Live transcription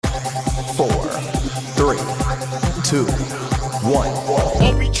2,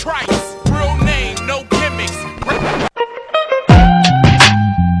 1. Obi Trice, real name, no gimmicks.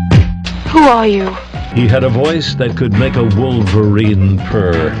 Who are you? He had a voice that could make a wolverine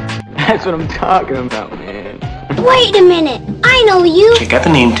purr. That's what I'm talking about, man. Wait a minute, I know you. You got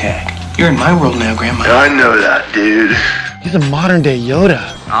the name tag. You're in my world now, Grandma. I know that, dude. He's a modern day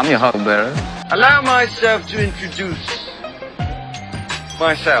Yoda. I'm your huckleberry. Allow myself to introduce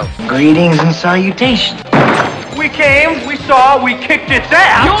myself. Greetings and salutations. We came, we saw, we kicked its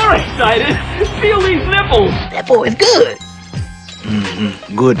ass. You're excited. Feel these nipples. That boy's good.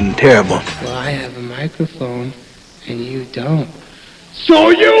 Mm-hmm. Good and terrible. Well, I have a microphone, and you don't. So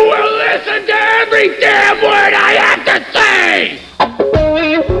you will listen to every damn word I have to say!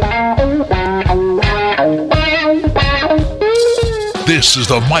 This is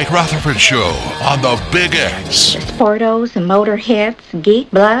the Mike Rutherford Show on the Big X. Sportos, motorheads,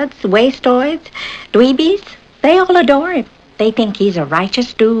 geek bloods, wastoids, dweebies, they all adore him. They think he's a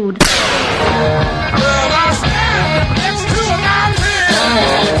righteous dude.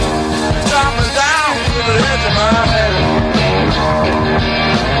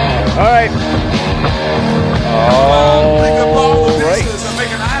 All right.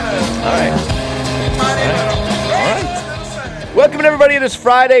 Welcome, everybody. It is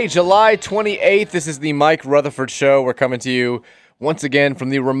Friday, July 28th. This is the Mike Rutherford Show. We're coming to you once again from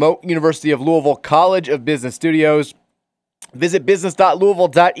the remote University of Louisville College of Business Studios. Visit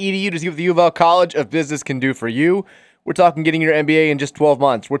business.louisville.edu to see what the U of L College of Business can do for you. We're talking getting your MBA in just 12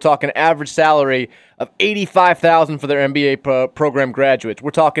 months. We're talking average salary of $85,000 for their MBA program graduates. We're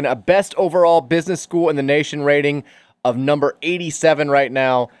talking a best overall business school in the nation rating of number 87 right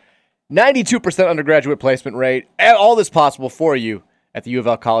now. 92% undergraduate placement rate. All this possible for you at the U of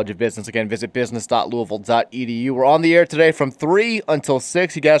L College of Business. Again, visit business.louisville.edu. We're on the air today from 3 until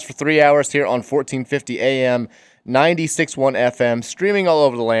 6. You guys for 3 hours here on 1450 AM, 96.1 FM, streaming all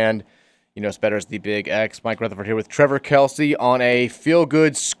over the land. You know it's better as the Big X. Mike Rutherford here with Trevor Kelsey on a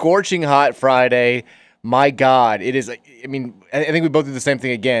feel-good, scorching hot Friday. My God, it is. I mean, I think we both do the same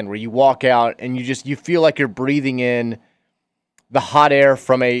thing again, where you walk out and you feel like you're breathing in the hot air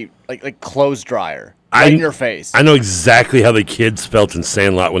from a like clothes dryer right in your face. I know exactly how the kids felt in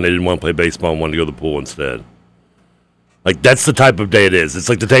Sandlot when they didn't want to play baseball and wanted to go to the pool instead. Like, that's the type of day it is. It's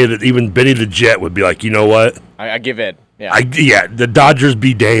like the day that even Benny the Jet would be like, you know what? I give in. Yeah. The Dodgers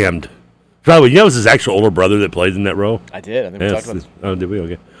be damned. Probably, you know, it was his actual older brother that played in that role. I did. I think we talked about this. Oh, did we?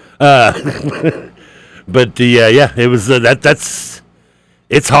 Okay. But it was that's.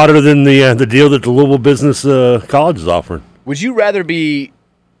 It's hotter than the deal that the Louisville Business College is offering. Would you rather be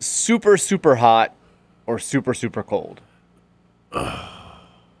super, super hot or super, super cold? I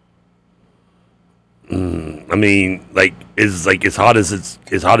mean, as hot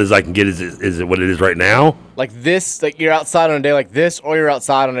as I can get. Is it what it is right now? Like this, like you're outside on a day like this, or you're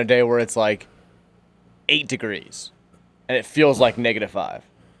outside on a day where it's like 8 degrees and it feels like -5.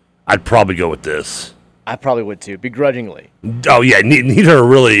 I'd probably go with this. I probably would too, begrudgingly. Oh yeah, neither are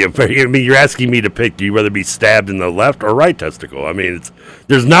really. I mean, you're asking me to pick. Do you rather be stabbed in the left or right testicle? I mean,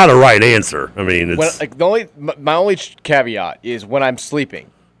 there's not a right answer. I mean, my only caveat is when I'm sleeping,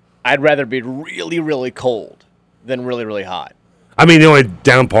 I'd rather be really, really cold than really, really hot. I mean, the only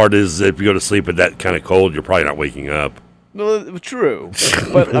down part is if you go to sleep at that kind of cold, you're probably not waking up. No, true.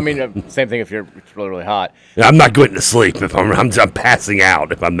 But I mean, same thing if it's really, really hot. I'm not going to sleep if I'm passing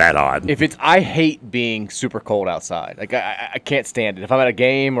out if I'm that hot. I hate being super cold outside. Like I can't stand it. If I'm at a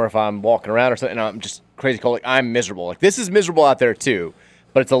game or if I'm walking around or something, and I'm just crazy cold. Like I'm miserable. Like this is miserable out there too,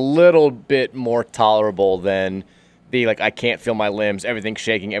 but it's a little bit more tolerable than the I can't feel my limbs, everything's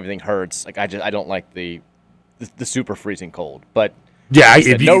shaking, everything hurts. Like I don't like the super freezing cold, but. Yeah,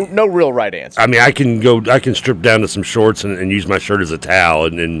 no real right answer. I mean, I can strip down to some shorts and use my shirt as a towel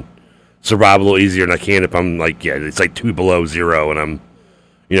and survive a little easier than I can if I'm it's like 2 below zero and I'm,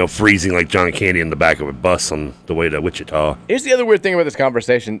 freezing like John Candy in the back of a bus on the way to Wichita. Here's the other weird thing about this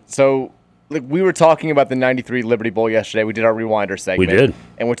conversation. So, we were talking about the '93 Liberty Bowl yesterday. We did our Rewinder segment. We did.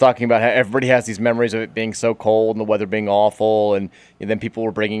 And we're talking about how everybody has these memories of it being so cold and the weather being awful. And then people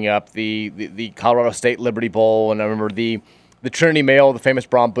were bringing up the Colorado State Liberty Bowl. And I remember the Trinity Mail, the famous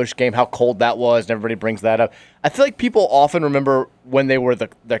Braun Bush game, how cold that was, and everybody brings that up. I feel like people often remember when they were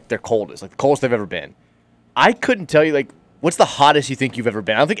their coldest, like the coldest they've ever been. I couldn't tell you, what's the hottest you think you've ever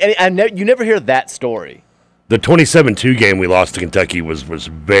been? I don't think you never hear that story. The 27-2 game we lost to Kentucky was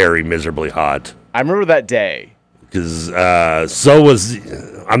very miserably hot. I remember that day. Because I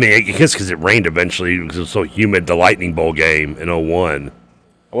guess because it rained eventually because it was so humid, the Lightning Bowl game in 2001.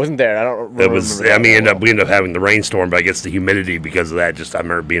 I wasn't there. I don't remember. We ended up having the rainstorm, but I guess the humidity because of that I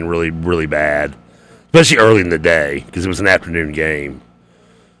remember being really, really bad. especially early in the day because it was an afternoon game.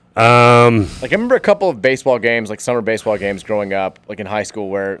 I remember a couple of baseball games, like summer baseball games, growing up, like in high school,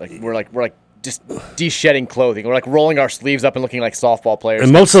 where we're just de-shedding clothing. We're like rolling our sleeves up and looking like softball players.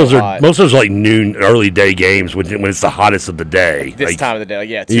 And most of those are like noon, early day games when it's the hottest of the day. This time of the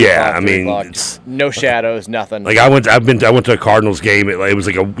day, 2 yeah. o'clock, 3 o'clock, no shadows, nothing. Like I went to a Cardinals game. It was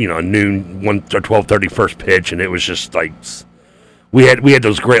like a noon 1 or 12:30 first pitch, and it was just like we had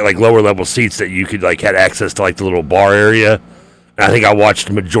those great like lower level seats that you could like had access to like the little bar area. And I think I watched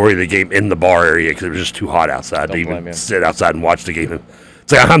the majority of the game in the bar area because it was just too hot outside to even sit outside and watch the game.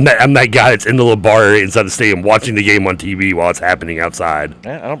 It's like I'm that guy that's in the little bar area inside the stadium watching the game on TV while it's happening outside.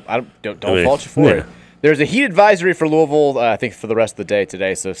 Yeah, I don't fault you for it. There's a heat advisory for Louisville, I think, for the rest of the day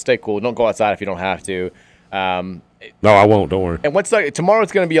today. So stay cool. Don't go outside if you don't have to. No, I won't. Don't worry. And tomorrow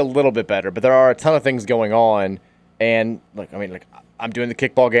it's going to be a little bit better, but there are a ton of things going on. And I'm doing the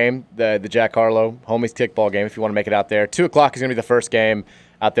kickball game, the Jack Harlow homies kickball game. If you want to make it out there, 2 o'clock is going to be the first game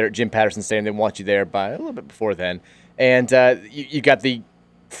out there at Jim Patterson Stadium. They want you there by a little bit before then. And you got the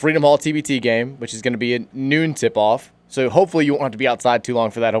Freedom Hall TBT game, which is going to be a noon tip-off. So hopefully you won't have to be outside too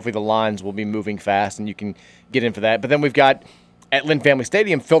long for that. Hopefully the lines will be moving fast and you can get in for that. But then we've got at Lynn Family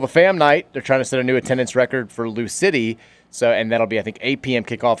Stadium, Phil the Fam night. They're trying to set a new attendance record for Lou City. And that'll be, I think, 8 p.m.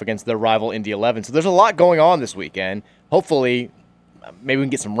 kickoff against their rival Indy 11. So there's a lot going on this weekend. Hopefully, maybe we can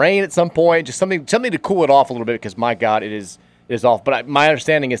get some rain at some point, just something to cool it off a little bit because, my God, it is off. But my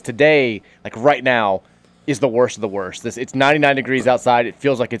understanding is today, like right now, is the worst of the worst. It's 99 degrees outside. It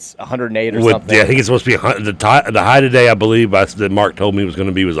feels like it's 108 or something. Yeah, I think it's supposed to be the high today. I believe that Mark told me was going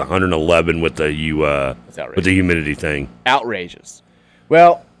to be 111 with the humidity thing. Outrageous.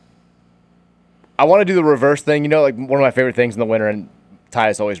 Well, I want to do the reverse thing. Like one of my favorite things in the winter, and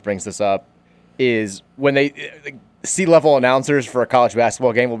Tyus always brings this up, is when they sea-level announcers for a college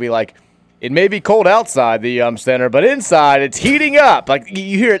basketball game will be like, it may be cold outside the center, but inside it's heating up. Like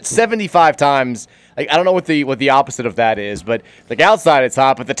you hear it 75 times. Like I don't know what the opposite of that is, but like outside it's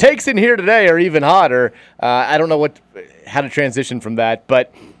hot, but the takes in here today are even hotter. I don't know how to transition from that,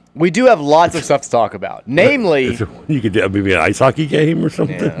 but we do have lots of stuff to talk about. Namely, you could do maybe an ice hockey game or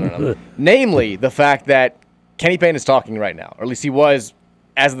something. Yeah, I don't know. Namely, the fact that Kenny Payne is talking right now, or at least he was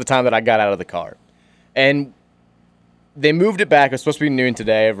as of the time that I got out of the car, and they moved it back. It was supposed to be noon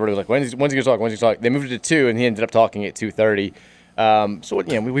today. Everybody was like, when's he going to talk? When's he going to talk? They moved it to 2, and he ended up talking at 2:30.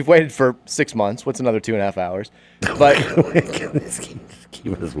 We've waited for 6 months. What's another 2.5 hours? But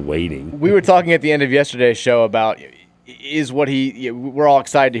keep us waiting. We were talking at the end of yesterday's show about we're all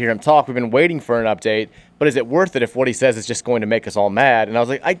excited to hear him talk. We've been waiting for an update, but is it worth it if what he says is just going to make us all mad? And I was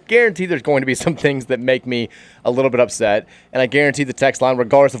like, I guarantee there's going to be some things that make me a little bit upset, and I guarantee the text line,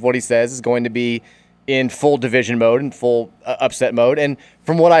 regardless of what he says, is going to be in full division mode and full upset mode. And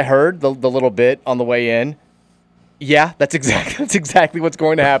from what I heard, the little bit on the way in, yeah, that's exactly what's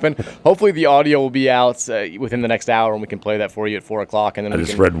going to happen. Hopefully the audio will be out within the next hour, and we can play that for you at 4 o'clock. And then I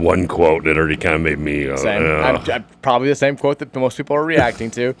just read one quote that already kind of made me probably the same quote that most people are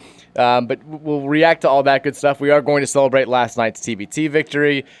reacting to. But we'll react to all that good stuff. We are going to celebrate last night's TBT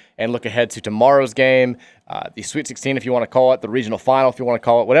victory and look ahead to tomorrow's game, the Sweet 16 if you want to call it, the regional final if you want to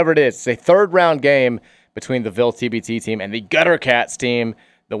call it, whatever it is. It's a third-round game between the Ville TBT team and the Gutter Cats team.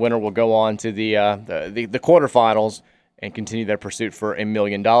 The winner will go on to the quarterfinals and continue their pursuit for $1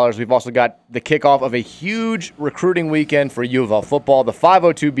 million. We've also got the kickoff of a huge recruiting weekend for U of L football, the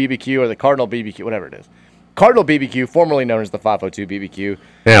 502 BBQ or the Cardinal BBQ, whatever it is. Cardinal BBQ, formerly known as the 502 BBQ.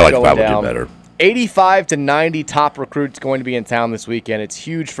 Yeah, I like 502 better. 85 to 90 top recruits going to be in town this weekend. It's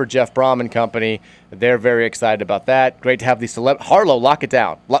huge for Jeff Brom and company. They're very excited about that. Great to have these Harlow, lock it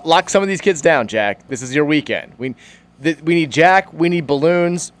down. Lock some of these kids down, Jack. This is your weekend. We need Jack, we need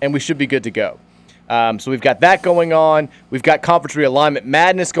balloons, and we should be good to go. So we've got that going on. We've got conference realignment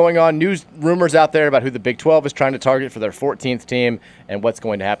madness going on. News rumors out there about who the Big 12 is trying to target for their 14th team and what's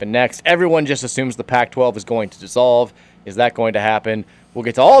going to happen next. Everyone just assumes the Pac-12 is going to dissolve. Is that going to happen? We'll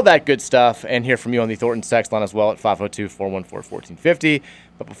get to all that good stuff and hear from you on the Thornton text line as well at 502-414-1450.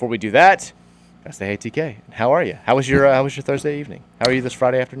 But before we do that, I say, hey, TK, how are you? How was your Thursday evening? How are you this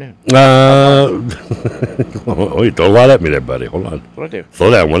Friday afternoon? Wait, don't lie at me there, buddy. Hold on. What'd I do?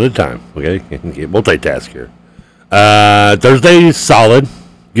 Slow down one at a time, okay? Multitask here. Thursday, solid,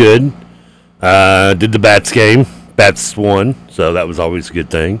 good. Did the Bats game. Bats won, so that was always a good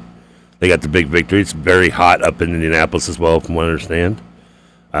thing. They got the big victory. It's very hot up in Indianapolis as well, from what I understand.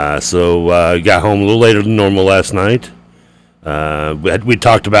 So got home a little later than normal last night. We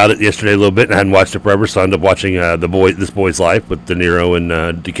talked about it yesterday a little bit, and I hadn't watched it forever, so I ended up watching This Boy's Life with De Niro and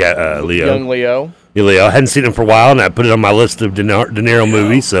Leo. Young Leo. Yeah, Leo. I hadn't seen him for a while, and I put it on my list of De Niro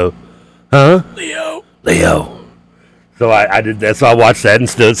movies, so Huh? Leo. So I did that. So I watched that, and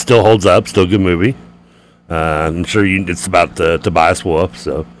it still holds up. Still a good movie. I'm sure it's about Tobias Wolff.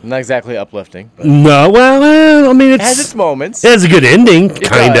 So not exactly uplifting. But no, well, I mean, it has its moments. It has a good ending,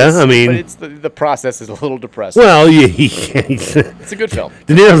 kinda. I mean, but it's the process is a little depressing. Well, it's a good film.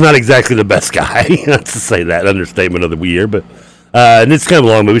 De Niro's not exactly the best guy. Not to say that understatement of the year, but and it's kind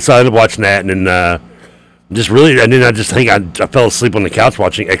of a long movie. So I ended up watching that, and then I fell asleep on the couch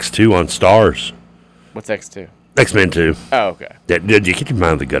watching X2 on Stars. What's X2? X-Men 2. Oh, okay. Did you get your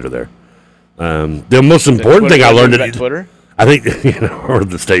mind in the gutter there? The most important thing I learned at Twitter, I think, or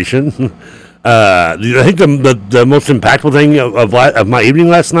the station. I think the most impactful thing of my evening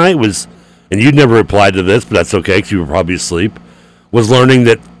last night was, and you'd never replied to this, but that's okay because you were probably asleep, was learning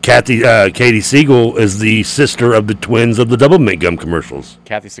that Katie Siegel is the sister of the twins of the Double Mint Gum commercials.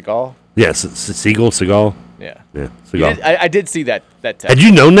 Kathy Segal? Yes, Segal. Yeah. Segal. I did see that text. Had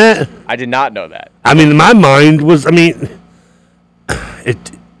you known that? I did not know that. I mean, my mind was,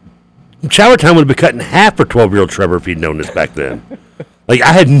 shower time would have been cut in half for 12-year-old Trevor if he'd known this back then. Like,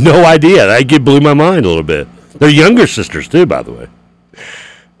 I had no idea. That blew my mind a little bit. They're younger sisters, too, by the way.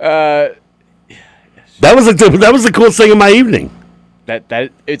 That was the coolest thing of my evening.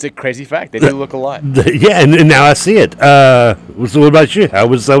 That it's a crazy fact. They do look alike. Yeah, and now I see it. So what about you?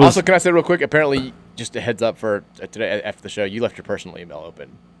 Also, can I say real quick? Apparently, just a heads up for today after the show, you left your personal email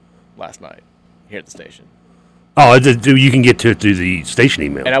open last night here at the station. Oh, you can get to it through the station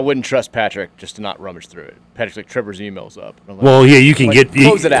email. And I wouldn't trust Patrick just to not rummage through it. Patrick's like, Trevor's email's up. Like, well, yeah, you can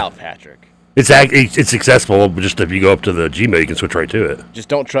close it out, Patrick. It's accessible. Just if you go up to the Gmail, you can switch right to it. Just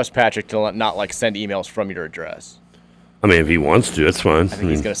don't trust Patrick to not send emails from your address. I mean, if he wants to, it's fine. I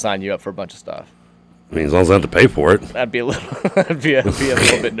think he's going to sign you up for a bunch of stuff. I mean, as long as I have to pay for it. I'd be a little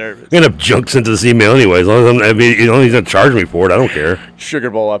bit nervous. I'm going to have junk sent to this email anyway. As long as he's going to charge me for it, I don't care.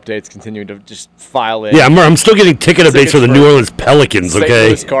 Sugar Bowl updates continuing to just file in. Yeah, I'm still getting ticket updates for the New Orleans Pelicans, okay? St.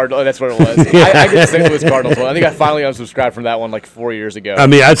 Louis Cardinals, that's what it was. Yeah. I get the St. Louis Cardinals one. I think I finally unsubscribed from that one like 4 years ago. I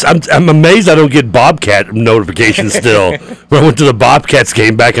mean, I'm amazed I don't get Bobcat notifications still. When I went to the Bobcats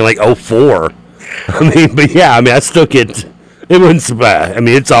game back in like 2004. I still get... It wouldn't survive. I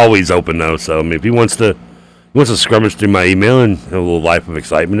mean, it's always open though. So I mean, if he wants to scrummage through my email and have a little life of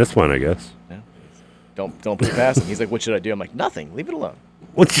excitement, that's fine, I guess. Yeah. Don't put it past him. He's like, "What should I do?" I'm like, "Nothing. Leave it alone."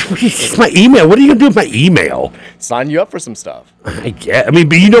 It's my email. What are you gonna do with my email? Sign you up for some stuff. I guess. I mean,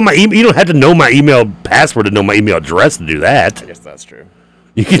 but you know my email. You don't have to know my email password to know my email address to do that. I guess that's true.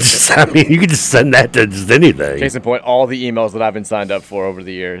 You can just send that to just anything. Case in point, all the emails that I've been signed up for over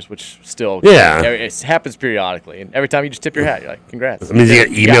the years, which still it happens periodically, and every time you just tip your hat, you're like, "Congrats." I mean, you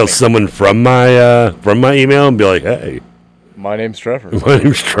got email someone from my email and be like, "Hey, my name's Trevor. My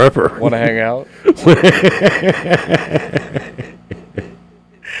name's Trevor. Want to hang out?"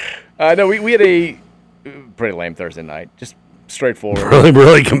 No, we had a pretty lame Thursday night. Just straightforward.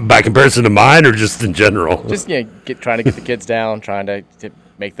 Really, by comparison to mine, or just in general? Just trying to get the kids down, trying to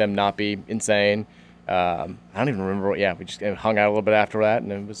make them not be insane. I don't even remember. Yeah, we just hung out a little bit after that,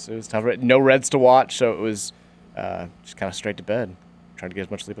 and it was time for it. No Reds to watch, so it was just kind of straight to bed, trying to get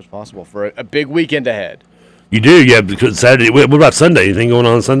as much sleep as possible for a big weekend ahead. You do, yeah. Because Saturday. What about Sunday? Anything going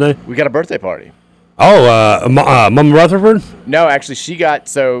on Sunday? We got a birthday party. Oh, Mama Rutherford? No, actually, she got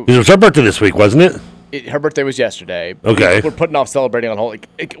so. It was her birthday this week, wasn't it? Her birthday was yesterday. Okay. We're putting off celebrating on hold.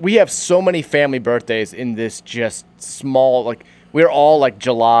 We have so many family birthdays in this just small, we're all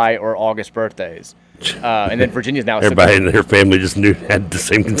July or August birthdays. And then Virginia's now. Everybody in her family just had the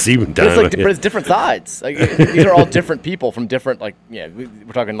same conceiving time. But it's different sides. These are all different people from different, we're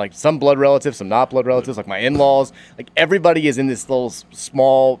talking some blood relatives, some not blood relatives, like my in-laws. Everybody is in this little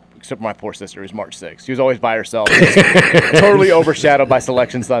small, except for my poor sister, who's March 6th. She was always by herself. Totally overshadowed by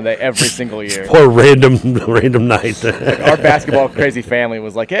Selection Sunday every single year. Poor random night. Our basketball crazy family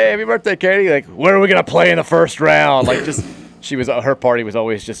was like, "Hey, happy birthday, Katie!" Where are we gonna play in the first round? Her party was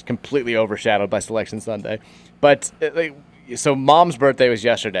always just completely overshadowed by Selection Sunday. But so Mom's birthday was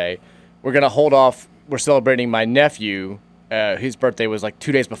yesterday. We're gonna hold off. We're celebrating my nephew. His birthday was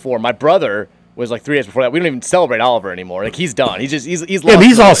 2 days before. My brother was 3 days before that. We don't even celebrate Oliver anymore. He's done.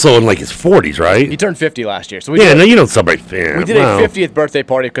 He's also in his 40s, right? He turned 50 last year. So you don't celebrate. We did a 50th birthday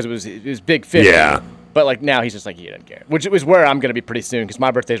party because it was big 50. Yeah. But now he's just he doesn't care. Which is where I'm going to be pretty soon because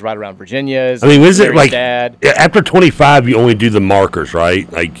my birthday's right around Virginia's. I mean, is it Dad. After 25 you only do the markers, right?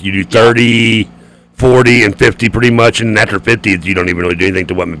 You do 30, 40, and 50 pretty much, and after 50 you don't even really do anything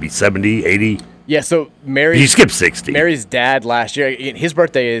to maybe 70, 80? Yeah, so you skip 60. Mary's dad last year, his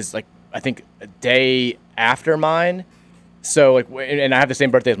birthday is I think a day after mine. So and I have the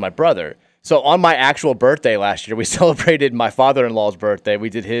same birthday as my brother. So on my actual birthday last year, we celebrated my father-in-law's birthday. We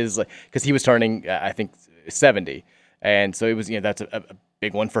did his, because he was turning, I think, 70. And so it was, that's a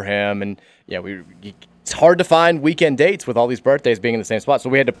big one for him. And it's hard to find weekend dates with all these birthdays being in the same spot. So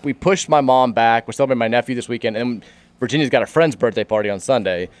we pushed my mom back. We're celebrating my nephew this weekend. And Virginia's got a friend's birthday party on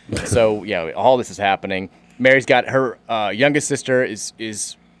Sunday. So, all this is happening. Mary's got her youngest sister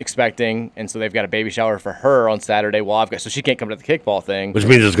is expecting, and so they've got a baby shower for her on Saturday. So she can't come to the kickball thing. Which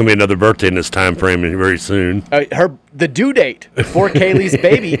means there's going to be another birthday in this time frame very soon. The due date for Kaylee's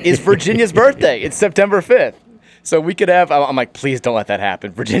baby is Virginia's birthday. It's September 5th. So we could have. I'm like, please don't let that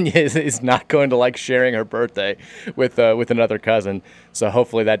happen. Virginia is not going to like sharing her birthday with another cousin. So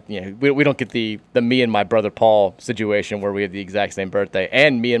hopefully that we don't get the me and my brother Paul situation where we have the exact same birthday,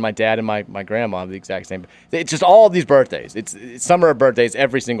 and me and my dad and my grandma have the exact same. It's just all of these birthdays. It's summer of birthdays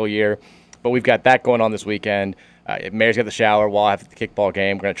every single year, but we've got that going on this weekend. Mary's got the shower while I have the kickball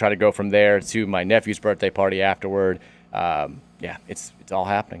game. We're gonna try to go from there to my nephew's birthday party afterward. It's all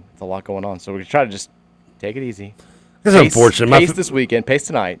happening. It's a lot going on. So we're gonna try to just take it easy. It's unfortunate. Pace this weekend. Pace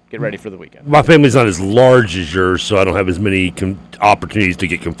tonight. Get ready for the weekend. My family's not as large as yours, so I don't have as many opportunities to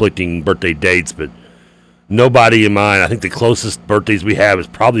get conflicting birthday dates, but nobody in mine. I think the closest birthdays we have is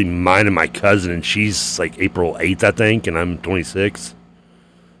probably mine and my cousin, and she's like April 8th, I think, and I'm 26.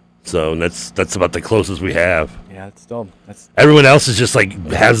 So that's about the closest we have. Yeah, it's dumb. Everyone else is just like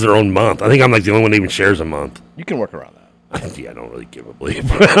has their own month. I think I'm like the only one that even shares a month. You can work around that. I don't really give a bleep.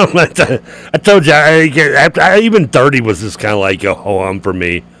 I told you, even 30 was just kind of like a ho-hum for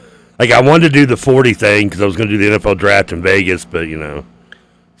me. Like, I wanted to do the 40 thing because I was going to do the NFL draft in Vegas, but,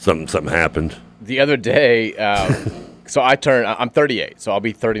 something happened. The other day, I'm 38, so I'll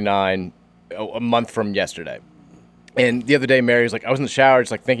be 39 a month from yesterday. And the other day, Mary was like, I was in the shower, just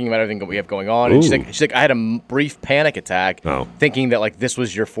like thinking about everything that we have going on. And she's like, I had a brief panic attack, thinking that like this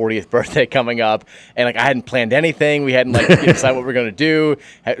was your 40th birthday coming up, and like I hadn't planned anything. We hadn't like decided what we were gonna do.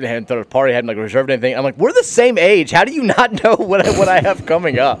 Hadn't thought of a party. Hadn't like reserved anything. I'm like, we're the same age. How do you not know what I have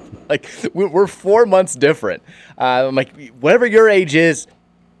coming up? Like we're 4 months different. I'm like, whatever your age is.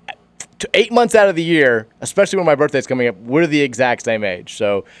 8 months out of the year, especially when my birthday's coming up, we're the exact same age.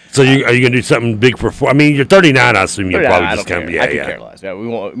 So are you going to do something big for 4? I mean, you're 39, I assume you're probably just kind of, I could care less. Yeah,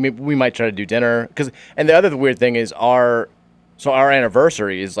 we might try to do dinner. And the other weird thing is our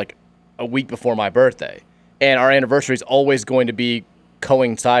anniversary is like a week before my birthday. And our anniversary is always going to be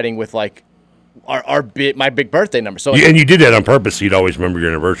coinciding with like my big birthday number. So and you did that on purpose, so you'd always remember your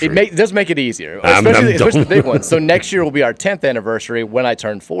anniversary. It does make it easier, especially the big ones. So next year will be our 10th anniversary when I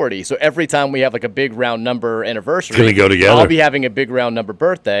turn 40. So every time we have like a big round number anniversry, it's gonna go together. I'll be having a big round number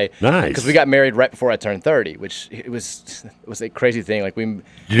birthday. Nice, because we got married right before I turned 30, which it was a crazy thing. Like Did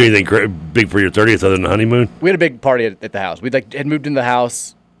you do anything big for your 30th other than the honeymoon? We had a big party at the house. We had moved in the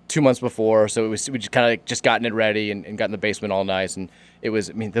house 2 months before, so we just kind of just gotten it ready and got in the basement all nice. And it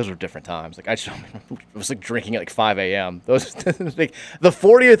was, those were different times. Like it was like drinking at like 5 a.m. Those like, the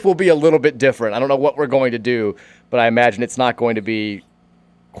 40th will be a little bit different. I don't know what we're going to do, but I imagine it's not going to be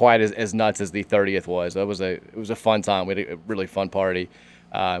quite as nuts as the 30th was. It was a fun time. We had a really fun party,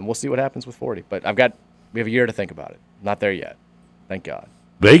 and we'll see what happens with 40. But we have a year to think about it. Not there yet, thank God.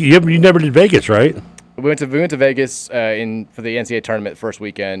 You never did Vegas, right? We went to Vegas for the NCAA tournament first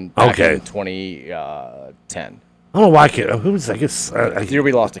weekend back in 2010. I don't know why I can't. Who was? I guess the year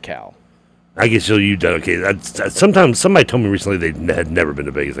we lost to Cal. I guess you done okay. Sometimes somebody told me recently they had never been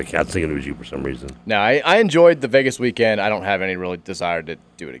to Vegas. I was thinking it was you for some reason. No, I enjoyed the Vegas weekend. I don't have any really desire to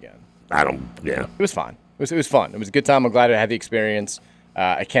do it again. Yeah. It was fun. It was fun. It was a good time. I'm glad I had the experience.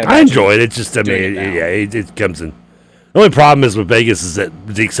 I enjoyed it. It's just it comes in. The only problem is with Vegas is that,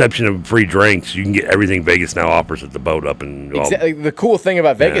 with the exception of free drinks, you can get everything Vegas now offers at the boat up and. Exactly. The cool thing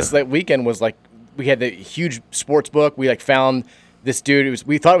about Vegas that weekend was like we had the huge sports book. We found this dude.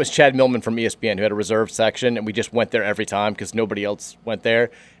 We thought it was Chad Millman from ESPN who had a reserved section, and we just went there every time because nobody else went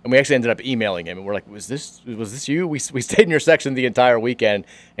there. And we actually ended up emailing him, and we're like, "Was this you? We stayed in your section the entire weekend."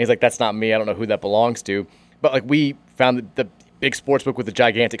 And he's like, "That's not me. I don't know who that belongs to." But like we found the big sports book with the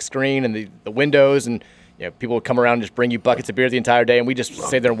gigantic screen and the windows and. People would come around and just bring you buckets of beer the entire day, and we just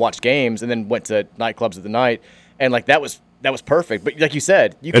stayed there and watched games, and then went to nightclubs of the night, and like that was perfect. But like you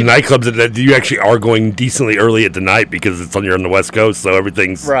said, nightclubs that you actually are going decently early at the night because you're on the West Coast, so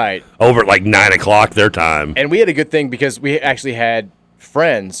everything's over at like 9 o'clock their time. And we had a good thing because we actually had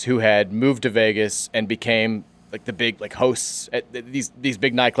friends who had moved to Vegas and became like the big like hosts at these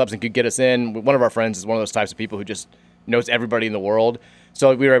big nightclubs and could get us in. One of our friends is one of those types of people who just knows everybody in the world.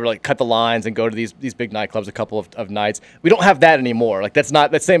 So we were able to cut the lines and go to these big nightclubs a couple of nights. We don't have that anymore. Like that's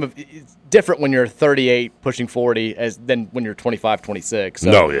different when you're 38 pushing 40 than when you're 25, 26.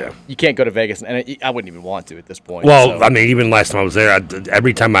 So you can't go to Vegas, and I wouldn't even want to at this point. Well, I mean, even last time I was there,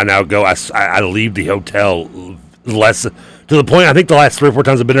 every time I now go, I leave the hotel less to the point. I think the last 3 or 4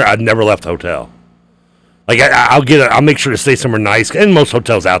 times I've been there, I've never left the hotel. Like I'll make sure to stay somewhere nice, and most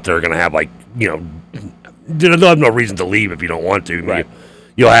hotels out there are going to have they'll have no reason to leave if you don't want to. Right.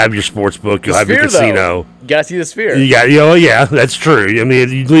 You'll have your sports book. You'll have your casino. Though, you gotta see the Sphere. Yeah, that's true. I mean,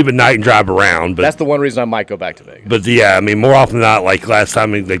 you leave at night and drive around. But that's the one reason I might go back to Vegas. But I mean, more often than not, like last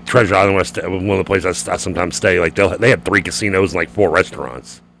time, like Treasure Island, one of the places I sometimes stay. Like they have 3 casinos and like 4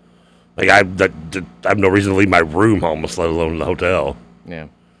 restaurants. Like I have no reason to leave my room homeless, let alone the hotel. Yeah,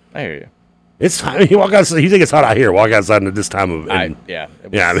 I hear you. It's you walk outside. You think it's hot out here? Walk outside at this time of I mean,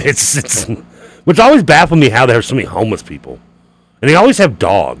 it's which always baffled me how there's so many homeless people, and they always have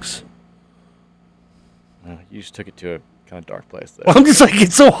dogs. You just took it to a kind of dark place there. Well, I'm just like,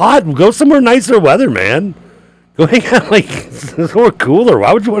 it's so hot. Go somewhere nicer weather, man. Go hang out like somewhere cooler.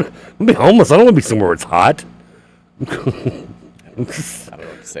 Why would you want to be homeless? I don't want to be somewhere where it's hot. I don't know what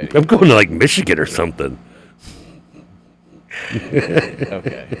to say. I'm going to like Michigan or something.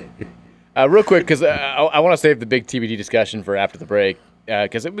 Okay. Real quick, because I want to save the big TBD discussion for after the break,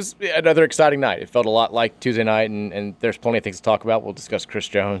 because it was another exciting night. It felt a lot like Tuesday night, and there's plenty of things to talk about. We'll discuss Chris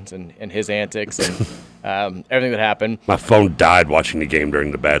Jones and his antics and everything that happened. My phone died watching the game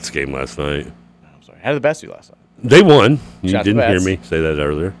during the Bats game last night. I'm sorry. How did the Bats do last night? They won. You Shout didn't hear me say that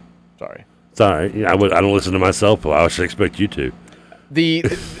earlier. Sorry. It's all right. Yeah, I don't listen to myself, but I should expect you to. The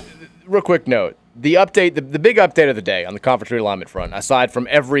real quick note. The update, the big update of the day on the conference realignment front, aside from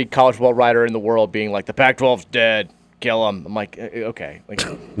every college football writer in the world being like, the Pac-12's dead, kill them. I'm like, okay, like,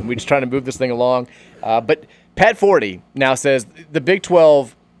 we're just trying to move this thing along. But Pat Forty now says the Big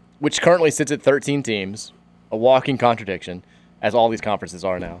 12, which currently sits at 13 teams, a walking contradiction, as all these conferences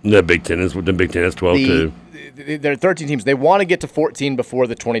are now. The Big Ten is 12 too. There are 13 teams. They want to get to 14 before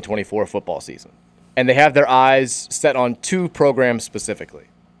the 2024 football season, and they have their eyes set on 2 programs specifically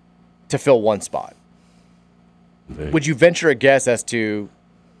to fill 1 spot. Okay. Would you venture a guess as to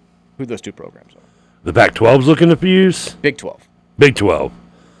who those 2 programs are? The Pac-12's looking to fuse? Big 12. Big 12.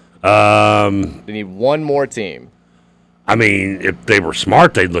 They need 1 more team. I mean, if they were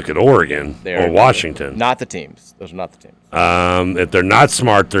smart, they'd look at Oregon or Washington. Not the teams. Those are not the teams. If they're not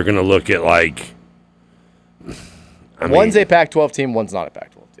smart, they're going to look at like... one's a Pac-12 team, one's not a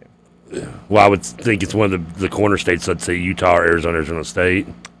Pac-12 team. Well, I would think it's one of the corner states, let's say Utah or Arizona State.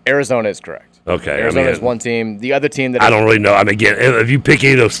 Arizona is correct. Okay. Arizona is one team. The other team that I don't really know. I mean, again, if you pick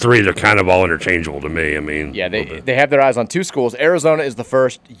any of those 3, they're kind of all interchangeable to me. I mean, yeah, they have their eyes on 2 schools. Arizona is the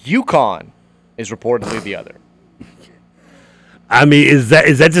first. UConn is reportedly the other. I mean, is that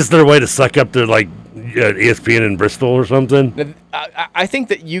just their way to suck up their like ESPN in Bristol or something? I think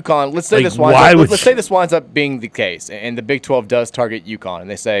that UConn. Let's say this winds up being the case, and the Big 12 does target UConn, and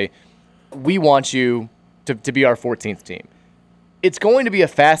they say, we want you to be our 14th team. It's going to be a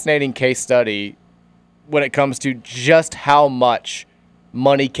fascinating case study when it comes to just how much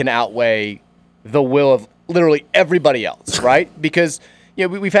money can outweigh the will of literally everybody else, right? Because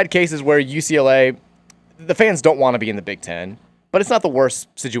we've had cases where UCLA, the fans don't want to be in the Big Ten, but it's not the worst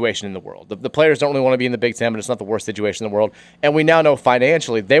situation in the world. The players don't really want to be in the Big Ten, but it's not the worst situation in the world. And we now know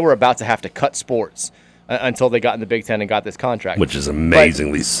financially they were about to have to cut sports until they got in the Big Ten and got this contract. Which is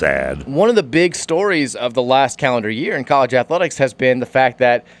amazingly sad. One of the big stories of the last calendar year in college athletics has been the fact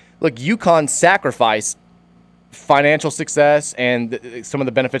that, look, UConn sacrificed financial success and some of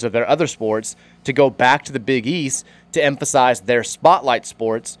the benefits of their other sports to go back to the Big East to emphasize their spotlight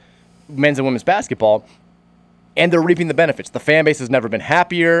sports, men's and women's basketball, and they're reaping the benefits. The fan base has never been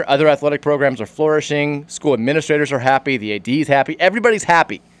happier. Other athletic programs are flourishing. School administrators are happy. The AD is happy. Everybody's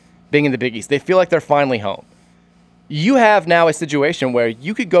happy being in the Big East. They feel like they're finally home. You have now a situation where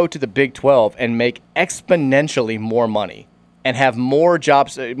you could go to the Big 12 and make exponentially more money and have more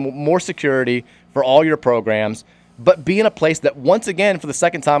jobs, more security for all your programs, but be in a place that, once again, for the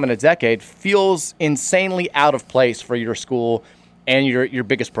second time in a decade, feels insanely out of place for your school and your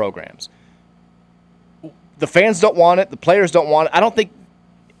biggest programs. The fans don't want it. The players don't want it. I don't think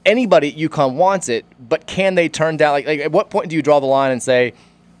anybody at UConn wants it, but can they turn down? Like at what point do you draw the line and say,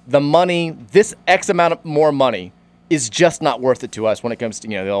 the money, this X amount of more money is just not worth it to us when it comes to,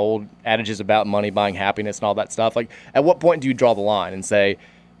 the old adages about money buying happiness and all that stuff. Like, at what point do you draw the line and say,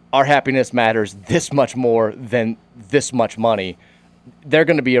 our happiness matters this much more than this much money? They're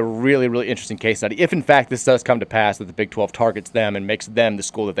going to be a really, really interesting case study. If, in fact, this does come to pass, that the Big 12 targets them and makes them the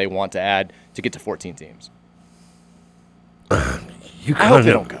school that they want to add to get to 14 teams. I hope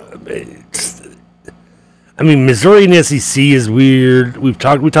they don't go. I mean, Missouri and SEC is weird. We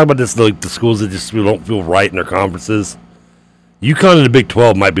talked about this, like the schools that just don't feel right in their conferences. UConn and the Big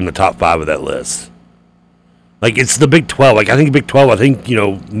 12 might be in the top 5 of that list. Like, it's the Big 12. Like, I think Big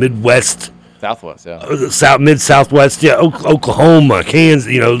 12, Midwest. Southwest, yeah. Mid-Southwest, yeah. Oklahoma,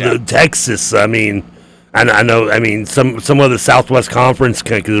 Kansas, Texas. I mean, I know, some of the Southwest Conference,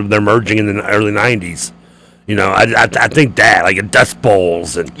 because they're merging in the early 90s. I think that, like, Dust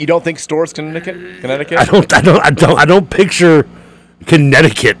Bowls. And you don't think Storrs, Connecticut? I don't picture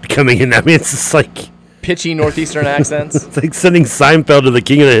Connecticut coming in. I mean, it's just like pitchy northeastern accents. It's like sending Seinfeld to the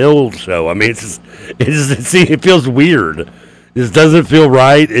King of the Hill show. I mean, it feels weird. It just doesn't feel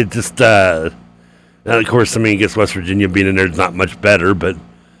right. It just, and of course, I guess West Virginia being in there is not much better, but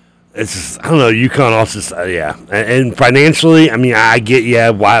it's just, I don't know. UConn also, yeah. And financially, I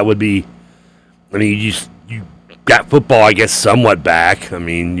get, why it would be. You got football, I guess, somewhat back.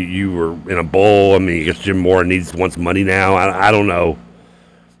 You were in a bowl. I guess Jim Moore wants money now. I don't know.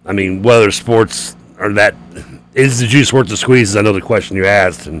 Whether sports or that is the juice worth the squeeze is another question you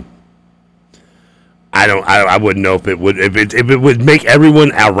asked, and I wouldn't know if it would make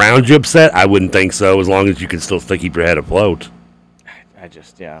everyone around you upset. I wouldn't think so, as long as you can still keep your head afloat.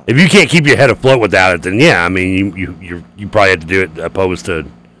 If you can't keep your head afloat without it, then yeah, you probably have to do it opposed to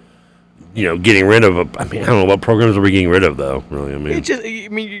getting rid of I don't know what programs are we getting rid of though. Really,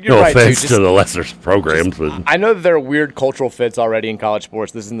 you're no right. offense to the lesser programs, but I know that there are weird cultural fits already in college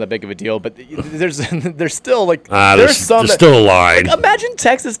sports. This isn't that big of a deal, but there's still like there's still a line. Like, imagine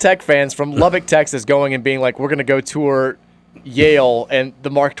Texas Tech fans from Lubbock, Texas, going and being like, "We're going to go tour Yale and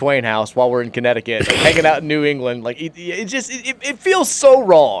the Mark Twain House while we're in Connecticut, like, hanging out in New England." Like it feels so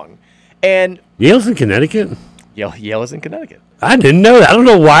wrong. And Yale's in Connecticut. Yale is in Connecticut. I didn't know that. I don't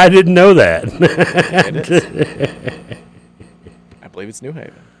know why I didn't know that. It is. I believe it's New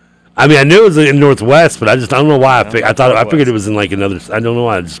Haven. I knew it was in Northwest, but I don't know why. I figured it was in like another. I don't know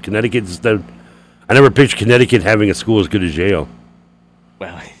why. Just Connecticut. I never pictured Connecticut having a school as good as Yale.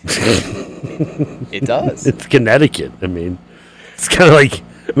 Well, it does. It's Connecticut. It's kind of like.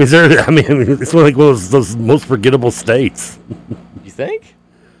 It's like one of those most forgettable states. You think?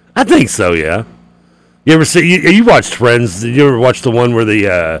 I think so. Yeah. You ever see? You watched Friends? Did you ever watch the one where they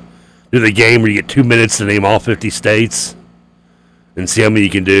do the game where you get 2 minutes to name all 50 states and see how many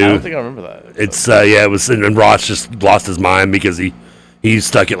you can do? I don't think I remember that. It's it was, and Ross just lost his mind because he's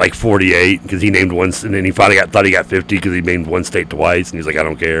stuck at like 48 because he named one, and then he finally thought he got 50 because he named one state twice, and he's like, I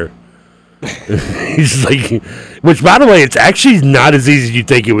don't care. He's just like, which by the way, it's actually not as easy as you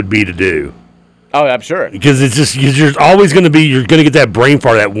think it would be to do. Oh, I'm sure. Because it's just you're always going to be you're going to get that brain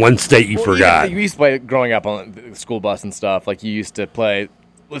fart at one state you forgot. You used to play growing up on the school bus and stuff. Like you used to play.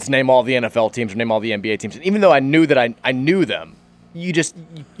 Let's name all the NFL teams or name all the NBA teams. And even though I knew that I knew them, you just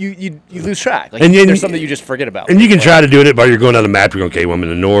you lose track. Like there's something that you just forget about. And you can try to do it while you're going down the map. You're going, okay, well, I'm in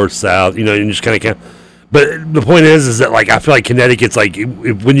the north, south. You just kind of count. But the point is that like I feel like Connecticut's like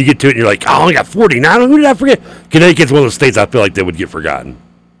when you get to it, and you're like, oh, I got 49. Who did I forget? Connecticut's one of those states I feel like they would get forgotten.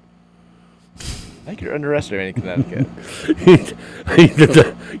 I think you're underestimating Connecticut.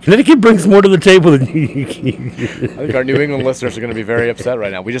 Connecticut brings more to the table than you. I think our New England listeners are going to be very upset right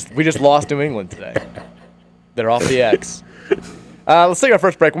now. We just lost New England today. They're off the X. Let's take our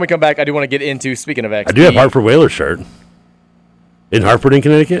first break. When we come back, I do want to get into, speaking of X. I do have Hartford Whalers shirt. In Hartford, in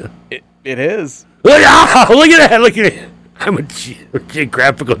Connecticut? It is. Look at that. Look at it. I'm a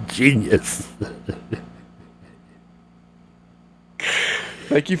geographical genius.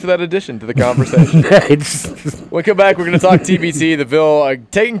 Thank you for that addition to the conversation. When we come back, we're going to talk TBT. The Ville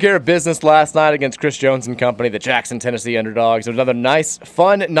taking care of business last night against Chris Jones and company, the Jackson, Tennessee Underdogs. It was another nice,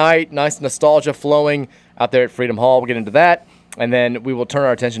 fun night, nice nostalgia flowing out there at Freedom Hall. We'll get into that, and then we will turn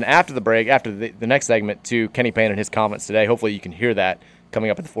our attention after the break, after the next segment, to Kenny Payne and his comments today. Hopefully you can hear that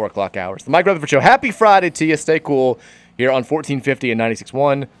coming up at the 4 o'clock hours. The Mike Rutherford Show. Happy Friday to you. Stay cool here on 1450 and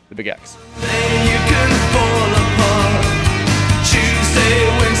 96.1, The Big X. Tuesday,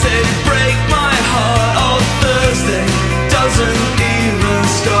 Wednesday, break my heart. Oh, Thursday doesn't even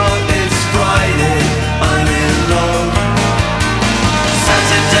start. It's Friday, I'm in love.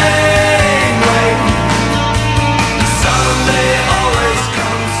 Saturday, wait. Sunday always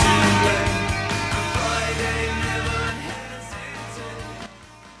comes too late. Friday never hesitates.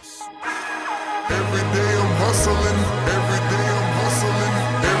 Every day I'm hustling. Every day I'm hustling.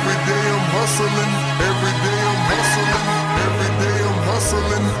 Every day I'm hustling. Every day I'm hustling. Every day I'm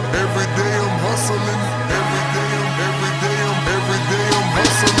hustling. Every day I'm hustling. Every day I'm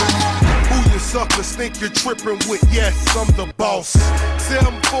hustling. Who you suckers think you're tripping with? Yes, I'm the boss.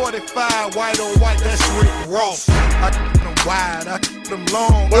 745, white on white, that's Rick Ross. I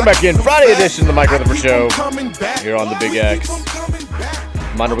Welcome back in. Friday edition of the Mike Rutherford Show here on the Big X.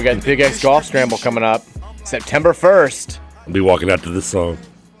 Reminder, we got the Big X Golf Scramble coming up September 1st. I'll be walking out to this song.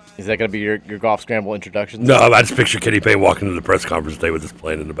 Is that going to be your Golf Scramble introduction? No, I just picture Kenny Payne walking to the press conference today with this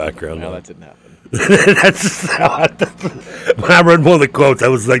playing in the background. No, that didn't happen. That's just when I read one of the quotes, that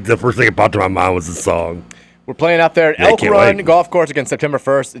was like the first thing that popped to my mind was the song. We're playing out there at Elk Run Golf Course again September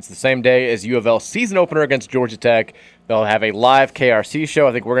 1st. It's the same day as U of L season opener against Georgia Tech. They'll have a live KRC show.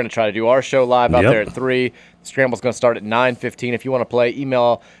 I think we're going to try to do our show live out there at 3. The Scramble's going to start at 9:15. If you want to play,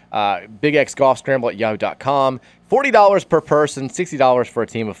 email bigxgolfscramble@yahoo.com. $40 per person, $60 for a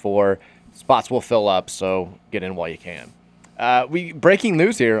team of 4. Spots will fill up, so get in while you can. Breaking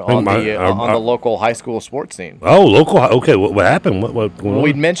news here on the local high school sports scene. Oh, local. Okay, what happened? What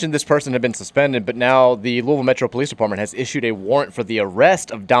we'd mentioned this person had been suspended, but now the Louisville Metro Police Department has issued a warrant for the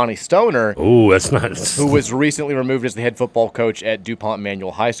arrest of Donnie Stoner. Oh, that's nice. Who was recently removed as the head football coach at DuPont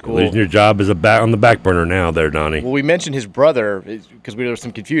Manual High School. Losing your job is on the back burner now there, Donnie. Well, we mentioned his brother because there was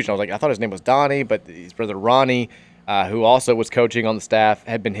some confusion. I was like, I thought his name was Donnie, but his brother Ronnie, who also was coaching on the staff,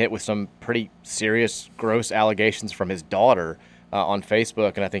 had been hit with some pretty serious, gross allegations from his daughter on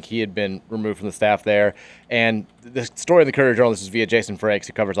Facebook, and I think he had been removed from the staff there. And the story in the Courier-Journal, this is via Jason Frakes,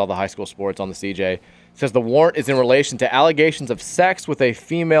 who covers all the high school sports on the CJ, says the warrant is in relation to allegations of sex with a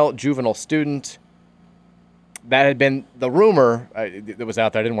female juvenile student. That had been the rumor that was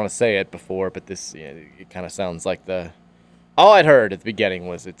out there. I didn't want to say it before, but this it kind of sounds like all I'd heard at the beginning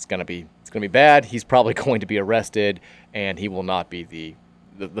was it's gonna be bad. He's probably going to be arrested, and he will not be the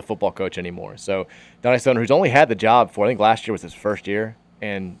football coach anymore. So Donnie Stoner, who's only had the job for, I think last year was his first year,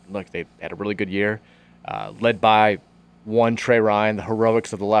 and look, they had a really good year, led by one Trey Ryan, the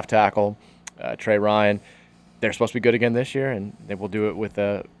heroics of the left tackle, Trey Ryan. They're supposed to be good again this year, and they will do it with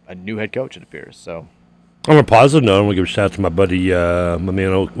a new head coach, it appears. So on a positive note, I want to give a shout out to my buddy,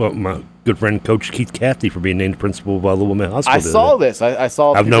 my good friend, Coach Keith Cathy, for being named principal of Louisville Middle Hospital. I saw this. I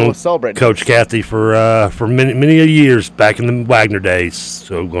saw I've people known celebrating Coach Cathy for many years back in the Wagner days,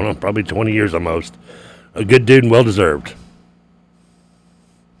 so going on probably 20 years almost. A good dude and well-deserved.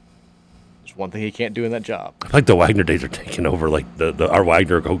 There's one thing he can't do in that job. I feel like the Wagner days are taking over, like our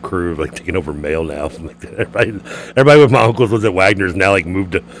Wagner whole crew, like taking over mail now. Like everybody with my uncles was at Wagner's now, like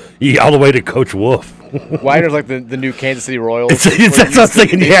moved all the way to Coach Wolf. Wagner's like the new Kansas City Royals. That's what I was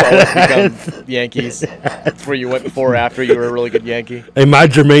thinking, yeah. Become Yankees. That's where you went before or after you were a really good Yankee. Hey, my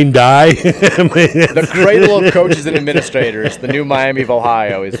Jermaine Dye. The cradle of coaches and administrators, the new Miami of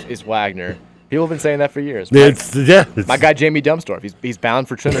Ohio is Wagner. People have been saying that for years. My guy Jamie Dumbsdorff, he's bound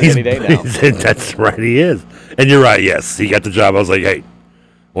for Trinity any day now. That's right, he is. And you're right, yes. He got the job. I was like, hey,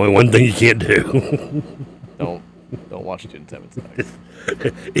 only one thing you can't do. Don't watch Students Having Sex.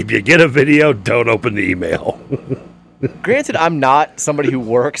 If you get a video, don't open the email. Granted, I'm not somebody who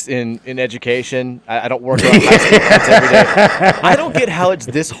works in education. I don't work around high school kids every day. I don't get how it's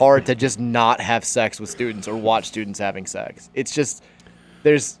this hard to just not have sex with students or watch students having sex. It's just,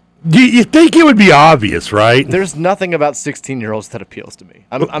 You think it would be obvious, right? There's nothing about 16-year-olds that appeals to me.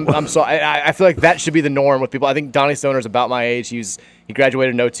 I'm sorry. I feel like that should be the norm with people. I think Donnie Stoner's about my age. He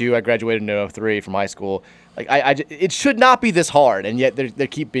graduated in 02. I graduated in 03 from high school. Like it should not be this hard, and yet there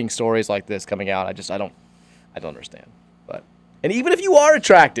keep being stories like this coming out. I don't understand. And even if you are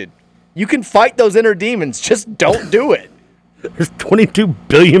attracted, you can fight those inner demons. Just don't do it. There's 22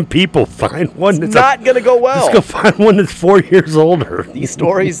 billion people. Find one. It's not going to go well. Just go find one that's 4 years older. These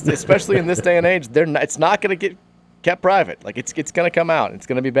stories, especially in this day and age, it's not going to get kept private. Like it's going to come out. It's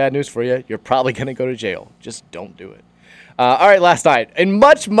going to be bad news for you. You're probably going to go to jail. Just don't do it. All right, last night, in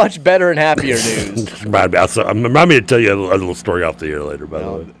much, much better and happier news. Remind me to tell you a little story off the air later, by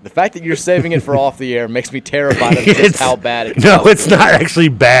the way. The fact that you're saving it for off the air makes me terrified of just how bad it is. No, it's not actually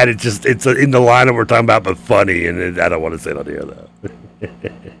bad. It's in the line that we're talking about, but funny, and I don't want to say it on the air, though.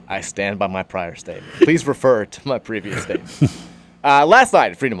 I stand by my prior statement. Please refer to my previous statement. Last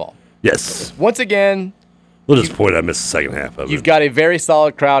night at Freedom Hall. Yes. Once again, a little disappointed I missed the second half of it. You've got a very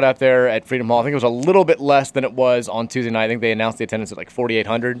solid crowd out there at Freedom Hall. I think it was a little bit less than it was on Tuesday night. I think they announced the attendance at like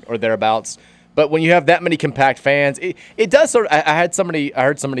 4,800 or thereabouts. But when you have that many compact fans, it does sort of. I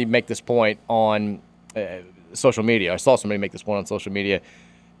heard somebody make this point on social media. I saw somebody make this point on social media.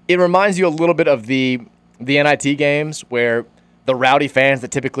 It reminds you a little bit of the NIT games where the rowdy fans that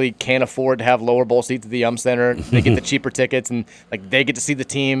typically can't afford to have lower bowl seats at the Center, they get the cheaper tickets, and like they get to see the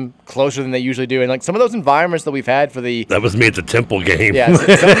team closer than they usually do. And like some of those environments that we've had for that was me at the Temple game. Yeah,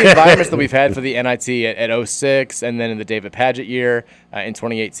 some of the environments that we've had for the NIT at 06 and then in the David Padgett year in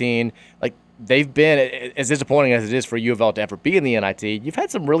 2018, like they've been, as disappointing as it is for U of L to ever be in the NIT, you've had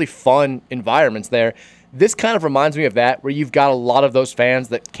some really fun environments there. This kind of reminds me of that, where you've got a lot of those fans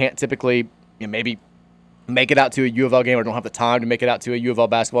that can't typically maybe make it out to a U of L game or don't have the time to make it out to a U of L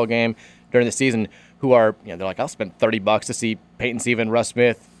basketball game during the season, who are, they're like, I'll spend $30 to see Peyton Siva and Russ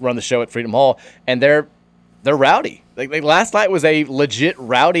Smith run the show at Freedom Hall, and they're rowdy. Like last night was a legit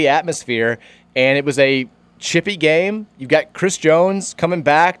rowdy atmosphere, and it was a chippy game. You've got Chris Jones coming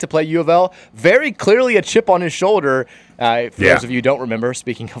back to play U of L. Very clearly a chip on his shoulder. For those of you who don't remember,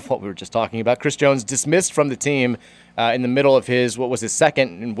 speaking of what we were just talking about, Chris Jones dismissed from the team in the middle of his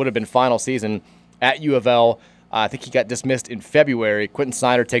second and would have been final season at U of L. I think he got dismissed in February. Quentin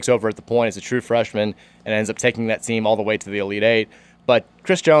Snyder takes over at the point as a true freshman and ends up taking that team all the way to the Elite Eight. But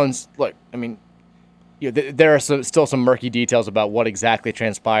Chris Jones, look, I mean, there are still some murky details about what exactly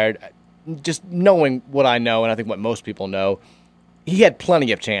transpired. Just knowing what I know, and I think what most people know, he had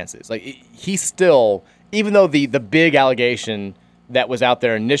plenty of chances. Like, he still, even though the big allegation that was out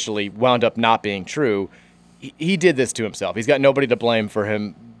there initially wound up not being true, he did this to himself. He's got nobody to blame for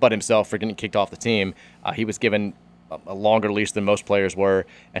him but himself for getting kicked off the team. He was given a longer leash than most players were,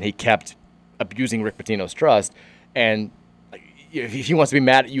 and he kept abusing Rick Pitino's trust. And if he wants to be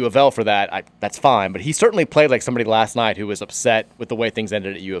mad at U of L for that, that's fine. But he certainly played like somebody last night who was upset with the way things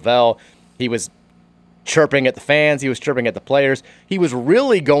ended at U of L. He was chirping at the fans. He was chirping at the players. He was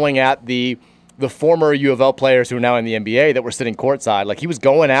really going at the former U of L players who are now in the NBA that were sitting courtside. Like, he was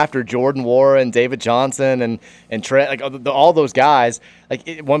going after Jordan Wara and David Johnson and Trent, like all those guys. Like,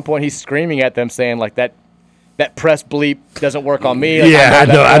 at one point he's screaming at them saying, like, that press bleep doesn't work on me. Like,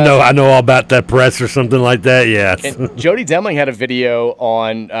 I know all about that press or something like that. Yeah. And Jody Demling had a video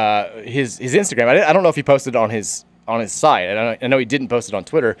on his Instagram. I don't know if he posted it on his site. I know he didn't post it on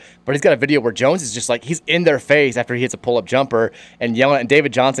Twitter, but he's got a video where Jones is just like, he's in their face after he hits a pull-up jumper and yelling, and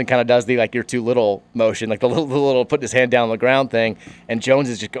David Johnson kind of does the, like, you're too little motion, like the little putting his hand down on the ground thing, and Jones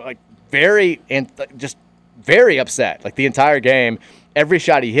is just like very upset, like the entire game. Every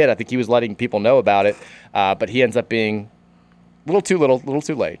shot he hit, I think he was letting people know about it, but he ends up being a little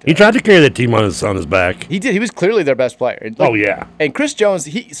too late. He tried to carry that team on his back. He did. He was clearly their best player. Like, oh, yeah. And Chris Jones,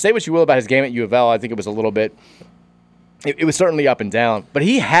 say what you will about his game at U of L, I think it was a little bit, it was certainly up and down, but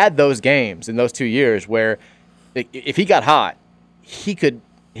he had those games in those 2 years where if he got hot, he could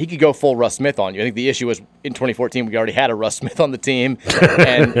go full Russ Smith on you. I think the issue was in 2014 we already had a Russ Smith on the team,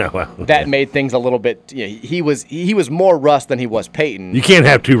 and that made things a little bit. He was more Russ than he was Peyton. You can't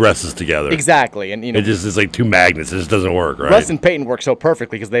have two Russes together. Exactly, and it just is like two magnets. It just doesn't work, right? Russ and Peyton work so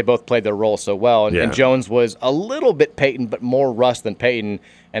perfectly because they both played their role so well, and Jones was a little bit Peyton, but more Russ than Peyton,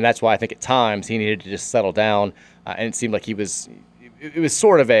 and that's why I think at times he needed to just settle down. And it seemed like it was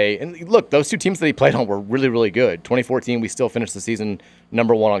sort of and look, those two teams that he played on were really, really good. 2014, we still finished the season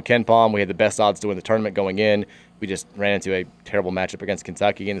number 1 on KenPom. We had the best odds to win the tournament going in. We just ran into a terrible matchup against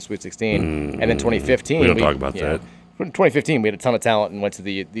Kentucky in the Sweet 16. And then 2015, we don't talk about that. In 2015, we had a ton of talent and went to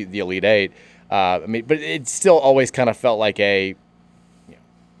the Elite Eight. But it still always kind of felt like a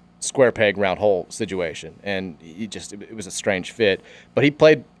square peg, round hole situation, and it was a strange fit. But he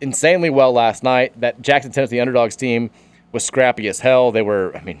played insanely well last night. That Jackson Tennessee Underdogs team was scrappy as hell. They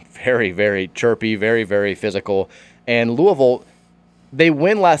were, very, very chirpy, very, very physical. And Louisville, they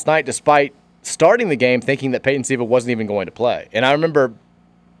win last night despite starting the game thinking that Peyton Siva wasn't even going to play. And I remember,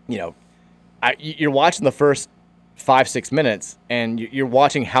 you're watching the first 5-6 minutes, and you're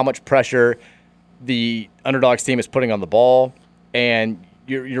watching how much pressure the Underdogs team is putting on the ball, and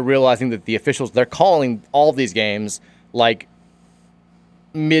you're realizing that the officials, they're calling all of these games like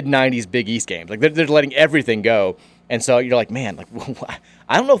mid-90s Big East games. Like, they're letting everything go. And so you're like, man,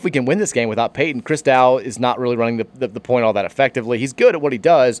 I don't know if we can win this game without Peyton. Chris Dow is not really running the point all that effectively. He's good at what he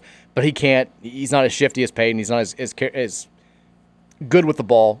does, but he's not as shifty as Peyton. He's not as good with the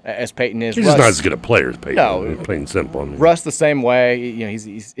ball as Peyton is. He's just not as good a player as Peyton. No, plain and simple. Russ the same way.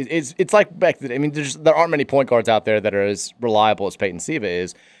 It's like back then. There aren't many point guards out there that are as reliable as Peyton Siva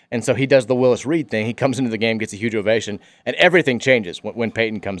is, and so he does the Willis Reed thing. He comes into the game, gets a huge ovation, and everything changes when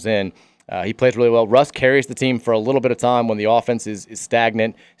Peyton comes in. He plays really well. Russ carries the team for a little bit of time when the offense is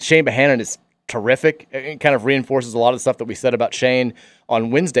stagnant. Shane Bohannon is terrific. It kind of reinforces a lot of the stuff that we said about Shane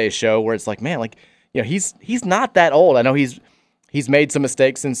on Wednesday's show, where it's like, man, he's not that old. I know he's made some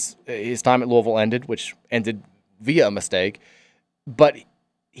mistakes since his time at Louisville ended, which ended via a mistake, but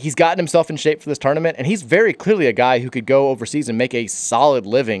he's gotten himself in shape for this tournament, and he's very clearly a guy who could go overseas and make a solid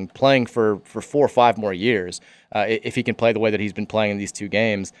living playing for 4 or 5 more years if he can play the way that he's been playing in these 2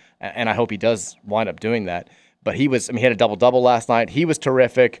 games, and I hope he does wind up doing that. But he had a double-double last night. He was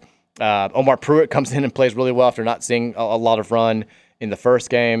terrific. Omar Pruitt comes in and plays really well after not seeing a lot of run in the first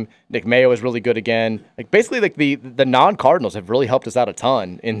game. Nick Mayo was really good again. Like basically, like the non-Cardinals have really helped us out a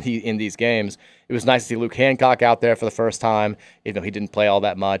ton in these games. It was nice to see Luke Hancock out there for the first time, even though he didn't play all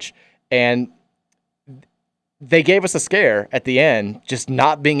that much. And they gave us a scare at the end, just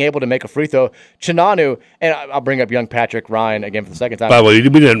not being able to make a free throw. Chinanu, and I'll bring up young Patrick Ryan again for the second time. By the way, we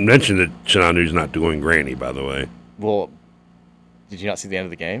didn't mention that Chinanu's not doing Granny, by the way. Well, did you not see the end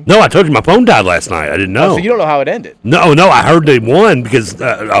of the game? No, I told you my phone died last night. I didn't know. Oh, so you don't know how it ended? No, I heard they won because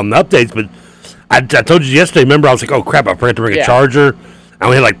on the updates, but I told you yesterday, remember, I was like, oh, crap, I forgot to bring a charger. I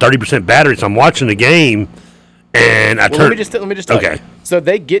only had like 30% battery, so I'm watching the game, and I turned... Let me just tell you. So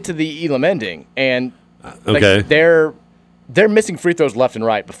they get to the Elam ending, and they're missing free throws left and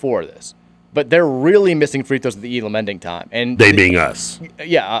right before this, but they're really missing free throws at the Elam ending time. And they being us.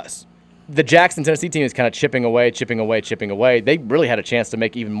 Yeah, us. The Jackson, Tennessee team is kind of chipping away. They really had a chance to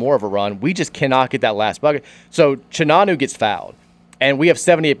make even more of a run. We just cannot get that last bucket. So Chinanu gets fouled, and we have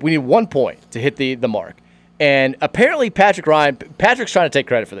 78. We need 1 point to hit the mark. And apparently Patrick's trying to take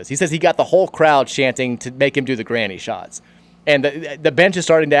credit for this. He says he got the whole crowd chanting to make him do the granny shots. And the bench is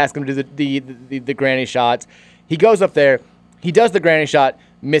starting to ask him to do the granny shots. He goes up there. He does the granny shot,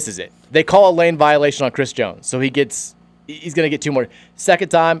 misses it. They call a lane violation on Chris Jones, so he's going to get 2 more. Second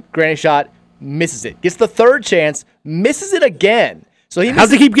time, granny shot, misses it. Gets the third chance, misses it again. So how's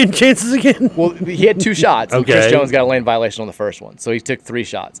he keep getting chances again? Well, he had 2 shots. And Chris Jones got a lane violation on the first one, so he took 3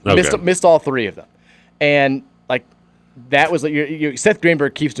 shots. Missed all 3 of them. And like that was like Seth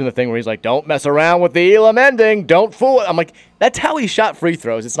Greenberg keeps doing the thing where he's like, "Don't mess around with the Elam ending. Don't fool it." I'm like, that's how he shot free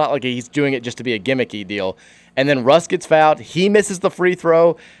throws. It's not like he's doing it just to be a gimmicky deal. And then Russ gets fouled. He misses the free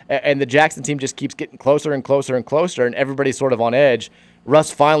throw, and the Jackson team just keeps getting closer and closer and closer, and everybody's sort of on edge.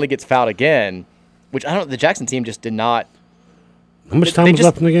 Russ finally gets fouled again, which the Jackson team just did not. How much time was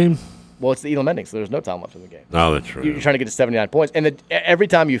left in the game? Well, it's the Elam ending, so there's no time left in the game. Oh, that's true. You're trying to get to 79 points. And every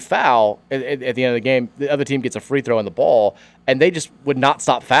time you foul at the end of the game, the other team gets a free throw on the ball, and they just would not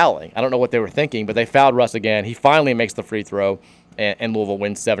stop fouling. I don't know what they were thinking, but they fouled Russ again. He finally makes the free throw, and Louisville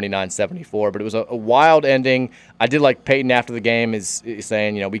wins 79-74. But it was a wild ending. I did like Peyton after the game is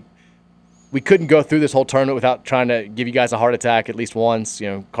saying, we couldn't go through this whole tournament without trying to give you guys a heart attack at least once.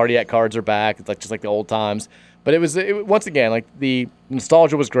 Cardiac cards are back. It's just like the old times. But it was once again, like the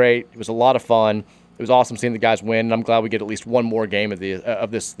nostalgia was great. It was a lot of fun. It was awesome seeing the guys win, and I'm glad we get at least one more game of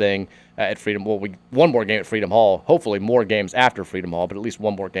this thing at Freedom. Well, one more game at Freedom Hall. Hopefully, more games after Freedom Hall, but at least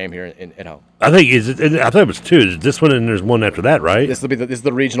one more game here at home. I thought it was 2. Is this one and there's one after that, right? This is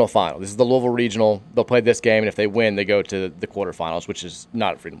the regional final. This is the Louisville regional. They'll play this game, and if they win, they go to the quarterfinals, which is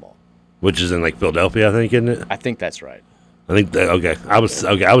not at Freedom Hall. Which is in Philadelphia, I think, isn't it? I think that's right. I think I was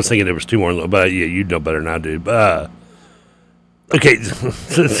thinking there was 2 more, but yeah, you know better than I do.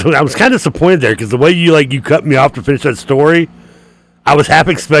 So I was kind of disappointed there because the way you cut me off to finish that story, I was half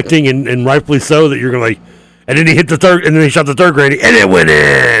expecting and rightfully so that you're gonna and then he hit the third, and then he shot the third granny, and it went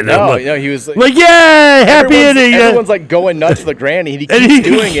in. No, he was like, yay, happy ending. Everyone's like going nuts for the granny, and he keeps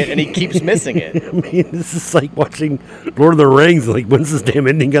doing it, and he keeps missing it. I mean, this is like watching Lord of the Rings. Like, when's this damn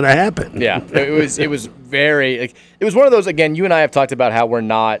ending gonna happen? Yeah, it was very it was one of those. Again, you and I have talked about how we're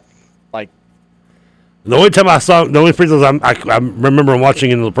not like. The only free throws I remember watching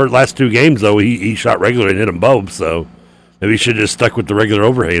in the last 2 games though, he shot regular and hit them both. So maybe he should have just stuck with the regular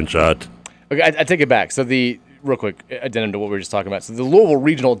overhand shot. Okay, I take it back. So real quick addendum to what we were just talking about. So the Louisville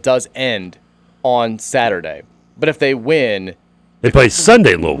Regional does end on Saturday, but if they win, they play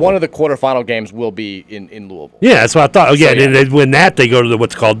Sunday in Louisville. One of the quarterfinal games will be in Louisville. Yeah, that's what I thought. And they win that, they go to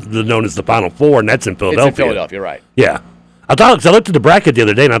what's known as the Final Four, and that's in Philadelphia. It's in Philadelphia, right? Yeah. I thought, because I looked at the bracket the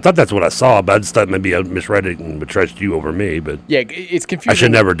other day, and I thought that's what I saw, but I just thought maybe I misread it and would trust you over me. But yeah, it's confusing. I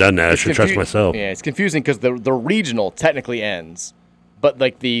should have never done that. I should trust myself. Yeah, it's confusing because the regional technically ends, but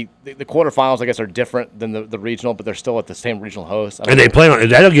like the quarterfinals, I guess, are different than the regional, but they're still at the same regional host. And they play on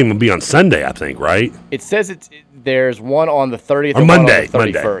that game will be on Sunday, I think, right? It says there's one on the 30th or Monday, one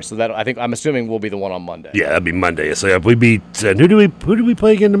on the 31st. So that I'm assuming will be the one on Monday. Yeah, that'd be Monday. So if we beat who do we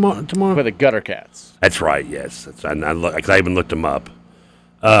play again tomorrow? With the Gutter Cats. That's right. Yes, I even looked them up.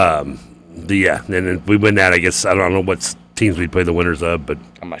 And then if we win that, I guess I don't know what teams we play the winners of, but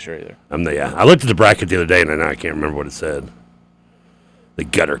I'm not sure either. I looked at the bracket the other day, and I can't remember what it said. The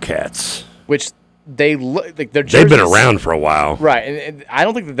Gutter Cats, which they look like their jerseys, they've been around for a while, right? And I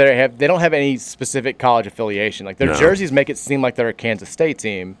don't think that they don't have any specific college affiliation. Like their jerseys make it seem like they're a Kansas State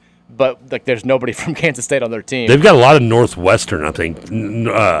team, but like there's nobody from Kansas State on their team. They've got a lot of Northwestern, I think,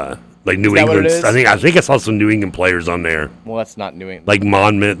 like New England. I think I saw some New England players on there. Well, that's not New England. Like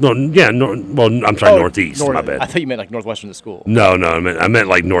Monmouth. I'm sorry, Northeast. My bad. I thought you meant like Northwestern, the school. No, I meant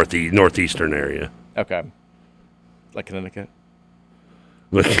like northeastern area. Okay, like Connecticut. Okay. I meant like Northeastern area. Like Connecticut. Yeah. Okay.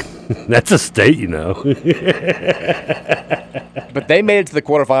 Look, that's a state, you know. But they made it to the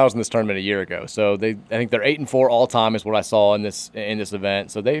quarterfinals in this tournament a year ago. So I think they're 8-4 all time is what I saw in this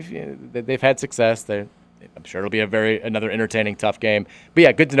event. So they've had success. I'm sure it'll be another entertaining, tough game. But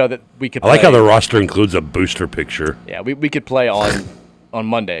yeah, good to know that we could. I like how the roster includes a booster picture. Yeah, we could play on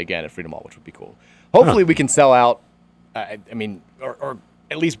Monday again at Freedom Hall, which would be cool. Hopefully, we can sell out. Or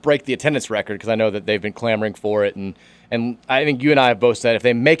at least break the attendance record, because I know that they've been clamoring for it. And I think you and I have both said if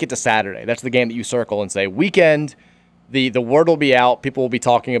they make it to Saturday, that's the game that you circle and say weekend. The word will be out. People will be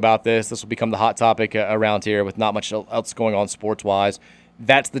talking about this. This will become the hot topic around here with not much else going on sports-wise.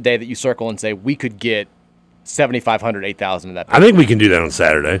 That's the day that you circle and say we could get 7,500, 8,000 in that. I think we can do that on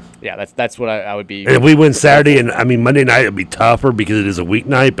Saturday. Yeah, that's what I would be. And if we win Saturday, and Monday night it'll be tougher because it is a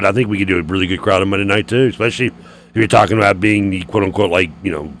weeknight, but I think we could do a really good crowd on Monday night too, especially if you're talking about being the quote-unquote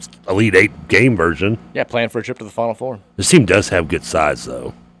Elite 8 game version. Yeah, playing for a trip to the Final Four. This team does have good size,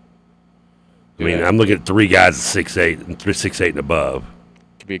 though. I'm looking at 3 guys at 6'8" and 6'8" and above.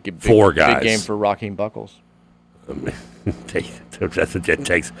 Could be a big, 4 guys. Big game for Raheem Buckles. That's what it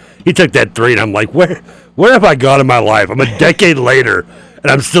takes. He took that 3, and I'm like, where have I gone in my life? I'm a decade later,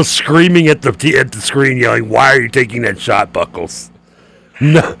 and I'm still screaming at the screen, yelling, "Why are you taking that shot, Buckles?"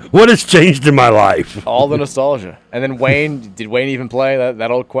 No, what has changed in my life? All the nostalgia. And then did Wayne even play?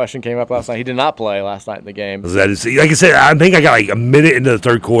 That old question came up last night. He did not play last night in the game. Like I said, I think I got like a minute into the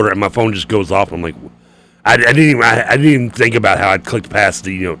third quarter, and my phone just goes off. I'm like, I didn't even think about how I'd clicked past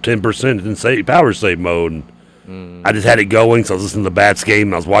the 10% and power save mode. And I just had it going, so I was listening to the Bats game,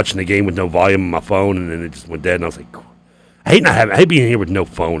 and I was watching the game with no volume on my phone, and then it just went dead. And I was like, I hate being here with no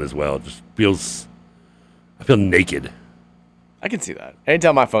phone as well. It just I feel naked. I can see that.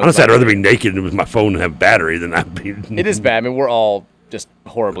 Anytime my phone. Honestly, I'd rather be naked with my phone and have battery than I'd be. It is bad. We're all just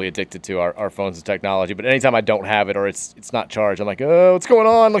horribly addicted to our phones and technology. But anytime I don't have it or it's not charged, I'm like, oh, what's going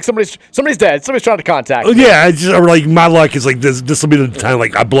on? Like somebody's dead. Somebody's trying to contact me. Yeah, my luck is like this will be the time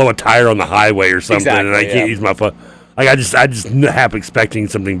like I blow a tire on the highway or something, and I can't use my phone. Like I just half expecting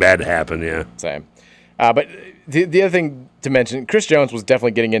something bad to happen. Yeah, same. But the other thing to mention, Chris Jones was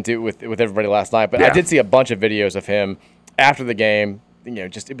definitely getting into it with everybody last night. But I did see a bunch of videos of him after the game.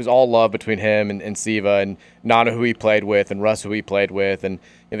 It was all love between him and Siva and Nana, who he played with, and Russ, who he played with, and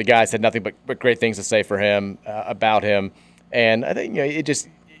the guys had nothing but great things to say for him about him. And I think it just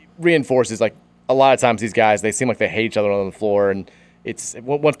reinforces, like, a lot of times these guys, they seem like they hate each other on the floor, and it's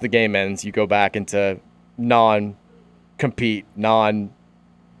once the game ends, you go back into non-compete,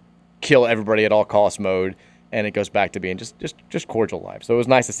 non-kill everybody at all costs mode, and it goes back to being just cordial life. So it was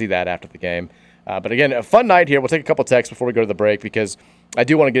nice to see that after the game. But again, a fun night here. We'll take a couple texts before we go to the break because I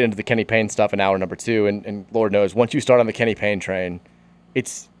do want to get into the Kenny Payne stuff in hour number 2. And Lord knows, once you start on the Kenny Payne train,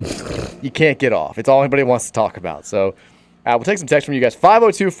 you can't get off. It's all anybody wants to talk about. So we'll take some text from you guys.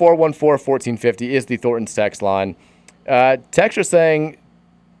 502-414-1450 is the Thornton's text line. Texture saying,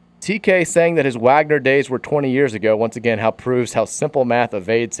 TK saying that his Wagner days were 20 years ago. Once again, proves how simple math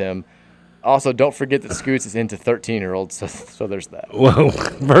evades him. Also, don't forget that Scoots is into 13-year-olds, so there's that. Well,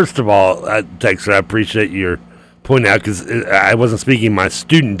 first of all, Texter, I appreciate your point out because I wasn't speaking my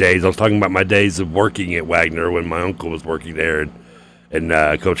student days. I was talking about my days of working at Wagner when my uncle was working there, and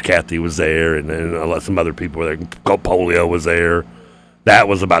Coach Cathy was there, and some other people were there. Coach Polio was there. That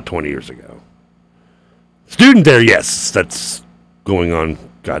was about 20 years ago. Student there, yes, that's going on,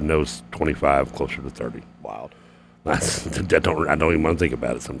 God knows, 25, closer to 30. Wild. I don't even want to think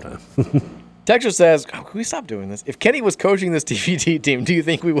about it sometimes. Texas says, can we stop doing this? If Kenny was coaching this DVD team, do you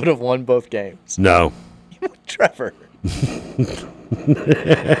think we would have won both games? No. Trevor.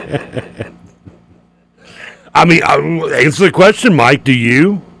 Answer the question, Mike. Do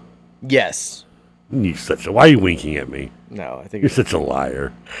you? Yes. Why are you winking at me? No, I think you're such a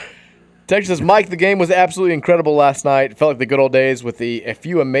liar. Texas says, Mike, the game was absolutely incredible last night. It felt like the good old days with a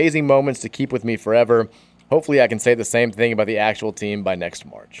few amazing moments to keep with me forever. Hopefully I can say the same thing about the actual team by next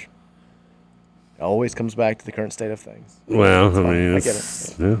March. It always comes back to the current state of things. Well, I get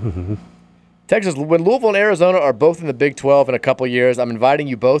it. Texas, when Louisville and Arizona are both in the Big 12 in a couple years, I'm inviting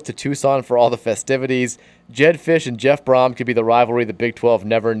you both to Tucson for all the festivities. Jed Fish and Jeff Brom could be the rivalry the Big 12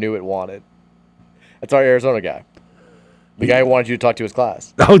 never knew it wanted. That's our Arizona guy. The guy who wanted you to talk to his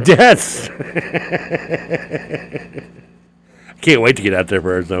class. Oh, yes. Can't wait to get out there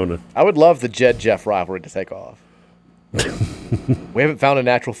for Arizona. I would love the Jed-Jeff rivalry to take off. We haven't found a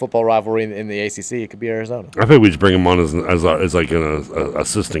natural football rivalry in the ACC. It could be Arizona. I think we just bring him on as like an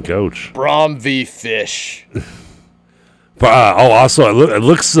assistant coach. Brom v. Fish. Also, it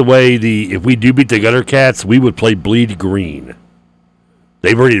looks the way if we do beat the Gutter Cats, we would play Bleed Green.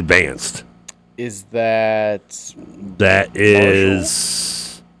 They've already advanced. Is that? That is.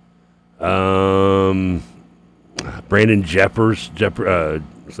 Brandon Jeffers.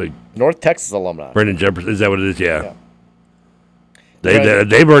 It's like North Texas alumni. Brandon Jeffers. Is that what it is? Yeah.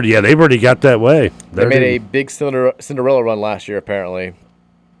 They've already got that way. They made a big Cinderella run last year, apparently,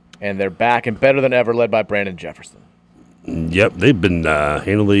 and they're back and better than ever, led by Brandon Jefferson. Yep, they've been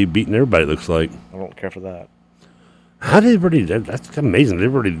handily beating everybody. It looks like. I don't care for that. How did they already? That's amazing.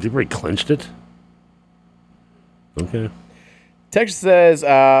 They've already clinched it. Okay. Texas says,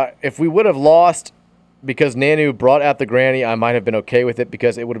 if we would have lost because Nanu brought out the granny, I might have been okay with it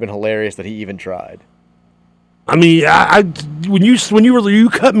because it would have been hilarious that he even tried. I mean, when you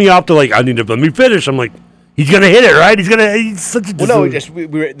cut me off to like, I need to let me finish. I'm like, he's gonna hit it, right? He's such a. Well, no,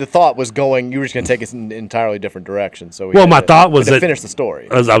 the thought was going. You were just gonna take us in an entirely different direction. So my thought was to finish the story.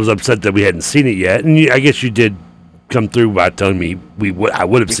 I was upset that we hadn't seen it yet, and I guess you did come through by telling me I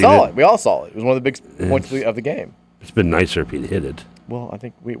would have seen it. We all saw it. It was one of the big points of the game. It's been nicer if he'd hit it. Well, I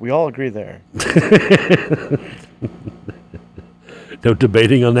think we all agree there. No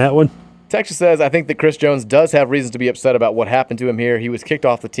debating on that one. Texas says, I think that Chris Jones does have reasons to be upset about what happened to him here. He was kicked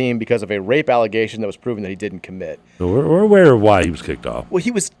off the team because of a rape allegation that was proven that he didn't commit. We're aware of why he was kicked off. Well, he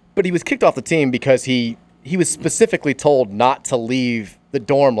was kicked off the team because he was specifically told not to leave the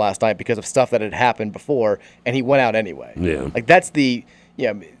dorm last night because of stuff that had happened before, and he went out anyway. Yeah. Like, that's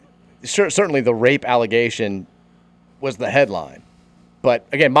certainly the rape allegation was the headline. But,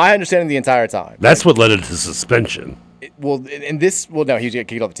 again, my understanding the entire time. That's what led it to suspension. No, he was getting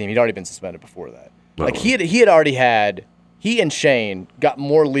kicked off the team. He'd already been suspended before that. Like, he had already had – he and Shane got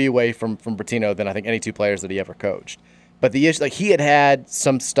more leeway from Bertino than I think any two players that he ever coached. But the issue – like, he had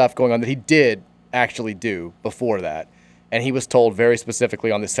some stuff going on that he did actually do before that. And he was told very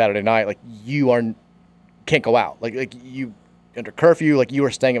specifically on this Saturday night, like, can't go out. Like you under curfew, like you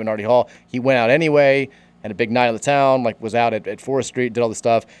were staying at Minardi Hall. He went out anyway, had a big night of the town, like was out at Forest Street, did all this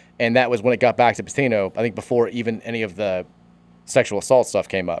stuff. And that was when it got back to Patino, I think before even any of the sexual assault stuff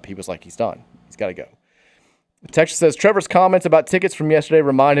came up. He was like, he's done. He's got to go. Texas says, Trevor's comments about tickets from yesterday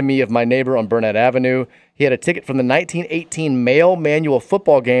reminded me of my neighbor on Burnett Avenue. He had a ticket from the 1918 male manual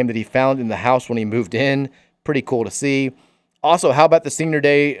football game that he found in the house when he moved in. Pretty cool to see. Also, how about the senior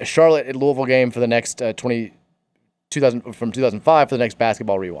day Charlotte at Louisville game for the next 2005 for the next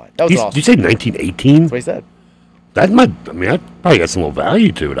basketball rewind? That was awesome. Did you say 1918? That's what he said. That probably got some little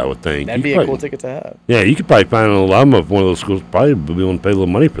value to it, I would think. That'd be a cool ticket to have. Yeah, you could probably find an alum of one of those schools probably be willing to pay a little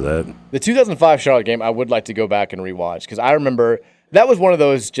money for that. The 2005 Charlotte game, I would like to go back and rewatch because I remember that was one of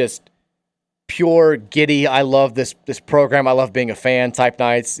those just pure giddy, I love this program, I love being a fan type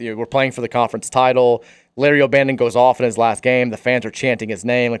nights. We're playing for the conference title. Larry O'Bannon goes off in his last game. The fans are chanting his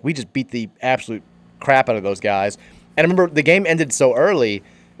name. Like, we just beat the absolute crap out of those guys. And I remember the game ended so early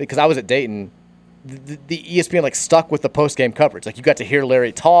because I was at Dayton. The ESPN like stuck with the post-game coverage. Like, you got to hear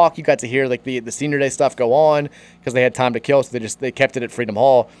Larry talk. You got to hear like the senior day stuff go on because they had time to kill. So they kept it at Freedom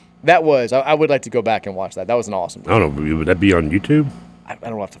Hall. That was I would like to go back and watch that. That was an awesome game. I don't know. Would that be on YouTube? I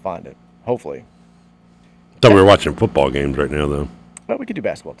don't have to find it. Hopefully. Thought we were watching football games right now, though. Well, we could do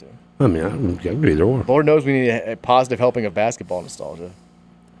basketball too. I mean, I can do either or. Lord knows we need a positive helping of basketball nostalgia.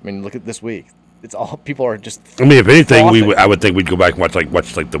 I mean, look at this week. It's all people are just. I mean, if anything, I would think we'd go back and watch the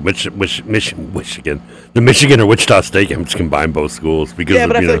Michigan or Wichita State games, combine both schools because I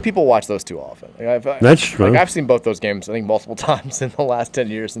feel like people watch those too often. That's true. Like, I've seen both those games I think multiple times in the last 10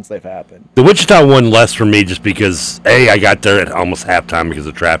 years since they've happened. The Wichita one less for me just because I got there at almost halftime because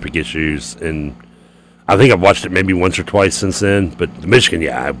of traffic issues, and I think I've watched it maybe once or twice since then. But the Michigan,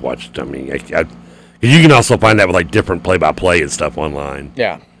 I've watched. I mean, you can also find that with like different play-by-play and stuff online.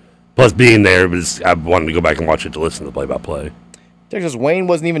 Yeah. Plus, being there, I wanted to go back and watch it to listen to the play-by-play. Texas Wayne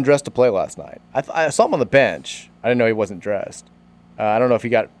wasn't even dressed to play last night. I saw him on the bench. I didn't know he wasn't dressed. I don't know if he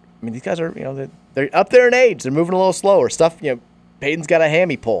got. I mean, these guys are they're up there in age. They're moving a little slower. Stuff. Peyton's got a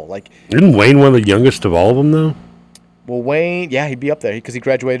hammy pull. Like, isn't Wayne one of the youngest of all of them though? Well, Wayne, he'd be up there because he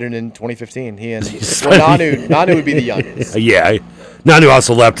graduated in 2015. He and Nanu would be the youngest. Yeah, Nanu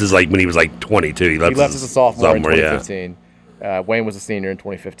also left when he was like 22. He left as a sophomore in 2015. Yeah. Wayne was a senior in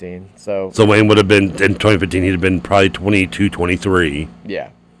 2015. So Wayne would have been in 2015. He'd have been probably 22, 23. Yeah.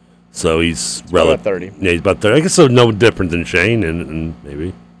 So he's about 30. Yeah, he's about 30. I guess so. No different than Shane, and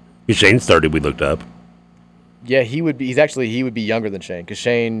maybe Shane's 30. We looked up. Yeah, he would be. He would be younger than Shane because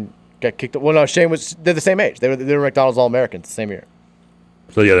Shane got kicked. Well, no, Shane was. They're the same age. They were McDonald's All-Americans the same year.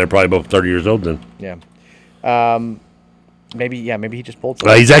 So yeah, they're probably both 30 years old then. Yeah. Maybe he just pulled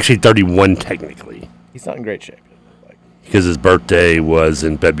something. He's actually 31 technically. He's not in great shape. Because his birthday was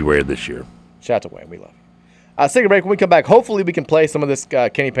in February of this year. Shout out to Wayne. We love you. Let's take a break. When we come back, hopefully we can play some of this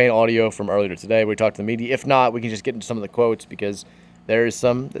Kenny Payne audio from earlier today where we talked to the media. If not, we can just get into some of the quotes because there's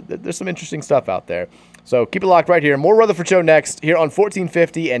some interesting stuff out there. So keep it locked right here. More Rutherford Show next here on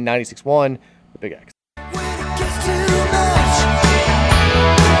 1450 and 96.1 The Big X.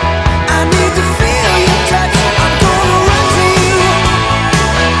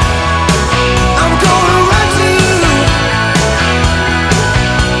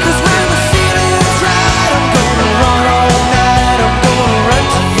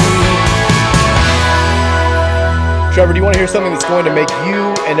 Trevor, do you want to hear something that's going to make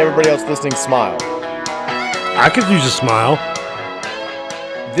you and everybody else listening smile? I could use a smile.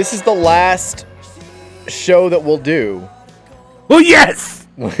 This is the last show that we'll do. Well, yes!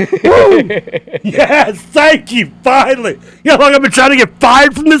 Woo! Yes, thank you, finally. You know how long I've been trying to get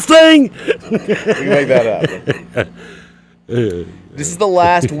fired from this thing? We can make that happen. This is the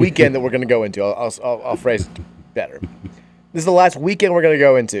last weekend that we're going to go into. I'll phrase it better. This is the last weekend we're going to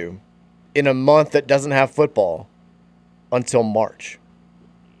go into in a month that doesn't have football until March.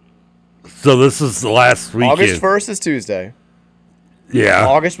 So this is the last weekend. August 1st is Tuesday. Yeah.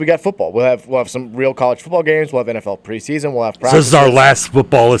 August we got football. We'll have some real college football games. We'll have NFL preseason. We'll have practice. So this is our last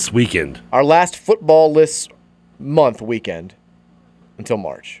football-less weekend. Our last football-less month weekend until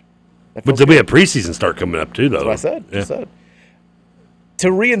March. But there'll be a preseason start coming up too, though. That's what I said.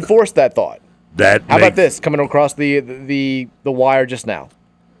 To reinforce that thought, how about this coming across the wire just now?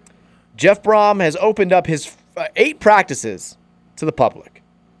 Jeff Brom has opened up his 8 practices to the public,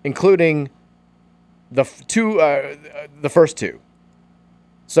 including the first 2.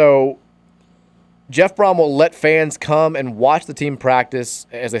 So Jeff Brom will let fans come and watch the team practice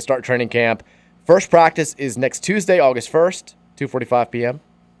as they start training camp. First practice is next Tuesday, August 1st, 2:45 p.m.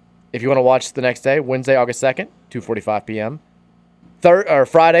 If you want to watch the next day, Wednesday, August 2nd, 2:45 p.m.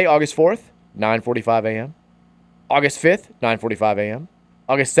 Friday, August 4th, 9:45 a.m. August 5th, 9:45 a.m.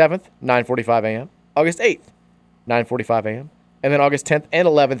 August 7th, 9:45 a.m. August 8th, 9:45 a.m. And then August 10th and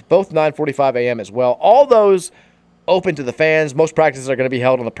 11th, both 9:45 a.m. as well. All those open to the fans. Most practices are going to be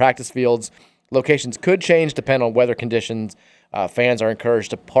held on the practice fields. Locations could change depending on weather conditions. Fans are encouraged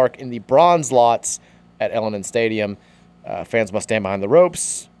to park in the bronze lots at L&N Stadium. Fans must stand behind the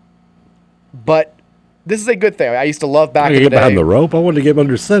ropes. But this is a good thing. I used to love back in the day. Get behind the rope? I wanted to get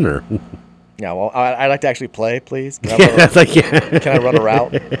under center. Yeah, well, I'd like to actually play, please. Can I run a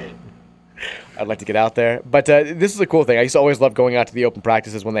route? I'd like to get out there. But this is a cool thing. I used to always love going out to the open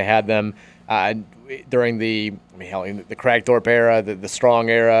practices when they had them during the Cragthorpe era, the Strong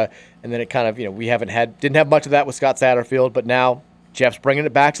era, and then it kind of, we didn't have much of that with Scott Satterfield, but now Jeff's bringing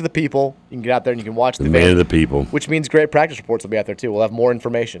it back to the people. You can get out there and you can watch the man of the people, which means great practice reports will be out there too. We'll have more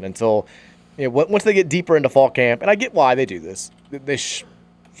information until once they get deeper into fall camp, and I get why they do this. They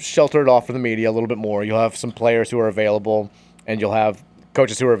shelter it off from the media a little bit more. You'll have some players who are available, and you'll have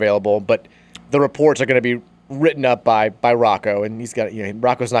coaches who are available, but the reports are going to be written up by Rocco, and he's got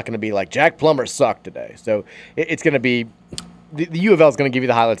Rocco's not going to be like Jack Plummer sucked today. So it's going to be the U of L is going to give you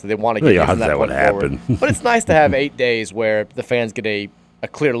the highlights that they want to give you from that point forward. But it's nice to have 8 days where the fans get a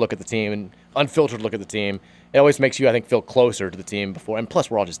clear look at the team and unfiltered look at the team. It always makes you, I think, feel closer to the team before. And plus,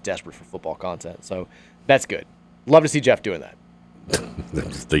 we're all just desperate for football content, so that's good. Love to see Jeff doing that. I'm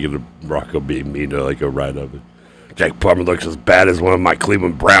just thinking of Rocco being mean to a write of it. Jack Plummer looks as bad as one of my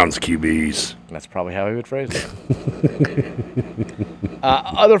Cleveland Browns QBs. That's probably how he would phrase it.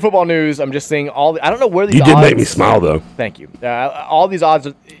 Other football news, I'm just seeing I don't know where these odds... You did make me smile, though. Thank you. All these odds,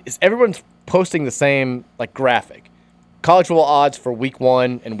 everyone's posting the same graphic. College football odds for week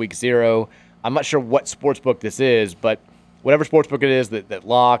 1 and week 0. I'm not sure what sportsbook this is, but whatever sportsbook it is that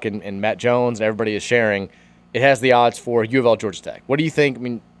Locke and Matt Jones and everybody is sharing, it has the odds for U of L Georgia Tech. What do you think? I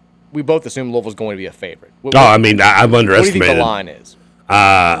mean, we both assume Louisville's going to be a favorite. I've underestimated. What do you think the line is?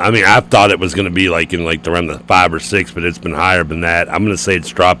 I thought it was going to be around the 5 or 6, but it's been higher than that. I'm going to say it's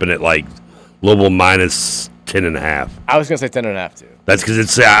dropping at Louisville minus 10.5. I was going to say 10.5 too. That's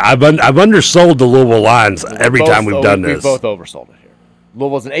because I've undersold the Louisville lines every time we've done this. We've both oversold it here.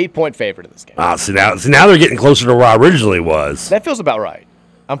 Louisville's an 8-point favorite in this game. See now they're getting closer to where I originally was. That feels about right.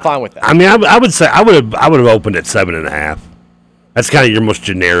 I'm fine with that. I mean, I would say I would have opened at 7.5. That's kind of your most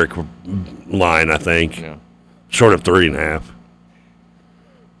generic line, I think. Yeah. Short of 3.5.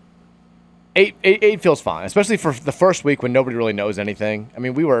 8 feels fine, especially for the first week when nobody really knows anything. I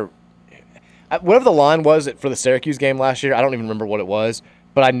mean, we were whatever the line was for the Syracuse game last year. I don't even remember what it was,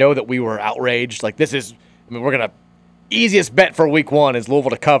 but I know that we were outraged. We're gonna easiest bet for week 1 is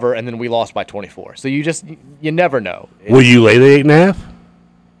Louisville to cover, and then we lost by 24. So you never know. Will you lay the 8.5?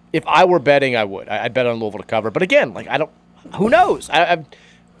 If I were betting, I would. I'd bet on Louisville to cover. But again, I don't. Who knows?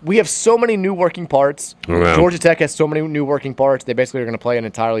 we have so many new working parts. Georgia Tech has so many new working parts. They basically are going to play an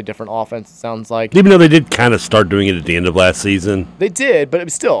entirely different offense, it sounds like. Even though they did kind of start doing it at the end of last season. They did, but it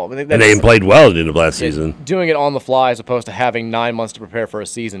was still. And they played well at the end of last season. Doing it on the fly as opposed to having 9 months to prepare for a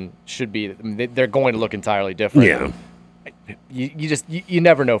season should be. They're going to look entirely different. Yeah. You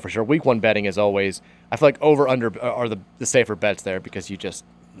never know for sure. Week 1 betting is always. I feel like over under are the safer bets there because you just.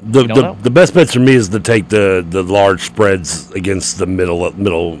 The best bets for me is to take the large spreads against the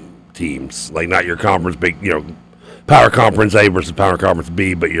middle teams, like not your conference big, power conference A versus power conference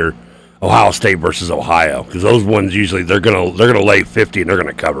B, but your Ohio State versus Ohio, because those ones usually they're gonna lay 50 and they're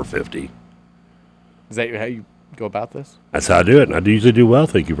gonna cover 50. Is that how you go about this? That's how I do it, and I usually do well.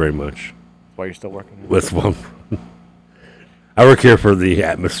 Thank you very much. That's why you're still working here? With one. I work here for the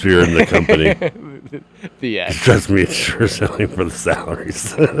atmosphere in the company. Trust me, it's sure selling for the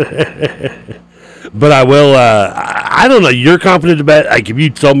salaries. But I will. I don't know. You're confident to bet? Like if you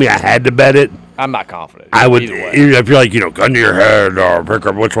told me I had to bet it, I'm not confident. I would. If you're like gun to your head or pick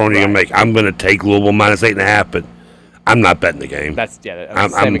up which one are you gonna make? I'm gonna take Louisville minus 8.5, but I'm not betting the game. That's the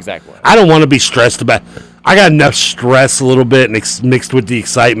same exact way. I don't want to be stressed about. I got enough stress a little bit mixed with the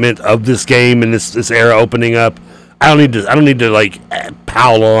excitement of this game and this era opening up. I don't need to like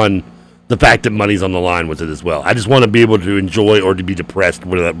pile on the fact that money's on the line with it as well. I just want to be able to enjoy or to be depressed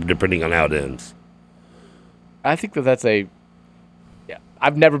depending on how it ends. I think that's a. Yeah,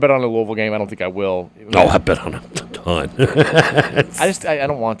 I've never bet on a Louisville game. I don't think I will. Oh, I bet on a ton. I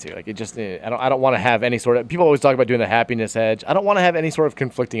don't want to. Like it just. I don't want to have any sort of. People always talk about doing the happiness hedge. I don't want to have any sort of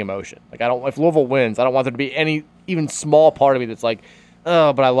conflicting emotion. Like if Louisville wins, I don't want there to be any even small part of me that's like.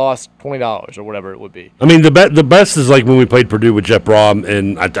 Oh, but I lost $20 or whatever it would be. I mean, the best is like when we played Purdue with Jeff Brom,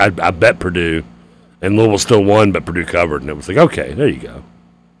 and I bet Purdue, and Louisville still won, but Purdue covered, and it was like, okay, there you go.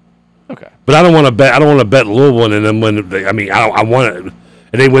 Okay. But I don't want to bet. I don't want to bet Louisville, and then when I want it,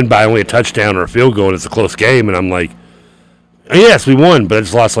 and they win by only a touchdown or a field goal, and it's a close game, and I'm like, yes, we won, but I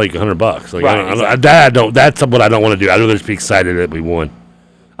just lost like $100. Like right, exactly. That's what I don't want to do. I'd rather just be excited that we won.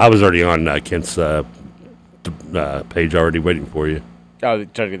 I was already on Kent's page already waiting for you. Oh,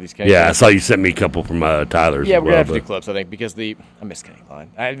 trying to get these games. Yeah, I saw you sent me a couple from Tyler's. Yeah, we're gonna have to do clips, I think, because I missed Kenny Klein.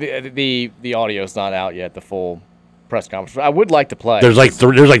 The audio's not out yet. The full press conference. I would like to play. There's like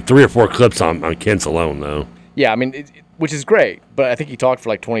 3 or 4 clips on Kent's alone, though. Yeah, I mean, which is great, but I think he talked for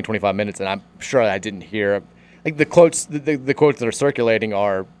like 20, 25 minutes, and I'm sure I didn't hear. Like the quotes, the quotes that are circulating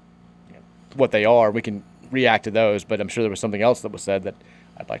are what they are. We can react to those, but I'm sure there was something else that was said that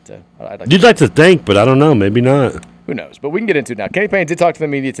I'd like to. You'd like to think, but I don't know. Maybe not. Who knows? But we can get into it now. Kenny Payne did talk to the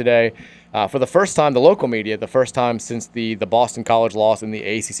media today for the first time, the local media, the first time since the Boston College loss in the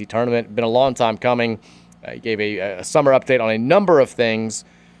ACC tournament. Been a long time coming. He gave a summer update on a number of things.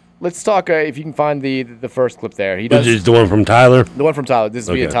 Let's talk, if you can find the first clip there. He does. Is the one from Tyler? The one from Tyler. This is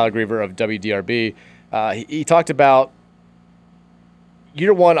via Tyler Griever of WDRB. He talked about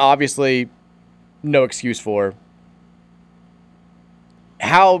year one, obviously, no excuse for.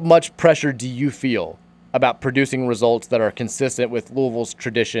 How much pressure do you feel about producing results that are consistent with Louisville's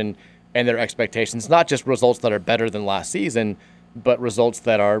tradition and their expectations? Not just results that are better than last season, but results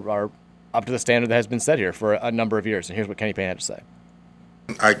that are up to the standard that has been set here for a number of years. And here's what Kenny Payne had to say.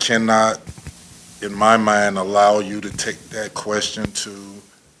 I cannot, in my mind, allow you to take that question to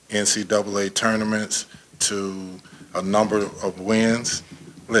NCAA tournaments, to a number of wins.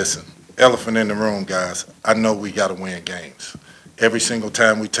 Listen, elephant in the room, guys. I know we got to win games. Every single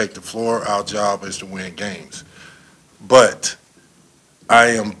time we take the floor, our job is to win games. But I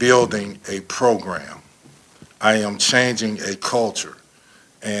am building a program. I am changing a culture.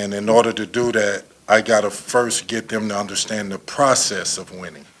 And in order to do that, I got to first get them to understand the process of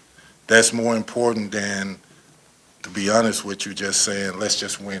winning. That's more important than, to be honest with you, just saying, let's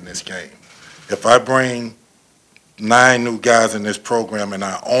just win this game. If I bring 9 new guys in this program and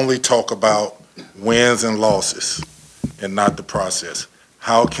I only talk about wins and losses and not the process,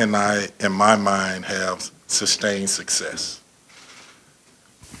 how can I, in my mind, have sustained success?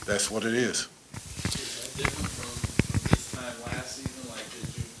 That's what it is. Is that different from this time last season? Like,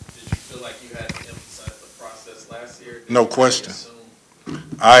 did you feel like you had to emphasize the process last year? No question.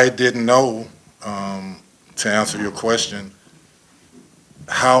 I didn't know, to answer your question,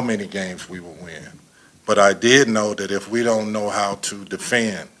 how many games we would win. But I did know that if we don't know how to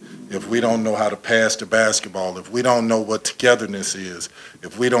defend, if we don't know how to pass the basketball, if we don't know what togetherness is,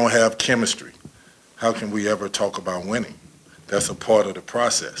 if we don't have chemistry, how can we ever talk about winning? That's a part of the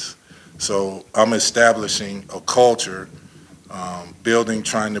process. So I'm establishing a culture,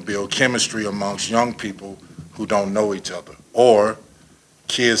 trying to build chemistry amongst young people who don't know each other, or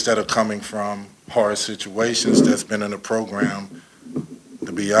kids that are coming from hard situations that's been in the program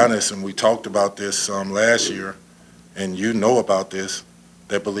to be honest, and we talked about this last year, and you know about this,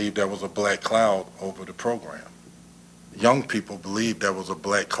 they believed there was a black cloud over the program. Young people believed there was a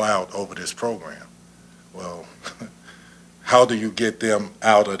black cloud over this program. Well, how do you get them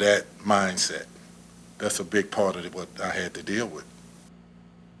out of that mindset? That's a big part of what I had to deal with.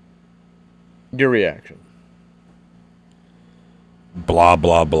 Your reaction? Blah,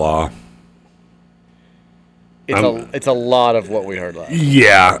 blah, blah. It's a lot of what we heard last.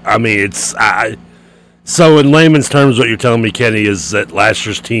 Yeah, I mean, so in layman's terms, what you're telling me, Kenny, is that last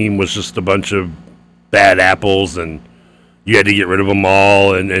year's team was just a bunch of bad apples, and you had to get rid of them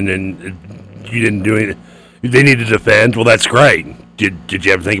all, and you didn't do anything. They need to defend. Well, that's great. Did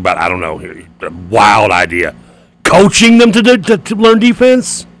you ever think about, I don't know, a wild idea, coaching them to learn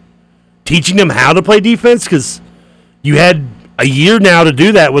defense, teaching them how to play defense? Because you had a year now to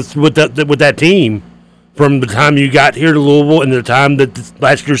do that with that team. From the time you got here to Louisville and the time that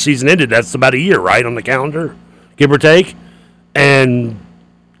last year's season ended, that's about a year, right, on the calendar, give or take. And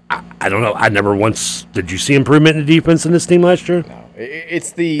I don't know. I never once did you see improvement in the defense in this team last year? No,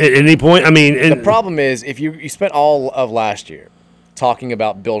 it's the at any point. I mean, the problem is if you spent all of last year talking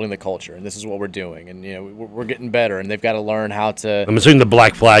about building the culture, and this is what we're doing, and we're getting better, and they've got to learn how to. I'm assuming the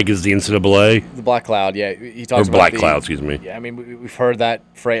black flag is the NCAA. The black cloud, yeah. He talks or black cloud, excuse me. Yeah, I mean we've heard that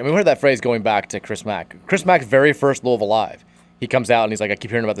phrase. I mean we heard that phrase going back to Chris Mack. Chris Mack's very first Louisville Live. He comes out and he's like, I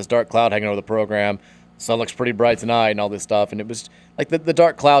keep hearing about this dark cloud hanging over the program. Sun looks pretty bright tonight, and all this stuff. And it was like the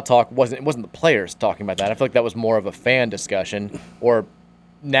dark cloud talk wasn't the players talking about that. I feel like that was more of a fan discussion or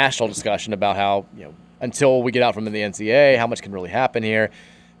national discussion about how until we get out from the NCAA, how much can really happen here.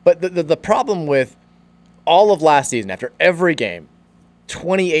 But the problem with all of last season, after every game,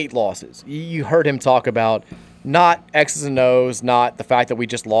 28 losses, you heard him talk about not X's and O's, not the fact that we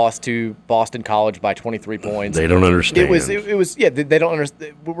just lost to Boston College by 23 points. They don't understand. It was they don't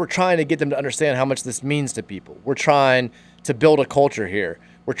understand. We're trying to get them to understand how much this means to people. We're trying to build a culture here.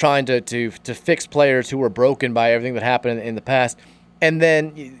 We're trying to fix players who were broken by everything that happened in the past. And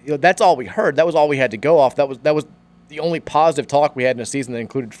then that's all we heard. That was all we had to go off. That was the only positive talk we had in a season that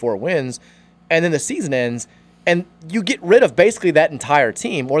included 4 wins. And then the season ends, and you get rid of basically that entire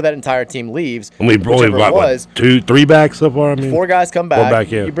team, or that entire team leaves. And we only what, 2, 3 back so far? I mean, 4 guys come back. 4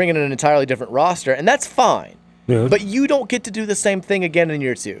 back, yeah. You bring in an entirely different roster, and that's fine. Yeah. But you don't get to do the same thing again in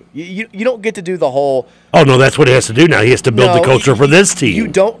year 2. You don't get to do the whole. Oh no, that's what he has to do now. He has to build the culture for this team. You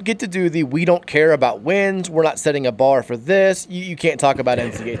don't get to do the we don't care about wins. We're not setting a bar for this. You can't talk about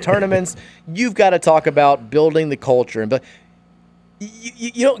NCAA tournaments. You've got to talk about building the culture. But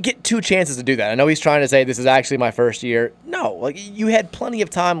you don't get 2 chances to do that. I know he's trying to say this is actually my first year. No, like you had plenty of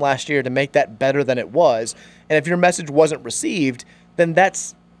time last year to make that better than it was. And if your message wasn't received, then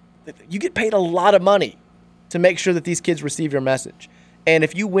you get paid a lot of money to make sure that these kids receive your message. And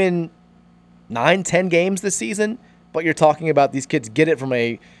if you win 9, 10 games this season, but you're talking about these kids get it from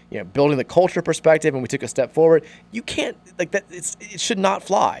a building the culture perspective, and we took a step forward, you can't like that. It should not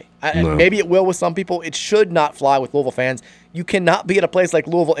fly. No. Maybe it will with some people. It should not fly with Louisville fans. You cannot be at a place like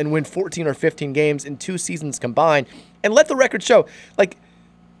Louisville and win 14 or 15 games in 2 seasons combined, and let the record show like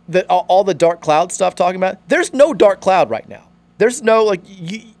all the dark cloud stuff talking about. There's no dark cloud right now. There's no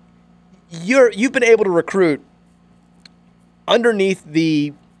you've been able to recruit underneath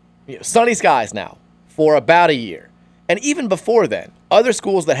the sunny skies now for about a year. And even before then, other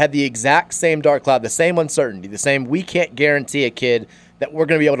schools that had the exact same dark cloud, the same uncertainty, the same we can't guarantee a kid that we're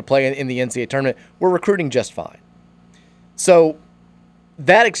going to be able to play in the NCAA tournament, we're recruiting just fine. So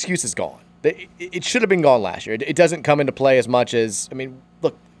that excuse is gone. It should have been gone last year. It doesn't come into play as much as,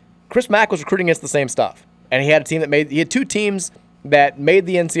 look, Chris Mack was recruiting against the same stuff. And he had a team he had 2 teams that made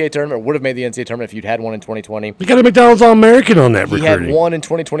the NCAA tournament, or would have made the NCAA tournament if you'd had one in 2020. You got a McDonald's All-American on that recruiting. He had one in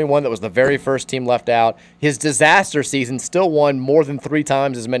 2021 that was the very first team left out. His disaster season still won more than 3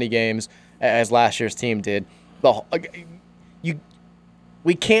 times as many games as last year's team did.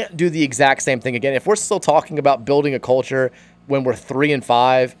 We can't do the exact same thing again. If we're still talking about building a culture when we're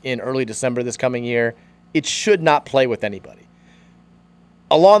 3-5 in early December this coming year, it should not play with anybody.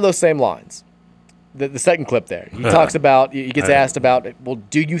 Along those same lines, the second clip there, he talks about, he gets asked about, well,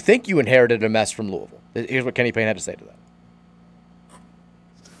 do you think you inherited a mess from Louisville? Here's what Kenny Payne had to say to that.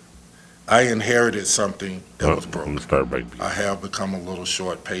 I inherited something that was broken. I have become a little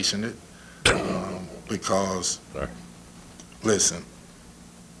short-patiented because, listen,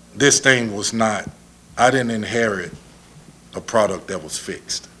 this thing was not, I didn't inherit a product that was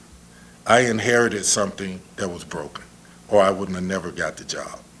fixed. I inherited something that was broken, or I wouldn't have never got the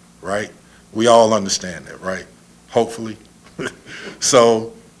job, right? We all understand that, right? Hopefully.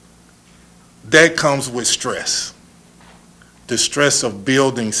 So that comes with stress. the stress of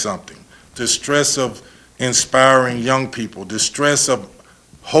building something, the stress of inspiring young people, the stress of,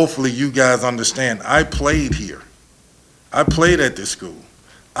 hopefully you guys understand, I played here. I played at this school.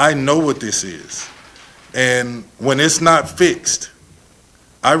 I know what this is. And when it's not fixed,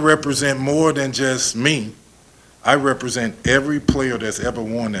 I represent more than just me. I represent every player that's ever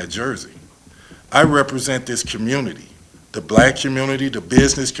worn that jersey. I represent this community, the black community, the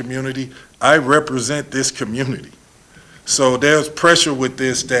business community. I represent this community. So there's pressure with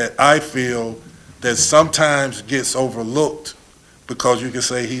this that I feel that sometimes gets overlooked because you can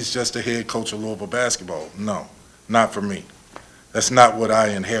say he's just the head coach of Louisville basketball. No, not for me. That's not what I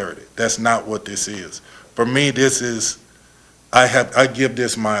inherited. That's not what this is. For me, this is, I give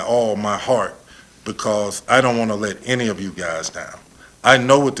this my all, my heart, because I don't want to let any of you guys down. I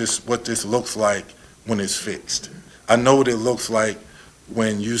know what this looks like when it's fixed. I know what it looks like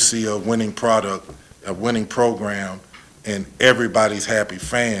when you see a winning product, a winning program, and everybody's happy,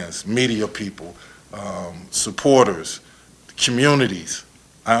 fans, media people, supporters, communities.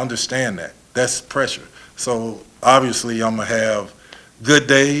 I understand that. That's pressure. So obviously I'm going to have good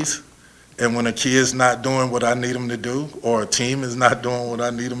days, and when a kid's not doing what I need them to do, or a team is not doing what I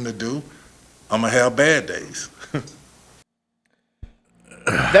need them to do, I'm going to have bad days.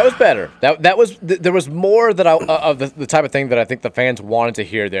 That was better. There was more that of the type of thing that I think the fans wanted to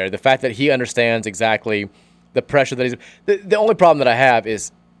hear there. The fact that he understands exactly the pressure that he's. The only problem that I have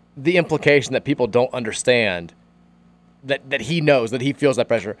is the implication that people don't understand that he knows, that he feels that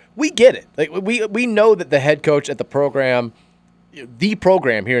pressure. We get it. Like we know that the head coach at the program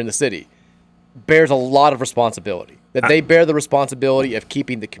here in the city, bears a lot of responsibility. That they bear the responsibility of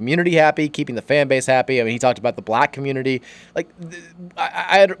keeping the community happy, keeping the fan base happy. I mean, he talked about the black community. Like,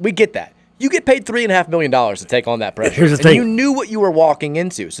 we get that. You get paid $3.5 million to take on that pressure. Here's the thing. You knew what you were walking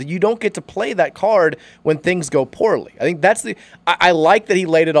into, so you don't get to play that card when things go poorly. I think that's I like that he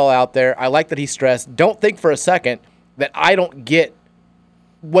laid it all out there. I like that he stressed. Don't think for a second that I don't get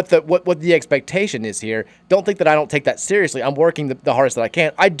what the expectation is here. Don't think that I don't take that seriously. I'm working the hardest that I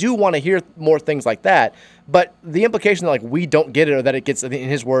can. I do want to hear more things like that, but the implication that we don't get it, or that it gets, in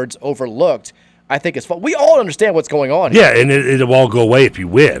his words, overlooked, I think is fun. We all understand what's going on here. Yeah, and it'll all go away if you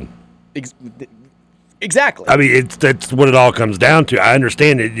win. Exactly. I mean, that's what it all comes down to. I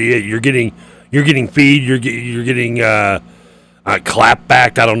understand it. You're getting feed. You're getting clap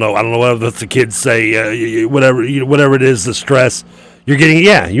back. I don't know what the kids say. Whatever it is, the stress. You're getting,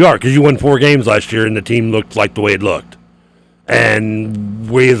 you are, because you won 4 games last year and the team looked like the way it looked. And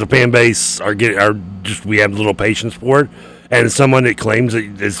we as a fan base we have a little patience for it. And as someone that claims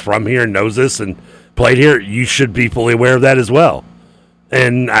that is from here and knows this and played here, you should be fully aware of that as well.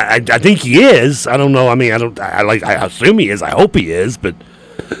 And I think he is. I don't know. I mean, I assume he is. I hope he is. But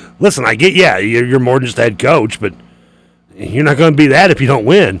listen, I get, you're more than just a head coach, but you're not going to be that if you don't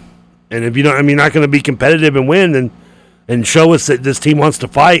win. And if you don't, you're not going to be competitive and win, and show us that this team wants to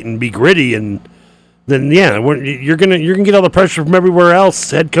fight and be gritty, and then you're gonna get all the pressure from everywhere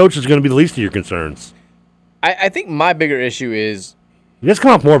else. Head coach is gonna be the least of your concerns. I think my bigger issue is he just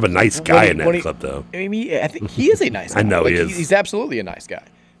come off more of a nice guy in that clip, though. I mean, I think he is a nice guy. I know he is. He's absolutely a nice guy.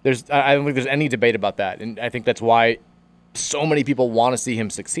 I don't think there's any debate about that, and I think that's why so many people want to see him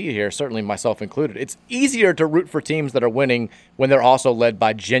succeed here. Certainly myself included. It's easier to root for teams that are winning when they're also led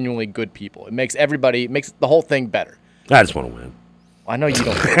by genuinely good people. It makes the whole thing better. I just want to win. I know you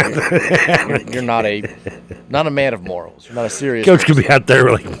don't. You're not a man of morals. You're not a serious coach. Could be out there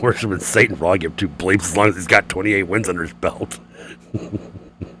worshiping Satan for all I give 2 bleeps as long as he's got 28 wins under his belt.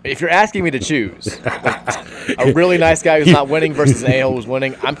 If you're asking me to choose a really nice guy who's not winning versus an a-hole who's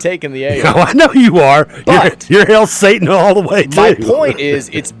winning, I'm taking the a-hole. No, I know you are. But you're Hail Satan all the way, too. My point is,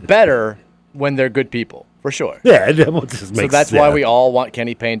 it's better when they're good people, for sure. Yeah, it just makes so that's why we all want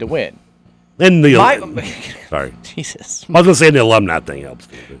Kenny Payne to win. And sorry. Jesus. I was going to say the alumni thing helps.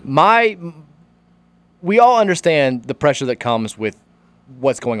 We all understand the pressure that comes with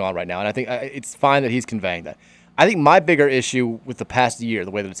what's going on right now, and I think it's fine that he's conveying that. I think my bigger issue with the past year, the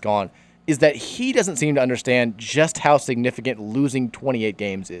way that it's gone, is that he doesn't seem to understand just how significant losing 28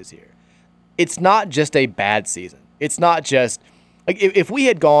 games is here. It's not just a bad season. It's not just if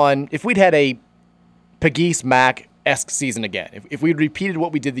we'd had a Pegues Mac-esque season again. If we'd repeated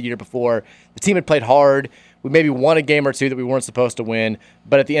what we did the year before, the team had played hard, we maybe won a game or two that we weren't supposed to win,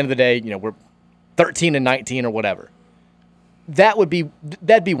 but at the end of the day, we're 13-19 or whatever. That'd be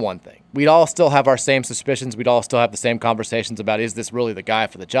one thing. We'd all still have our same suspicions. We'd all still have the same conversations about, is this really the guy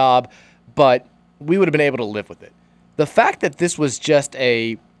for the job? But we would have been able to live with it. The fact that this was just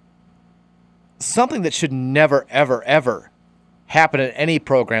something that should never, ever, ever happen in any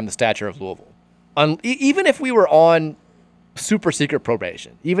program the stature of Louisville. Even if we were on super secret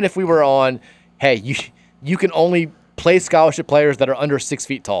probation. Even if we were on, hey, you can only play scholarship players that are under 6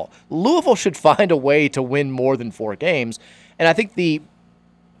 feet tall. Louisville should find a way to win more than 4 games. And I think the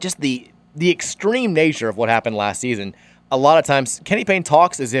extreme nature of what happened last season, a lot of times Kenny Payne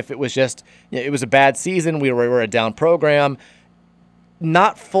talks as if it was just, it was a bad season. We were a down program,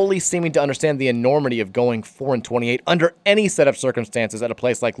 not fully seeming to understand the enormity of going 4-28 under any set of circumstances at a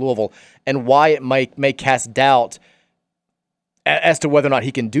place like Louisville, and why it may cast doubt as to whether or not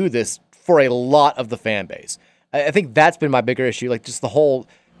he can do this for a lot of the fan base. I think that's been my bigger issue, like just the whole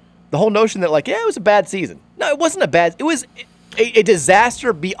notion that, like, yeah, it was a bad season. No, it wasn't it was a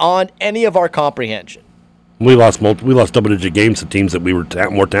disaster beyond any of our comprehension. We lost double-digit games to teams that we were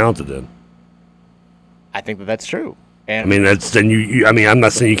more talented than. I think that's true. And I mean, I'm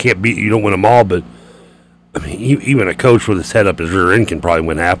not saying you don't win them all, but I mean, even a coach with his head up his rear end can probably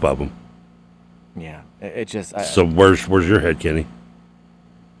win half of them. Yeah, it just. So where's your head, Kenny?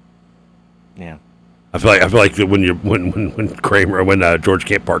 Yeah. I feel like that when Kramer, when George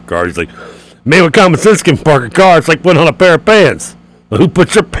can't park a car, he's like, man, with common sense can park a car. It's like putting on a pair of pants. Well, who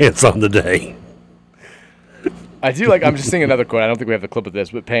put your pants on today? I do like. I'm just seeing another quote. I don't think we have the clip of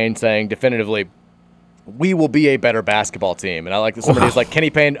this, but Payne saying definitively, "We will be a better basketball team." And I like that somebody's like, Kenny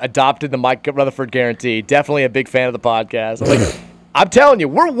Payne adopted the Mike Rutherford guarantee. Definitely a big fan of the podcast. I'm like, I'm telling you,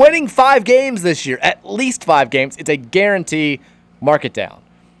 we're winning 5 games this year, at least 5 games. It's a guarantee. Mark it down.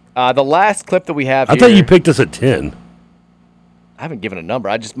 The last clip that we have I thought you picked us at 10. I haven't given a number.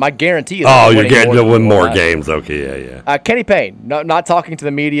 My guarantee is you're getting to win more games. Okay, yeah. Kenny Payne, not talking to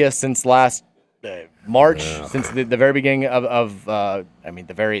the media since last March, since the very beginning the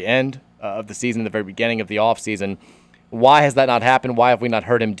very end of the season, the very beginning of the offseason. Why has that not happened? Why have we not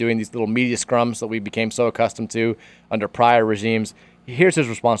heard him doing these little media scrums that we became so accustomed to under prior regimes? Here's his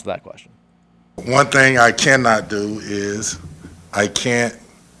response to that question. One thing I cannot do is I can't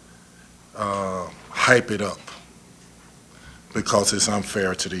hype it up because it's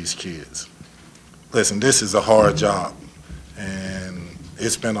unfair to these kids. Listen, this is a hard job, and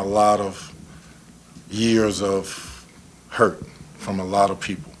it's been a lot of years of hurt from a lot of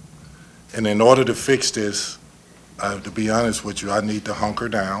people. And in order to fix this, to be honest with you, I need to hunker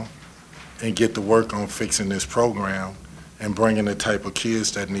down and get to work on fixing this program and bringing the type of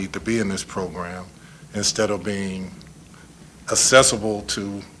kids that need to be in this program instead of being accessible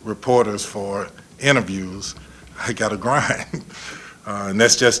to reporters for interviews. I got to grind, and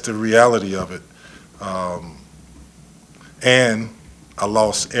that's just the reality of it. And I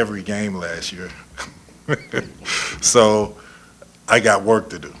lost every game last year. So I got work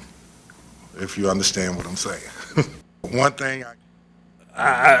to do, if you understand what I'm saying. One thing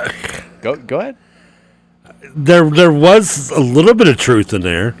Go ahead. There was a little bit of truth in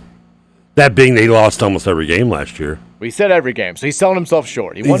there. That being they lost almost every game last year. Well, he said every game, so he's selling himself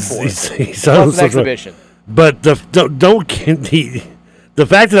short. He won 4. He's an exhibition. But the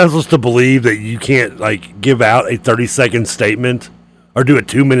fact that I'm supposed to believe that you can't give out a 30-second statement or do a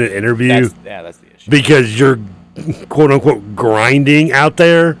 2-minute interview, that's the issue. Because you're quote unquote grinding out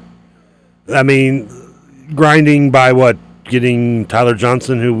there. I mean, grinding by what? Getting Tyler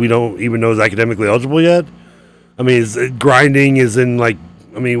Johnson, who we don't even know is academically eligible yet. I mean, grinding is in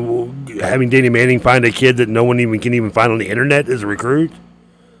having Danny Manning find a kid that no one can even find on the internet as a recruit.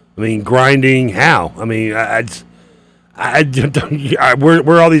 I mean, grinding how? I mean, where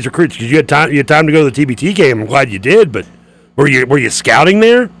are all these recruits? Because you had time to go to the TBT game. I'm glad you did, but were you scouting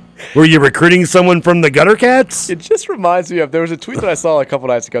there? Were you recruiting someone from the Gutter Cats? It just reminds me of, there was a tweet that I saw a couple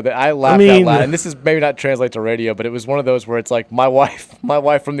nights ago that I laughed out loud, and this is maybe not translate to radio, but it was one of those where it's like my wife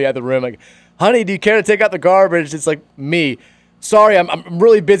from the other room, like, honey, do you care to take out the garbage? It's like, me. Sorry, I'm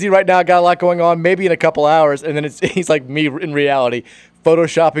really busy right now. Got a lot going on. Maybe in a couple hours. And then he's like me in reality,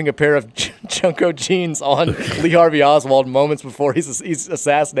 photoshopping a pair of Junko jeans on Lee Harvey Oswald moments before he's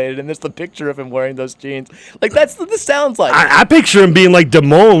assassinated, and there's the picture of him wearing those jeans. Like, that's what this sounds like. I picture him being like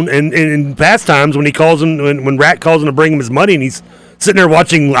Damone in past times when he calls him when Rat calls him to bring him his money, and he's sitting there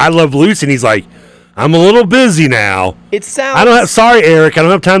watching I Love Lucy, and he's like, I'm a little busy now. It sounds. Sorry, Eric. I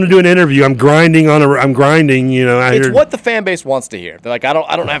don't have time to do an interview. I'm grinding. It's what the fan base wants to hear. They're like, I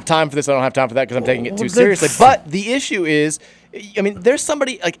don't have time for this. I don't have time for that because I'm taking it too seriously. But the issue is, I mean, there's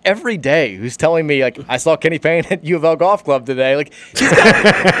somebody like every day who's telling me, like, I saw Kenny Payne at U of L Golf Club today. Like,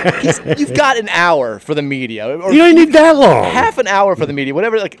 you've got an hour for the media. Or you don't need that long. Half an hour for the media,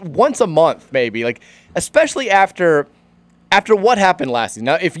 whatever. Like once a month, maybe. Like, especially after what happened last season.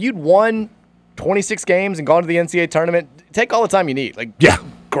 Now, if you'd won 26 games and gone to the NCAA tournament, take all the time you need. Like, yeah,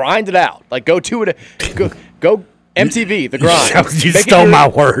 grind it out. Like, go MTV, The Grind. You stole my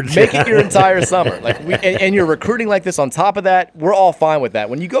words. Make it your entire summer. And you're recruiting like this on top of that. We're all fine with that.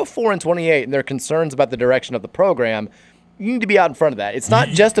 When you go 4-28 and there are concerns about the direction of the program, you need to be out in front of that. It's not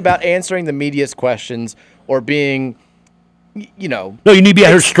just about answering the media's questions or being, No, you need to be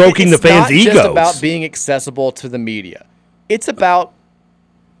out here stroking the fans' egos. It's not just about being accessible to the media. It's about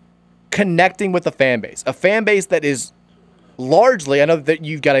connecting with the fan base. A fan base that is largely, I know that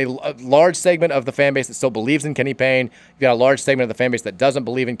you've got a large segment of the fan base that still believes in Kenny Payne. You've got a large segment of the fan base that doesn't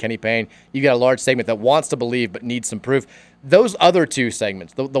believe in Kenny Payne. You've got a large segment that wants to believe but needs some proof. Those other two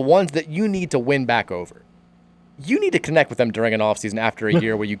segments, the ones that you need to win back over, you need to connect with them during an offseason after a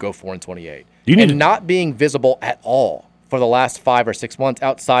year where you go 4-28. Not being visible at all for the last 5 or 6 months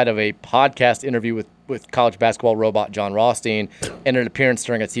outside of a podcast interview with college basketball robot John Rothstein and an appearance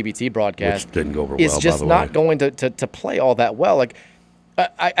during a TBT broadcast. Which didn't go over is well, just by the not way. going to play all that well. Like,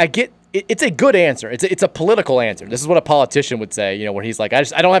 I get it's a good answer. It's a political answer. This is what a politician would say, when he's like, I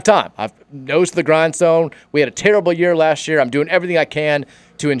don't have time. I've nose to the grindstone. We had a terrible year last year. I'm doing everything I can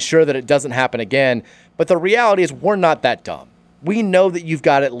to ensure that it doesn't happen again. But the reality is we're not that dumb. We know that you've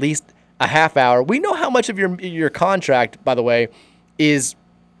got at least a half hour. We know how much of your contract, by the way, is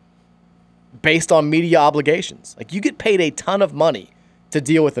based on media obligations. Like, you get paid a ton of money to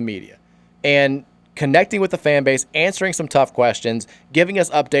deal with the media. And connecting with the fan base, answering some tough questions, giving us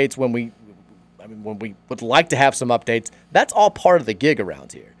updates when we would like to have some updates, that's all part of the gig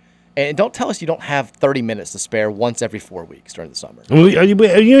around here. And don't tell us you don't have 30 minutes to spare once every 4 weeks during the summer. You don't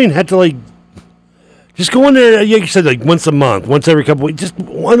even have to, just go in there, like you said, once a month, once every couple weeks, just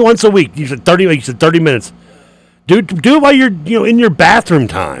once a week. You said 30 minutes. Do it while you're in your bathroom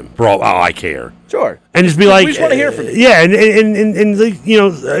time, for all I care. Sure. And just be like, we just want to hear from you. Yeah, and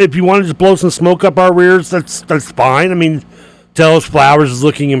if you want to just blow some smoke up our rears, that's fine. I mean, tell us Flowers is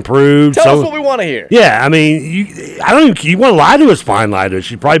looking improved. Tell us what we want to hear. Yeah, I mean, you want to lie to us, fine, lie to us.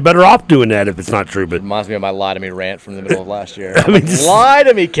 You're probably better off doing that if it's not true. But reminds me of my lie to me rant from the middle of last year. Just lie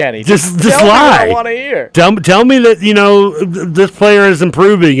to me, Kenny. Just tell lie. Me what I want to hear. Tell me that this player is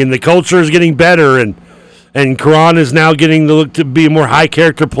improving and the culture is getting better and Karan is now getting to look to be a more high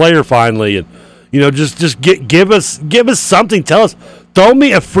character player finally, and just give us something. Tell us, throw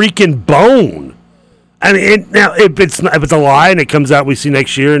me a freaking bone. I mean, now if it's a lie and it comes out we see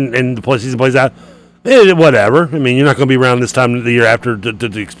next year and the season plays out, whatever. I mean, you're not going to be around this time of the year after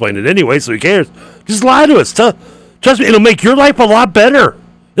to explain it anyway, so who cares? Just lie to us. Trust me, it'll make your life a lot better.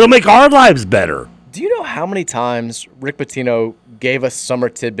 It'll make our lives better. Do you know how many times Rick Pitino gave us summer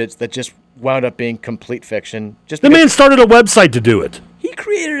tidbits that just wound up being complete fiction? The man started a website to do it. He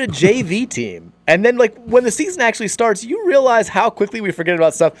created a JV team. And then, when the season actually starts, you realize how quickly we forget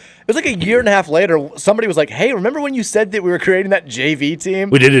about stuff. It was like a year and a half later, somebody was like, hey, remember when you said that we were creating that JV team?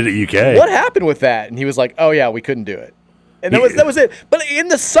 We did it at UK. What happened with that? And he was like, oh, yeah, we couldn't do it. And that was it. But in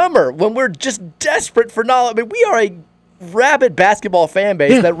the summer, when we're just desperate for knowledge, I mean, we are a rabid basketball fan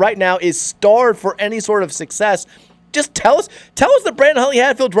base that right now is starved for any sort of success. Just tell us that Brandon Huntley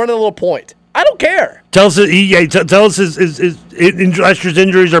Hatfield's running a little point. I don't care. Tell us his last year's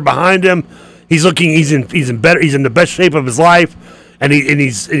injuries are behind him. He's in the best shape of his life, and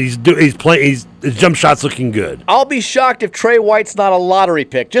his jump shot's looking good. I'll be shocked if Trey White's not a lottery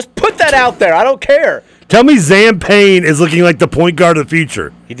pick. Just put that out there. I don't care. Tell me Zam Payne is looking like the point guard of the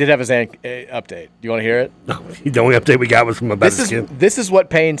future. He did have his update. Do you want to hear it? The only update we got was from about his skin. This is what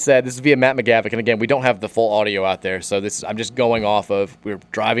Payne said. This is via Matt McGavick. And again, we don't have the full audio out there. So I'm just going off of, we're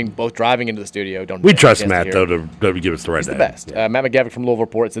both driving into the studio. We trust Matt, though, to give us the right He's the best. Matt McGavick from Louisville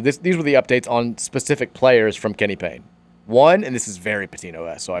Report. So these were the updates on specific players from Kenny Payne. One, and this is very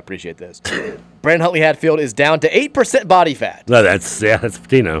Pitino-esque, so I appreciate this. Brandon Huntley Hatfield is down to 8% body fat. No, that's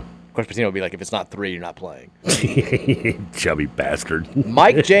Pitino. Of course, Pitino would be like, if it's not 3, you're not playing. Chubby bastard.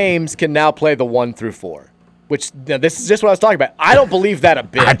 Mike James can now play the 1 through 4, which this is just what I was talking about. I don't believe that a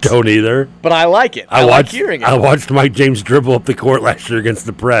bit. I don't either. But I like it. I like hearing it. I watched Mike James dribble up the court last year against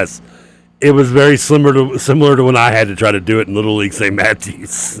the Press. It was very similar to when I had to try to do it in Little League St.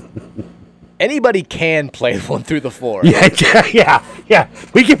 Matthews. Anybody can play 1 through the 4. Yeah.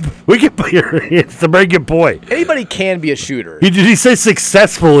 We can. It's a very good point. Anybody can be a shooter. Did he say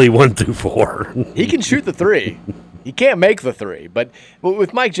successfully 1 through 4? He can shoot the 3. He can't make the 3. But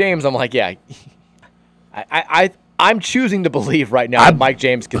with Mike James, I'm like, yeah. I'm choosing to believe right now that Mike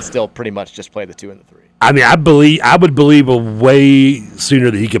James can still pretty much just play the 2 and the 3. I mean, I would believe a way sooner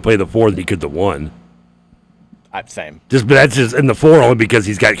that he could play the 4 than he could the 1. Same. But that's just in the 4 only because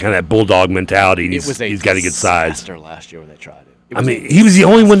he's got kind of that bulldog mentality and he's got a good size. Last year when they tried it. He was the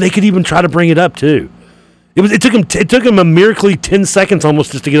only one they could even try to bring it up to. It took him a miracle 10 seconds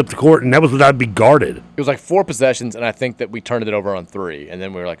almost just to get up the court, and that was without being guarded. It was like 4 possessions, and I think that we turned it over on 3, and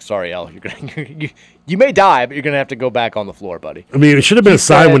then we were like, "Sorry, Al, you may die, but you're gonna have to go back on the floor, buddy." I mean, it should have been a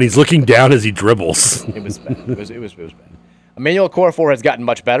sign when he's looking down as he dribbles. It was bad. It was bad. Emmanuel Okorafor has gotten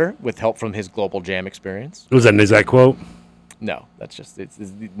much better with help from his Global Jam experience. Was that an exact quote? No, that's just it's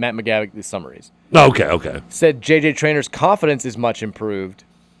Matt McGavick, the summaries. Oh, okay. Said JJ Trainer's confidence is much improved.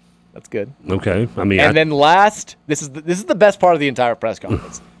 That's good. Okay, I mean, and then last, this is the best part of the entire press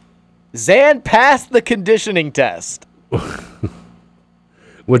conference. Zan passed the conditioning test.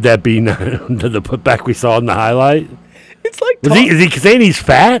 Would that be the putback we saw in the highlight? It's like is he saying he's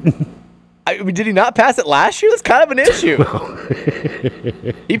fat? I mean, did he not pass it last year? That's kind of an issue.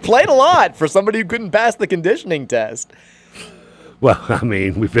 He played a lot for somebody who couldn't pass the conditioning test. Well, I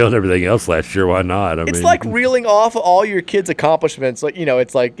mean, we failed everything else last year. Why not? It's like reeling off all your kids' accomplishments. Like,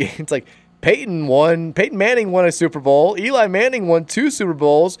 it's like Peyton Manning won a Super Bowl. Eli Manning won 2 Super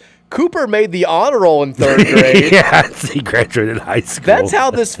Bowls. Cooper made the honor roll in 3rd grade. Yeah, he graduated high school. That's how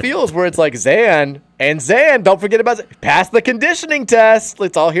this feels, where it's like Zan, don't forget about Zan. Pass the conditioning test.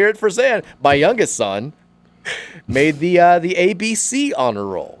 Let's all hear it for Zan. My youngest son made the ABC honor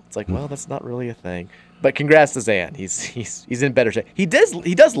roll. It's like, well, that's not really a thing. But congrats to Zan. He's in better shape. He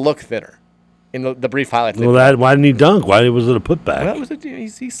does look thinner in the brief highlights. Well, why didn't he dunk? Why was it a putback? Well,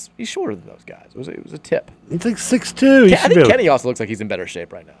 he's shorter than those guys. It was a tip. He's like 6'2". I think Kenny also looks like he's in better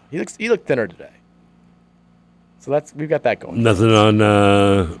shape right now. He looked thinner today. So we've got that going. Nothing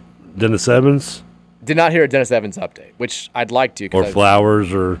on Dennis Evans? Did not hear a Dennis Evans update, which I'd like to. Or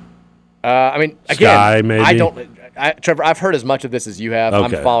Flowers or I mean, Sky, again, maybe? I don't. Trevor, I've heard as much of this as you have.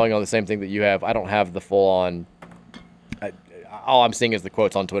 Okay. I'm following on the same thing that you have. I don't have the full on. All I'm seeing is the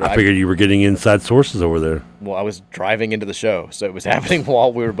quotes on Twitter. I figured you were getting inside sources over there. Well, I was driving into the show, so it was happening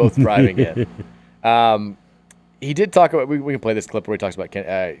while we were both driving in. He did talk about. We can play this clip where he talks about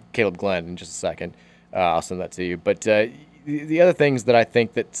Caleb Glenn in just a second. I'll send that to you. But the other things that I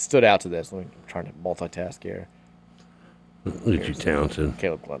think that stood out to this. I'm trying to multitask here. Look at you, talented.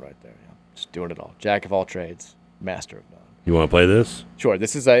 Caleb Glenn right there. Yeah. Just doing it all. Jack of all trades, master of none. You want to play this? Sure.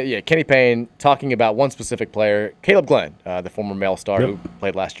 This is Kenny Payne talking about one specific player, Caleb Glenn, the former male star who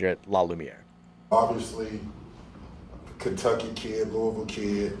played last year at La Lumiere. Obviously, Kentucky kid, Louisville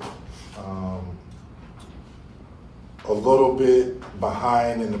kid, a little bit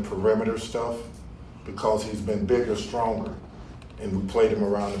behind in the perimeter stuff because he's been bigger, stronger, and we played him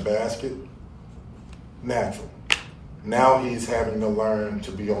around the basket. Natural. Now he's having to learn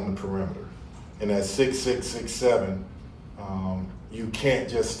to be on the perimeter. And at 6'6", 6'7", you can't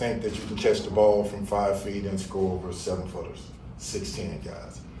just think that you can catch the ball from 5 feet and score over 7-footers, 6'10"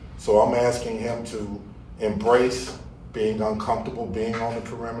 guys. So I'm asking him to embrace being uncomfortable being on the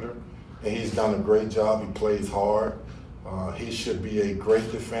perimeter, and he's done a great job. He plays hard. He should be a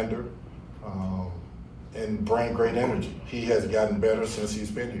great defender and bring great energy. He has gotten better since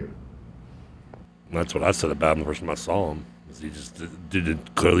he's been here. That's what I said about him the first time I saw him. He just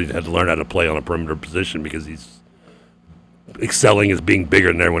clearly had to learn how to play on a perimeter position because he's excelling as being bigger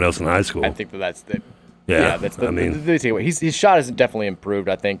than everyone else in high school. I think that's the that's the takeaway. His shot has definitely improved.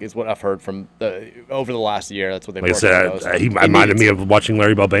 I think is what I've heard from over the last year. That's what they've. Like I said, he reminded me of watching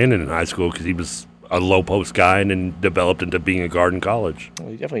Larry Balbannon in high school because he was a low post guy and then developed into being a guard in college. Well,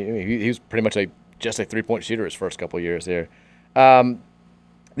 he definitely he was pretty much just a 3-point shooter his first couple of years there.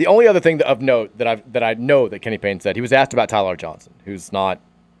 The only other thing of note that I know that Kenny Payne said, he was asked about Tyler Johnson, who's not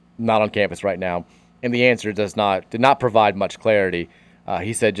on campus right now, and the answer did not provide much clarity.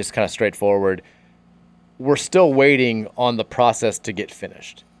 He said just kind of straightforward, we're still waiting on the process to get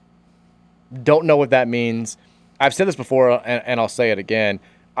finished. Don't know what that means. I've said this before, and I'll say it again.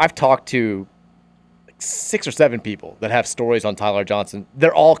 I've talked to 6 or 7 people that have stories on Tyler Johnson.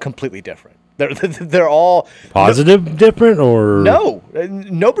 They're all completely different. They're all positive, different, or no.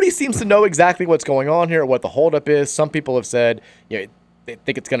 Nobody seems to know exactly what's going on here or what the holdup is. Some people have said, they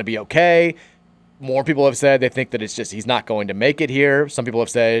think it's going to be okay. More people have said they think that it's just he's not going to make it here. Some people have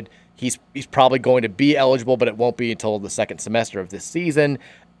said he's probably going to be eligible, but it won't be until the second semester of this season.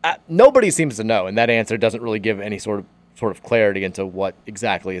 Nobody seems to know, and that answer doesn't really give any sort of clarity into what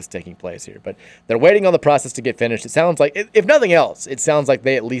exactly is taking place here. But they're waiting on the process to get finished. It sounds like, if nothing else, it sounds like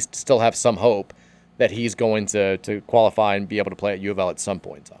they at least still have some hope that he's going to qualify and be able to play at U of L at some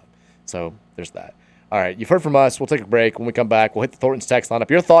point in time. So there's that. All right, you've heard from us. We'll take a break. When we come back, we'll hit the Thornton's text lineup.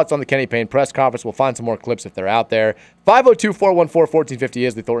 Your thoughts on the Kenny Payne press conference. We'll find some more clips if they're out there. 502-414-1450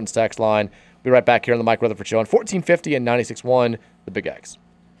 is the Thornton's text line. We'll be right back here on the Mike Rutherford Show on 1450 and 96.1, the Big X.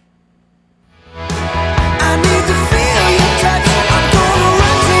 I need to feel your touch. I'm gonna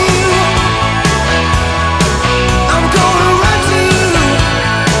run to you.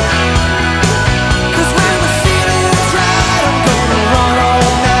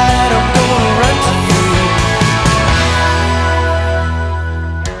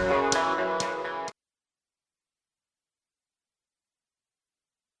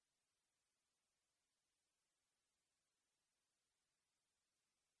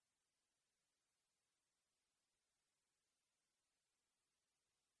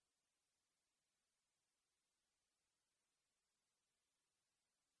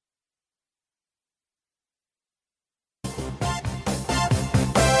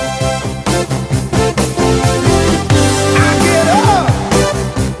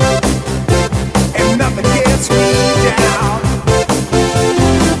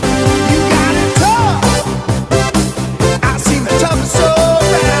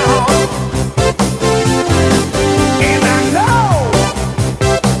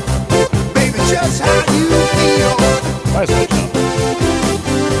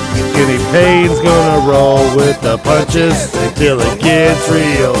 Kenny Payne's gonna roll with the punches until it gets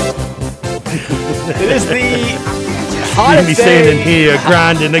real. It is the See hottest me day. standing here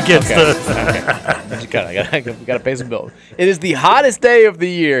grinding against the. I gotta pay some bills. It is the hottest day of the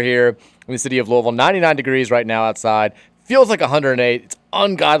year here in the city of Louisville. 99 degrees right now outside. Feels like 108. It's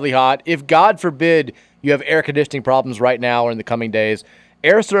ungodly hot. If God forbid you have air conditioning problems right now or in the coming days,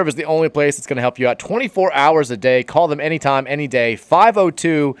 AirServe is the only place that's going to help you out 24 hours a day. Call them anytime, any day.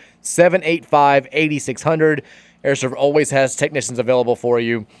 502-785-8600. AirServe always has technicians available for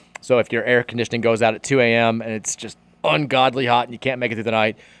you. So if your air conditioning goes out at 2 a.m. and it's just ungodly hot and you can't make it through the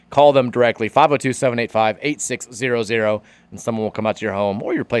night, call them directly, 502-785-8600, and someone will come out to your home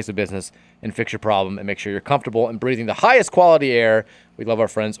or your place of business and fix your problem and make sure you're comfortable and breathing the highest quality air. We love our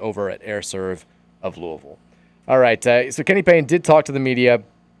friends over at AirServe of Louisville. All right, so Kenny Payne did talk to the media.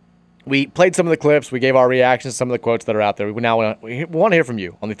 We played some of the clips. We gave our reactions to some of the quotes that are out there. We want to hear from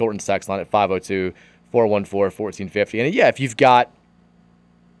you on the Thornton text line at 502-414-1450. And, yeah, if you've got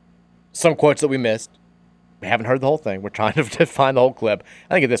some quotes that we missed, we haven't heard the whole thing. We're trying to find the whole clip.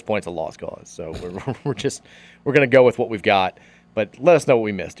 I think at this point it's a lost cause. So we're going to go with what we've got. But let us know what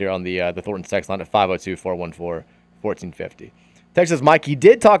we missed here on the Thornton text line at 502-414-1450. Text says, Mike, he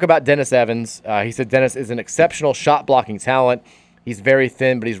did talk about Dennis Evans. He said Dennis is an exceptional shot-blocking talent. He's very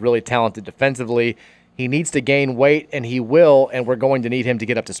thin, but he's really talented defensively. He needs to gain weight, and he will, and we're going to need him to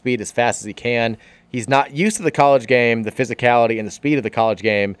get up to speed as fast as he can. He's not used to the college game, the physicality and the speed of the college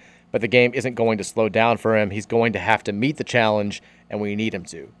game, but the game isn't going to slow down for him. He's going to have to meet the challenge, and we need him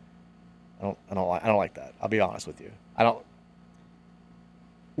to. I don't like that. I'll be honest with you.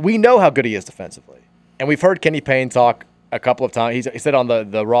 We know how good he is defensively, and we've heard Kenny Payne talk a couple of times. He said on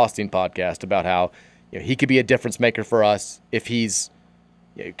the Rothstein podcast about how he could be a difference maker for us if he's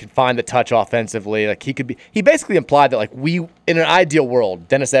can find the touch offensively. Like he basically implied that like we in an ideal world,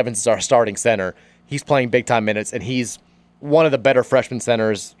 Dennis Evans is our starting center. He's playing big time minutes and he's one of the better freshman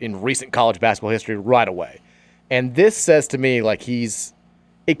centers in recent college basketball history right away. And this says to me like it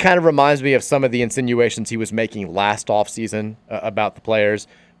kind of reminds me of some of the insinuations he was making last offseason about the players,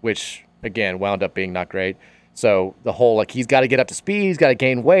 which again wound up being not great. So the whole, like, he's got to get up to speed, he's got to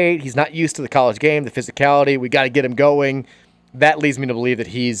gain weight, he's not used to the college game, the physicality, we got to get him going. That leads me to believe that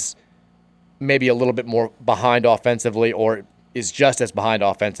he's maybe a little bit more behind offensively or is just as behind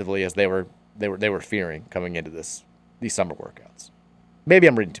offensively as they were fearing coming into these summer workouts. Maybe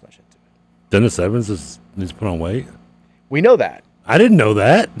I'm reading too much into it. Dennis Evans needs to put on weight? We know that. I didn't know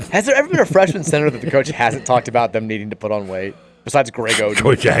that. Has there ever been a freshman center that the coach hasn't talked about them needing to put on weight? Besides Greg Oden.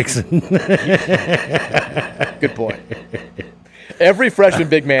 Troy Jackson. Good point. Every freshman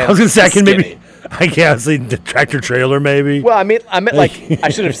big man. I was going to say, I can't say the tractor trailer maybe. Well, I meant like, I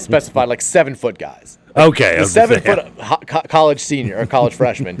should have specified like 7-foot guys. Okay. The 7-foot college senior or college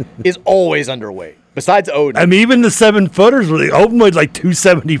freshman is always underweight. Besides Oden. I mean, even the 7-footers, Oden was like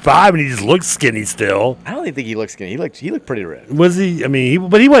 275 and he just looked skinny still. I don't even think he looked skinny. He looked pretty ripped. Was he? I mean,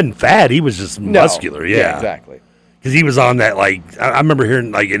 but he wasn't fat. He was just muscular. Yeah, exactly. Because he was on that, like, I remember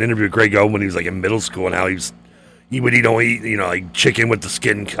hearing, like, an interview with Greg Oden when he was, like, in middle school and how he would eat, like, chicken with the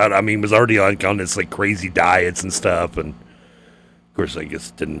skin cut. I mean, he was already on this, like, crazy diets and stuff. And, of course, I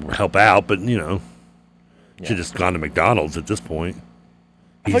guess didn't help out, but, should have just gone to McDonald's at this point.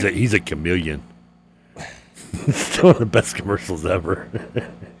 He's a chameleon. Still one of the best commercials ever.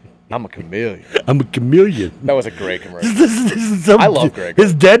 I'm a chameleon. I'm a chameleon. That was a great commercial. I love Greg.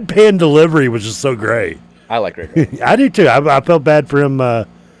 His deadpan delivery was just so great. I like Greg. I do too. I felt bad for him. I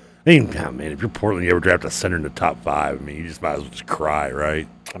mean, oh, man, if you're Portland, you ever draft a center in the top 5, I mean, you just might as well just cry, right?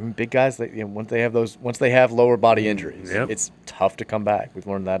 I mean, big guys, once they have lower body injuries, it's tough to come back. We've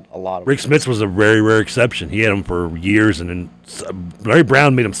learned that a lot. Rick Smits was a very rare exception. He had him for years, and then Larry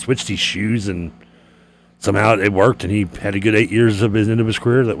Brown made him switch these shoes, and somehow it worked, and he had a good 8 years of his end of his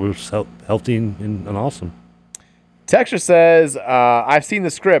career that was healthy and awesome. Texture says, I've seen the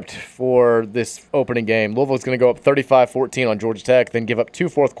script for this opening game. Louisville's going to go up 35-14 on Georgia Tech, then give up 2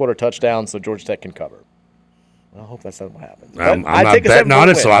 fourth-quarter touchdowns so Georgia Tech can cover. I hope that's not what happens. I'm not betting on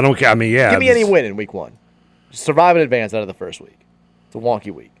it, so I don't care. I mean, yeah. Give me any win in week 1. Survive in advance out of the first week. It's a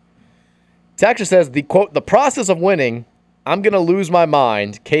wonky week. Texture says, quote, the process of winning, I'm going to lose my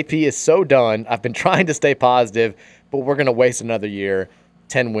mind. KP is so done. I've been trying to stay positive, but we're going to waste another year.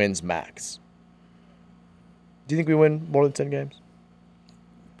 10 wins max. Do you think we win more than 10 games?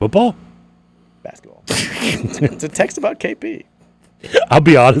 Football? Basketball. It's a text about KP. I'll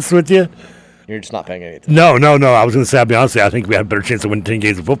be honest with you. You're just not paying any attention. No. I was going to say, I'll be honest with you, I think we have a better chance of winning 10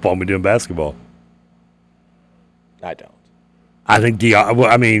 games of football than we do in basketball. I don't. I think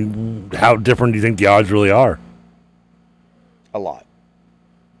how different do you think the odds really are? A lot.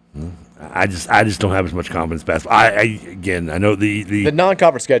 I just don't have as much confidence. Basketball. I know the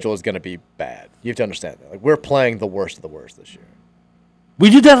non-conference schedule is going to be bad. You have to understand that. Like, we're playing the worst of the worst this year. We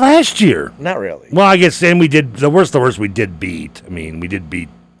did that last year. Not really. Well, I guess, and we did the worst. We did beat. I mean, we did beat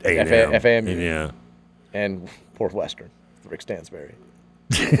A&M. FAMU. Yeah. And Northwestern, Rick Stansberry.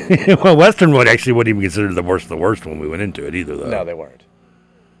 Well, Western wouldn't even consider the worst of the worst when we went into it either, though. No, they weren't.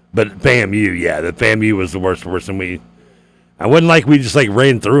 But FAMU, yeah, the FAMU was the worst, and I wasn't like we just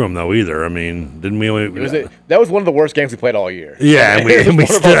ran through them though either. I mean, didn't we? That was one of the worst games we played all year. Yeah, and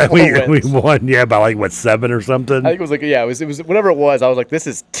we won, yeah, by 7 or something. I think it was it was whatever it was. I was like, this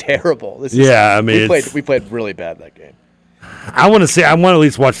is terrible. We played really bad that game. I want to at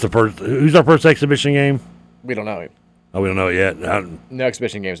least watch the first. Who's our first exhibition game? We don't know. Oh, we don't know it yet. No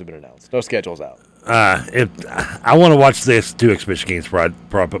exhibition games have been announced. No schedule's out. I want to watch these 2 exhibition games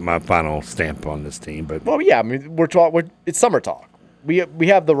before I put my final stamp on this team. But yeah, I mean, it's summer talk. We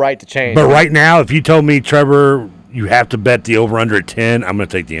have the right to change. But right now, if you told me, Trevor, you have to bet the over under at 10, I'm going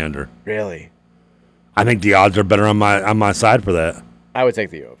to take the under. Really? I think the odds are better on my side for that. I would take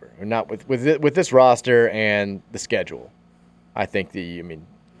the over. Not with this roster and the schedule. I think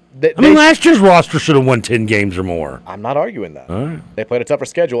last year's roster should have won 10 games or more. I'm not arguing that. All right. They played a tougher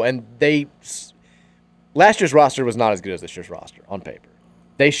schedule, and last year's roster was not as good as this year's roster on paper.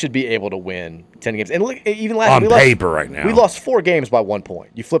 They should be able to win 10 games. And look, even last year, on paper right now, we lost 4 games by 1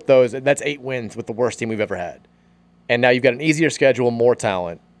 point. You flip those, and that's 8 wins with the worst team we've ever had. And now you've got an easier schedule, more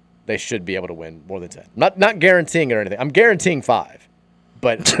talent. They should be able to win more than 10. Not guaranteeing it or anything. I'm guaranteeing 5,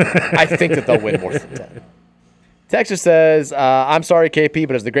 but I think that they'll win more than 10. Texas says, I'm sorry, KP,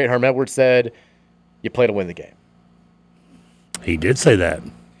 but as the great Herm Edwards said, you play to win the game. He did say that.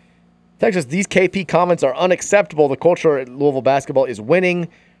 Texas, these KP comments are unacceptable. The culture at Louisville basketball is winning.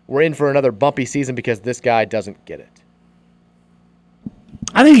 We're in for another bumpy season because this guy doesn't get it.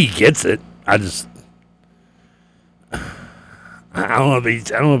 I think he gets it. I don't know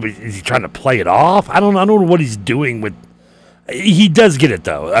if he's trying to play it off. I don't know what he's doing with. He does get it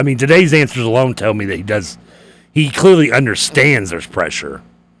though. I mean, today's answers alone tell me that he does. He clearly understands there's pressure,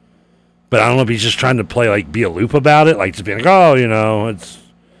 but I don't know if he's just trying to be aloof about it, just being like, oh, it's.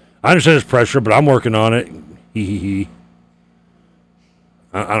 I understand there's pressure, but I'm working on it.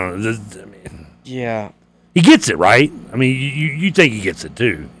 I don't know. Yeah. He gets it, right? I mean, you think he gets it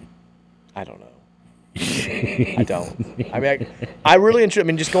too. I don't know. I don't. I mean, I really enjoy. I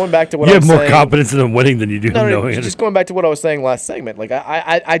mean, just going back to what I was saying. You have more confidence in him winning than you do knowing it. Just going back to what I was saying last segment.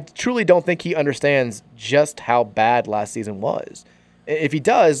 I truly don't think he understands just how bad last season was. If he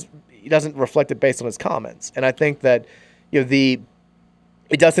does, he doesn't reflect it based on his comments. And I think that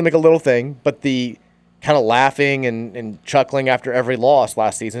it does seem like a little thing, but the kind of laughing and chuckling after every loss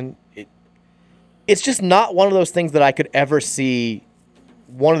last season, it's just not one of those things that I could ever see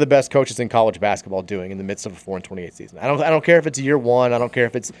one of the best coaches in college basketball doing in the midst of a 4-28 season. I don't care if it's year 1. I don't care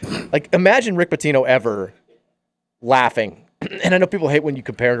if it's imagine Rick Pitino ever laughing. And I know people hate when you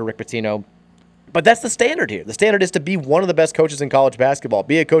compare him to Rick Pitino, but that's the standard here. The standard is to be one of the best coaches in college basketball.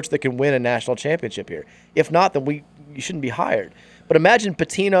 Be a coach that can win a national championship here. If not, then you shouldn't be hired. But imagine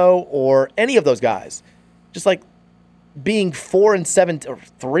Pitino or any of those guys, just being 4-7 or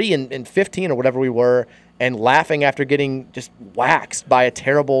 3-15 or whatever we were, and laughing after getting just waxed by a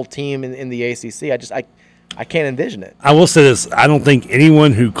terrible team in the ACC. I can't envision it. I will say this. I don't think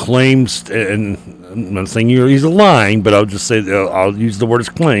anyone who claims, and I'm not saying he's lying, but I'll just say, I'll use the word as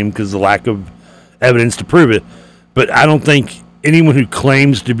claim because the lack of evidence to prove it. But I don't think anyone who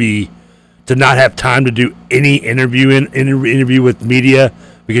claims to not have time to do any interview with media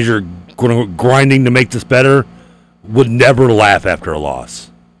because you're grinding to make this better would never laugh after a loss.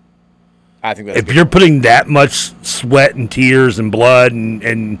 I think that's if you're putting that much sweat and tears and blood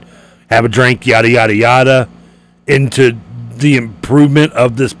and have a drink, yada, yada, yada, into the improvement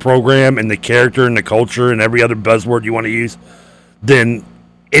of this program and the character and the culture and every other buzzword you want to use, then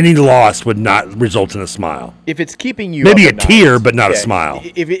any loss would not result in a smile. If it's keeping you maybe up at a tear, night, but not a smile.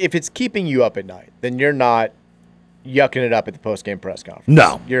 If it's keeping you up at night, then you're not yucking it up at the post-game press conference.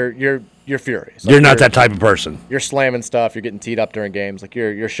 No. You're furious. You're not that type of person. You're slamming stuff. You're getting teed up during games.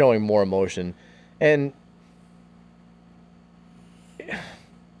 You're showing more emotion. And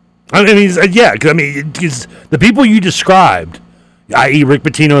I mean, yeah. Because the people you described, i.e., Rick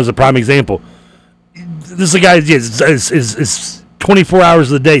Pitino is a prime example. This is a guy is 24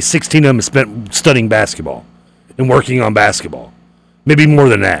 hours of the day, 16 of them is spent studying basketball and working on basketball. Maybe more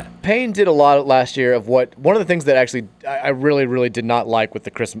than that. Payne did a lot last year of one of the things that actually I really, really did not like with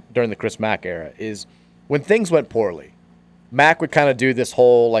during the Chris Mack era is when things went poorly, Mack would kind of do this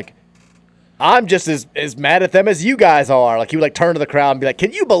whole I'm just as mad at them as you guys are. Like, he would, like, turn to the crowd and be like,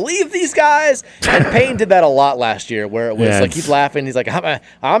 can you believe these guys? And Payne did that a lot last year, where it was like he's laughing. He's like,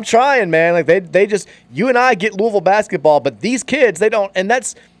 I'm trying, man. Like, they just, you and I get Louisville basketball, but these kids, they don't. And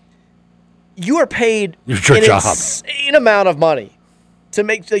that's, you are paid an insane amount of money to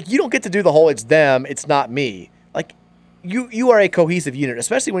make, like, you don't get to do the whole it's them, it's not me. Like, you are a cohesive unit,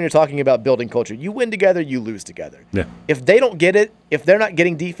 especially when you're talking about building culture. You win together, you lose together. Yeah. If they don't get it, if they're not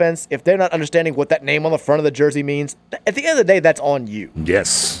getting defense, if they're not understanding what that name on the front of the jersey means, at the end of the day, that's on you.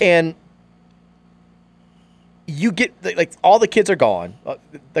 Yes. And you get, like, all the kids are gone.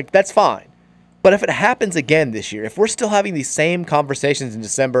 Like, that's fine. But if it happens again this year, if we're still having these same conversations in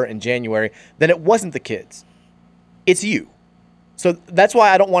December and January, then it wasn't the kids. It's you. So that's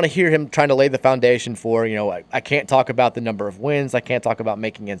why I don't want to hear him trying to lay the foundation for, I can't talk about the number of wins. I can't talk about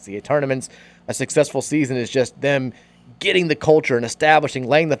making NCAA tournaments. A successful season is just them getting the culture and establishing,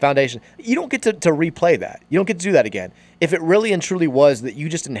 laying the foundation. You don't get to replay that. You don't get to do that again. If it really and truly was that you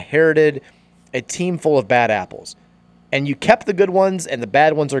just inherited a team full of bad apples and you kept the good ones and the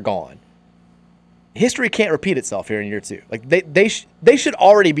bad ones are gone, history can't repeat itself here in year two. Like, they should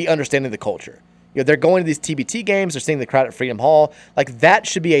already be understanding the culture. They're going to these TBT games. They're seeing the crowd at Freedom Hall. Like, that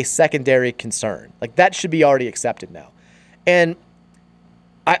should be a secondary concern. Like, that should be already accepted now. And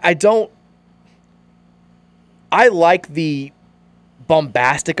I like the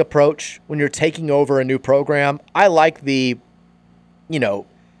bombastic approach when you're taking over a new program. I like the,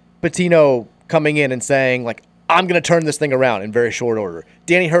 Pitino coming in and saying, like, I'm going to turn this thing around in very short order.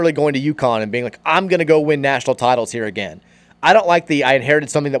 Danny Hurley going to UConn and being like, I'm going to go win national titles here again. I don't like I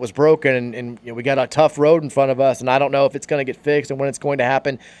inherited something that was broken and we got a tough road in front of us and I don't know if it's going to get fixed and when it's going to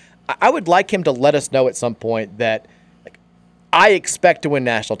happen. I would like him to let us know at some point that, like, I expect to win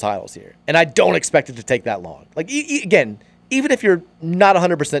national titles here and I don't expect it to take that long. Like, again, even if you're not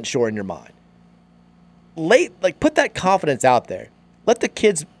 100% sure in your mind, put that confidence out there. Let the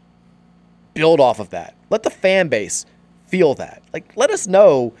kids build off of that. Let the fan base feel that. Like, let us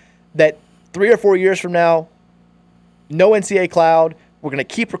know that 3 or 4 years from now, no NCAA cloud. We're going to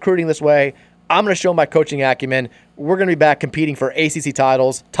keep recruiting this way. I'm going to show my coaching acumen. We're going to be back competing for ACC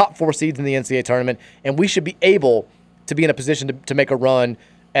titles, top 4 seeds in the NCAA tournament, and we should be able to be in a position to make a run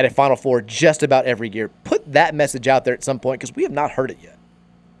at a Final Four just about every year. Put that message out there at some point because we have not heard it yet.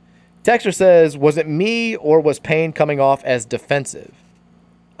 Texter says, was it me or was Payne coming off as defensive?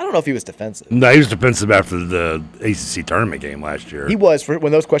 I don't know if he was defensive. No, he was defensive after the ACC tournament game last year. He was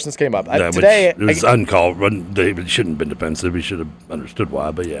when those questions came up. Today, it was uncalled. He shouldn't have been defensive. He should have understood why,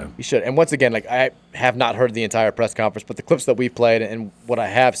 but yeah. He should. And once again, like, I have not heard the entire press conference, but the clips that we've played and what I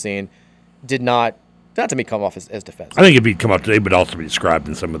have seen did not to me come off as defensive. I think if he'd come up today, it would also be described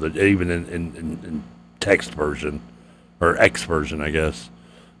in some of the, even in text version, or X version, I guess,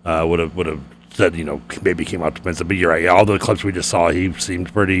 would have said, maybe came out defensive. But you're right. All the clips we just saw, he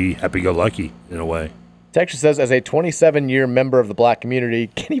seemed pretty happy-go-lucky in a way. Texture says, as a 27-year member of the black community,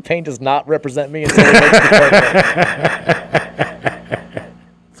 Kenny Payne does not represent me until he makes the program.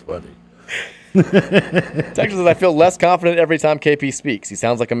 It's funny. Texture says, I feel less confident every time KP speaks. He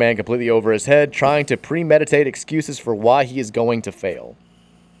sounds like a man completely over his head, trying to premeditate excuses for why he is going to fail.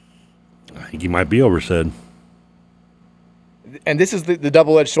 I think he might be over his head. And this is the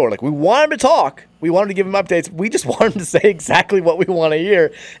double-edged sword. Like, we want him to talk. We want him to give him updates. We just want him to say exactly what we want to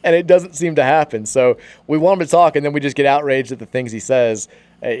hear, and it doesn't seem to happen. So we want him to talk, and then we just get outraged at the things he says.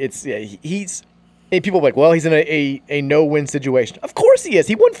 People are like, well, he's in a no-win situation. Of course he is.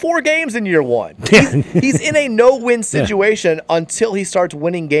 He won 4 games in year 1. He's in a no-win situation until he starts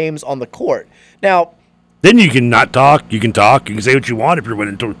winning games on the court. Now, then you can not talk. You can talk. You can say what you want if you're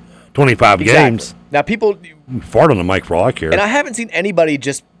winning 25 games. Now, people fart on the mic for all I care. And I haven't seen anybody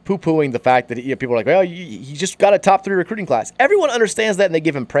just poo-pooing the fact that people are like, well, he just got a top 3 recruiting class. Everyone understands that, and they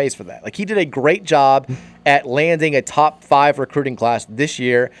give him praise for that. Like, he did a great job at landing a top 5 recruiting class this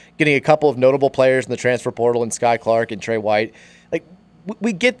year, getting a couple of notable players in the transfer portal in Sky Clark and Trey White. Like,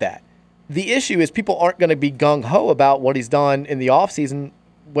 we get that. The issue is people aren't going to be gung-ho about what he's done in the offseason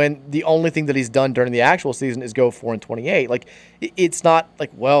when the only thing that he's done during the actual season is go 4-28. Like, it's not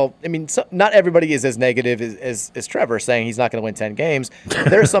like, well, I mean, not everybody is as negative as Trevor saying he's not going to win 10 games.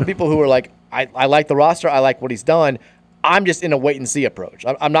 There are some people who are like, I like the roster. I like what he's done. I'm just in a wait-and-see approach.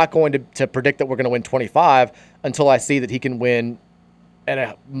 I'm not going to predict that we're going to win 25 until I see that he can win at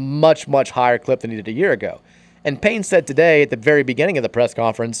a much, much higher clip than he did a year ago. And Payne said today at the very beginning of the press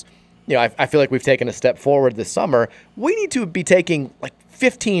conference, I feel like we've taken a step forward this summer. We need to be taking like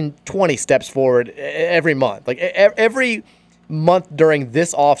 15, 20 steps forward every month. Like every month during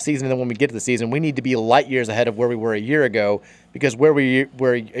this offseason, and then when we get to the season, we need to be light years ahead of where we were a year ago, because where we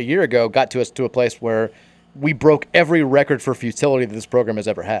were a year ago got to us to a place where we broke every record for futility that this program has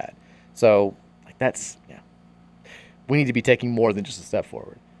ever had. So we need to be taking more than just a step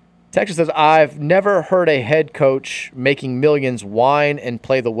forward. Texas says, I've never heard a head coach making millions whine and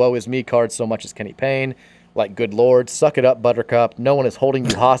play the woe is me card so much as Kenny Payne. Like, good Lord, suck it up, Buttercup. No one is holding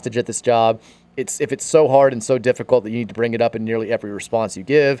you hostage at this job. If it's so hard and so difficult that you need to bring it up in nearly every response you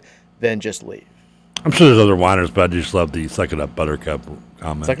give, then just leave. I'm sure there's other whiners, but I just love the suck it up, Buttercup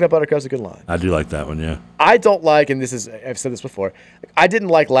comment. Suck it up, Buttercup's a good line. I do like that one, yeah. I don't like, and I've said this before, I didn't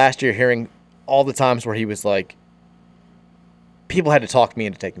like last year hearing all the times where he was like, people had to talk me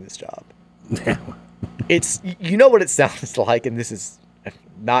into taking this job. It's, you know what it sounds like, and this is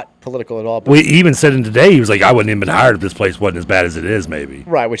not political at all. But he even said in today, he was like, I wouldn't even been hired if this place wasn't as bad as it is, maybe.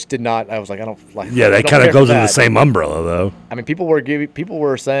 Right, which did not, I was like, I don't like. Yeah, that kind of goes into the same umbrella, though. I mean, people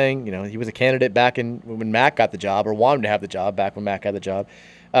were saying, he was a candidate back when Mac got the job, or wanted to have the job back when Mac got the job.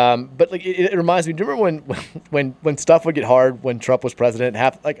 But like it reminds me. Do you remember when stuff would get hard when Trump was president?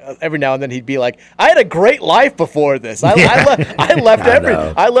 Every now and then he'd be like, "I had a great life before this.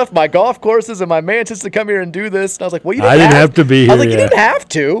 I left my golf courses and my mansions to come here and do this." And I was like, "Well, you didn't have to be here." I was like, "You didn't have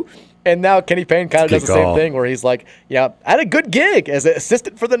to." And now Kenny Payne kind of does the same thing, where he's like, "Yeah, I had a good gig as an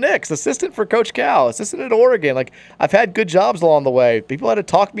assistant for the Knicks, assistant for Coach Cal, assistant at Oregon. Like, I've had good jobs along the way. People had to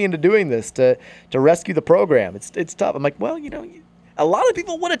talk me into doing this to rescue the program. It's tough." I'm like, well, a lot of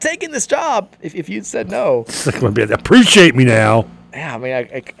people would have taken this job if you'd said no. Appreciate me now. Yeah, I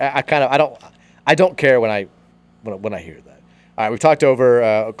mean, I don't care when I hear that. All right, we've talked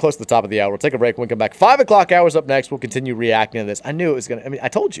over close to the top of the hour. We'll take a break when we come back. 5 o'clock hour's up next. We'll continue reacting to this. I knew it was going to. I mean, I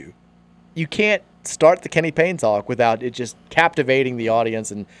told you. You can't start the Kenny Payne talk without it just captivating the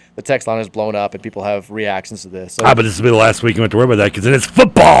audience, and the text line is blown up, and people have reactions to this. So, but this will be the last week you went to worry about that, because then it's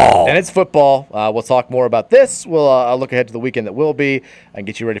football. And it's football. We'll talk more about this. We'll look ahead to the weekend that will be and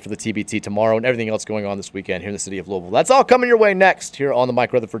get you ready for the TBT tomorrow and everything else going on this weekend here in the city of Louisville. That's all coming your way next here on the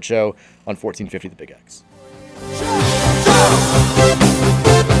Mike Rutherford Show on 1450 The Big X.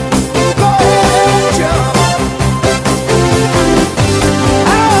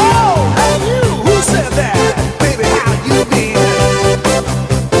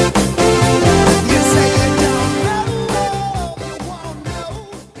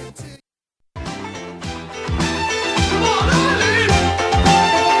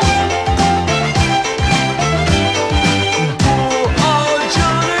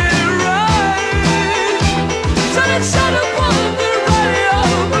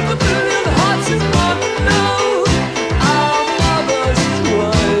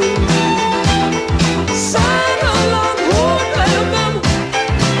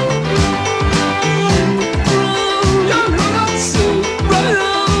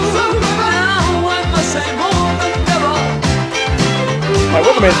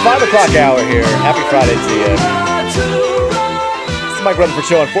 It's 5 o'clock hour here. Happy Friday to you. It's the Mike Rutherford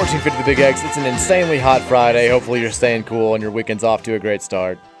Show on 1450 The Big X. It's an insanely hot Friday. Hopefully you're staying cool and your weekend's off to a great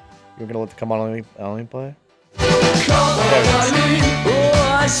start. You're going to let the Come On Eileen play?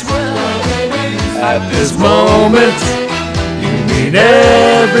 At this moment, you mean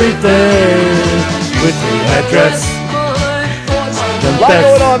everything with the address. A lot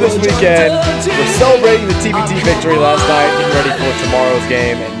going on this weekend. We're celebrating the TBT victory last night, getting ready for tomorrow's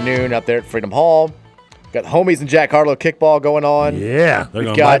game at noon up there at Freedom Hall. Got the homies and Jack Harlow kickball going on. Yeah, they're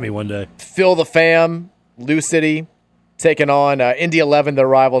going to invite me one day. Phil the Fam, Lou City, taking on Indy 11, their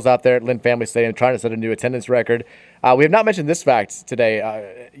rivals out there at Lynn Family Stadium, trying to set a new attendance record. We have not mentioned this fact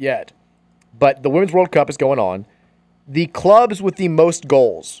today yet, but the Women's World Cup is going on. The clubs with the most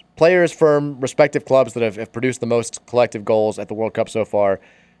goals, players from respective clubs that have produced the most collective goals at the World Cup so far,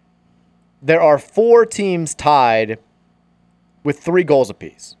 there are 4 teams tied with 3 goals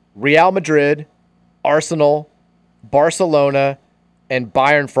apiece. Real Madrid, Arsenal, Barcelona, and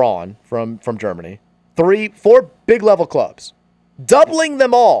Bayern Frauen from Germany. 4 big-level clubs, doubling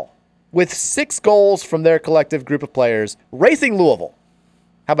them all with 6 goals from their collective group of players, racing Louisville.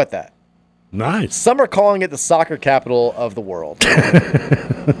 How about that? Nice. Some are calling it the soccer capital of the world.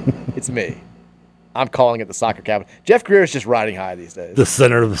 It's me. I'm calling it the soccer capital. Jeff Greer is just riding high these days. The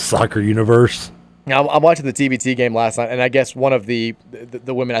center of the soccer universe. Now, I'm watching the TBT game last night, and I guess one of the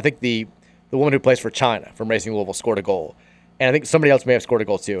women, I think the woman who plays for China from Racing Louisville scored a goal. And I think somebody else may have scored a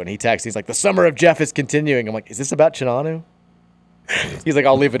goal too. And he texts, he's like, the summer of Jeff is continuing. I'm like, is this about Chinanu? He's like,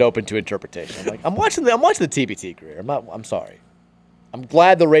 I'll leave it open to interpretation. I'm like, I'm watching the TBT, Greer. I'm sorry. I'm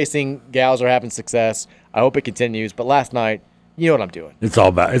glad the racing gals are having success. I hope it continues. But last night, You know what I'm doing. It's all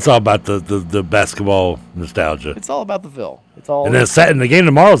about the basketball nostalgia. It's all about the Phil. It's all. And then the game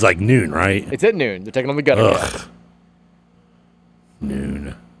tomorrow is like noon, right? It's at noon. They're taking on the gutter. Ugh.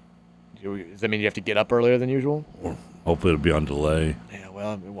 Noon. Does that mean you have to get up earlier than usual? Hopefully it'll be on delay. Yeah,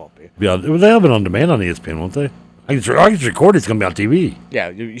 well, it won't be. They'll have it on demand on ESPN, won't they? I can record it. It's going to be on TV. Yeah,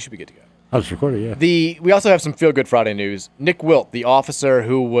 you should be good to go. I'll just record it, yeah. We also have some feel-good Friday news. Nick Wilt, the officer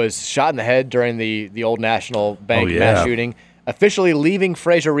who was shot in the head during the Old National Bank mass shooting, officially leaving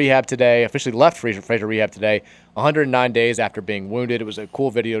Fraser Rehab today, officially left Fraser Rehab today, 109 days after being wounded. It was a cool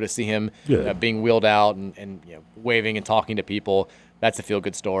video to see him being wheeled out and waving and talking to people. That's a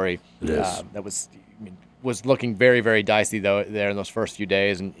feel-good story. It is. That was looking very, very dicey though there in those first few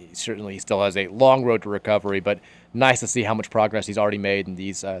days, and he still has a long road to recovery, but nice to see how much progress he's already made in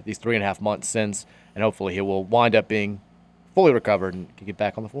these 3.5 months since, and hopefully he will wind up being fully recovered and can get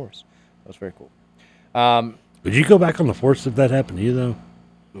back on the force. That was very cool. Would you go back on the force if that happened to you, though?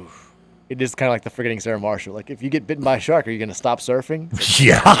 Oof. It is kind of like the Forgetting Sarah Marshall. Like, if you get bitten by a shark, are you going to stop surfing? Like,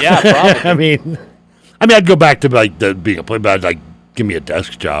 yeah, probably. I mean, I'd go back to being a player, but give me a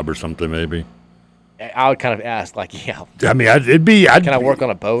desk job or something, maybe. I would kind of ask, like, yeah. I mean, can I work on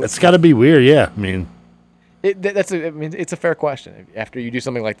a boat? It's got to be weird, yeah. I mean, it's a fair question. After you do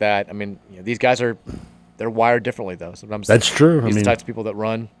something like that, I mean, these guys they're wired differently though. Sometimes that's true. He's the types of people that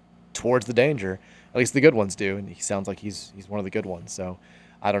run towards the danger. At least the good ones do, and he sounds like he's one of the good ones. So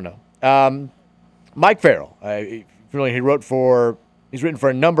I don't know. Mike Farrell, he's written for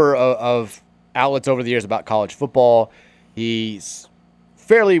a number of outlets over the years about college football. He's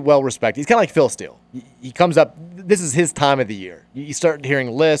fairly well respected. He's kind of like Phil Steele. He comes up. This is his time of the year. You start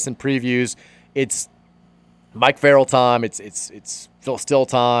hearing lists and previews. It's Mike Farrell time. It's Phil Steele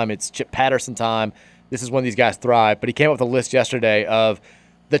time. It's Chip Patterson time. This is when these guys thrive. But he came up with a list yesterday of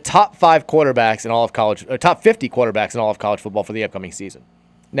the top 5 quarterbacks in all of college, or top 50 quarterbacks in all of college football for the upcoming season.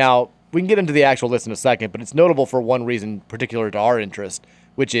 Now, we can get into the actual list in a second, but it's notable for one reason particular to our interest,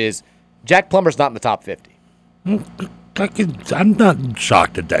 which is Jack Plummer's not in the top 50. I'm not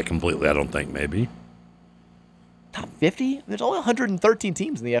shocked at that completely, I don't think, maybe. Top 50? There's only 113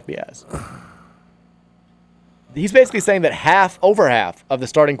 teams in the FBS. He's basically saying that over half of the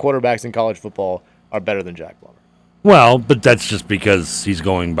starting quarterbacks in college football are better than Jack Plummer. Well, but that's just because he's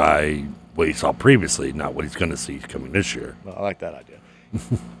going by what he saw previously, not what he's going to see coming this year. Well, I like that idea.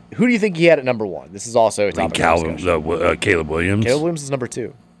 Who do you think he had at number 1? This is also a topic of discussion. Caleb Williams. Caleb Williams is number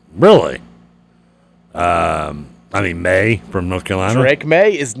 2. Really? May from North Carolina. Drake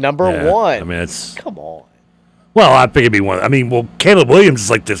May is number 1. I mean, it's... Come on. Well, I think it'd be one. I mean, Caleb Williams is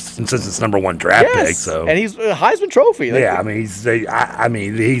like this since it's number 1 draft pick. So, and he's a Heisman Trophy. Like, yeah, he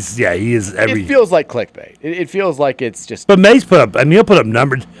is every. It feels like clickbait. It feels like it's just. But May's put up. I mean, he'll put up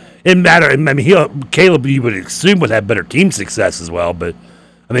numbers. It matter. I mean, Caleb, you would assume would have better team success as well. But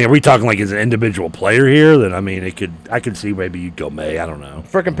I mean, are we talking like as an individual player here? Then I mean, I could see maybe you'd go May. I don't know.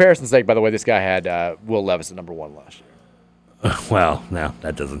 For comparison's sake, by the way, this guy had Will Levis at number 1 last year. Well, no,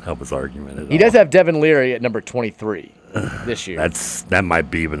 that doesn't help his argument at all. He does have Devin Leary at number 23 this year. That might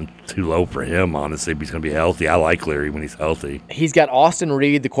be even too low for him, honestly, if he's going to be healthy. I like Leary when he's healthy. He's got Austin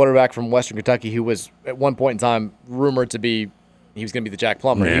Reed, the quarterback from Western Kentucky, who was at one point in time rumored to be, he was going to be the Jack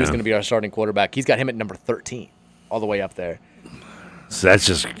Plummer. Yeah. He was going to be our starting quarterback. He's got him at number 13, all the way up there. So that's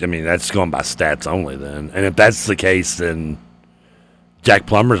just, I mean, that's going by stats only then. And if that's the case, then Jack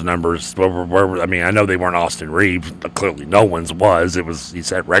Plummer's numbers, I mean, I know they weren't Austin Reed. Clearly no one's was. He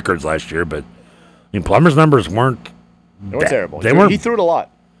set records last year, but I mean, Plummer's numbers weren't terrible. They weren't. He threw it a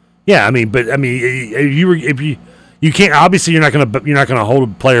lot. Yeah, I mean, if you can't, obviously you're not gonna hold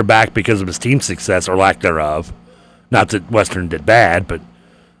a player back because of his team success or lack thereof. Not that Western did bad, but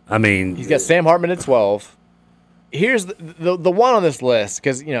I mean, he's got Sam Hartman at 12. Here's the one on this list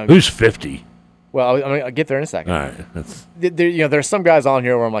because who's 50. Well, I'll get there in a second. All right. There's some guys on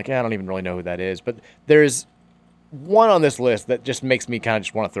here where I'm like, I don't even really know who that is. But there's one on this list that just makes me kind of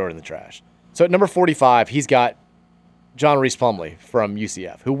just want to throw it in the trash. So at number 45, he's got John Reese Plumlee from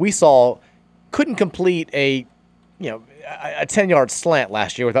UCF, who we saw couldn't complete a 10-yard slant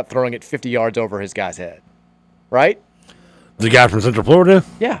last year without throwing it 50 yards over his guy's head. Right? The guy from Central Florida?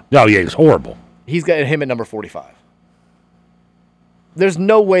 Yeah. Oh, yeah, he's horrible. He's got him at number 45. There's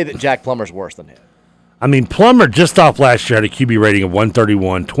no way that Jack Plummer's worse than him. I mean, Plummer just off last year had a QB rating of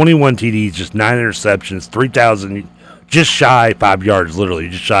 131, 21 TDs, just 9 interceptions, 3,000, just shy 5 yards, literally,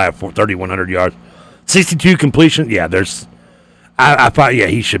 just shy of 3,100 yards. 62 completion. Yeah, I thought,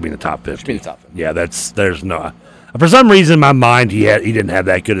 he should be in the top 50. Should be in the top 50. Yeah, there's no. For some reason, in my mind, he didn't have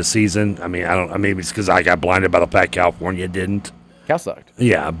that good a season. I mean, maybe it's because I got blinded by the fact California didn't. Cal sucked.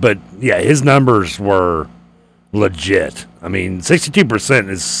 Yeah, but his numbers were legit. I mean, 62%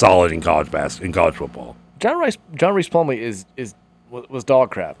 is solid in college football. John Reese Plumlee was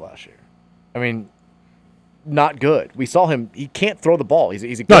dog crap last year. I mean, not good. We saw him. He can't throw the ball. He's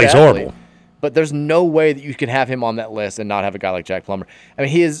a good athlete, horrible. But there's no way that you can have him on that list and not have a guy like Jack Plummer. I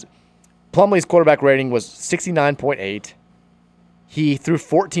mean, Plumlee's quarterback rating was 69.8. He threw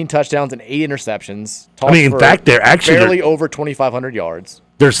 14 touchdowns and 8 interceptions. In fact, they're actually barely over 2,500 yards.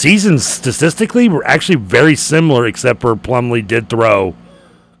 Their seasons statistically were actually very similar, except for Plumlee did throw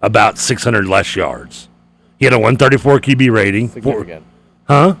about 600 less yards. He had a 134 QB rating. Significant.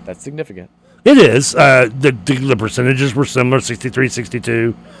 Huh? That's significant. It is. The percentages were similar, 63,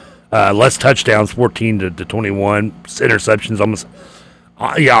 62. Less touchdowns, 14 to 21. Interceptions almost.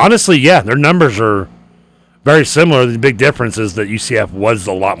 Honestly, their numbers are very similar. The big difference is that UCF was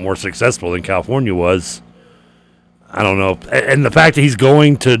a lot more successful than California was. I don't know. And the fact that he's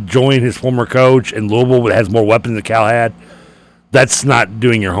going to join his former coach in Louisville that has more weapons than Cal had, that's not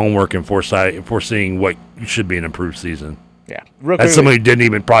doing your homework and foreseeing what should be an improved season. Yeah. As somebody who didn't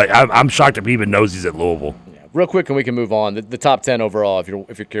even probably – I'm shocked if he even knows he's at Louisville. Yeah. Real quick, and we can move on. The top 10 overall, if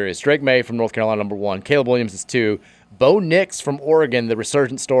you're curious. Drake May from North Carolina, number 1. Caleb Williams is 2. Bo Nix from Oregon, the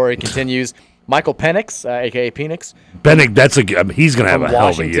resurgent story continues. Michael Penix, a.k.a. Penix. Penix, he's going to have a hell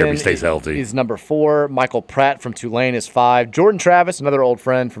of a year if he stays healthy. He's number 4. Michael Pratt from Tulane is 5. Jordan Travis, another old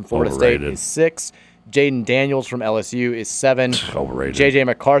friend from Florida State, is 6. Jaden Daniels from LSU is 7. Overrated. J.J.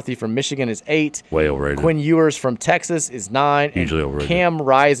 McCarthy from Michigan is 8. Way overrated. Quinn Ewers from Texas is 9. Hugely overrated. Cam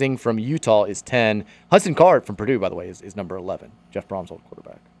Rising from Utah is 10. Hudson Card from Purdue, by the way, is number 11. Jeff Brom's old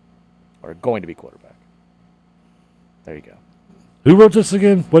quarterback. Or going to be quarterback. There you go. Who wrote this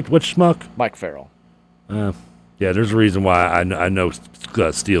again? What schmuck? Mike Farrell. Yeah, there's a reason why I know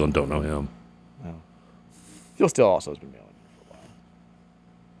Steele and don't know him. Oh. Phil Steele also has been mailing for a while.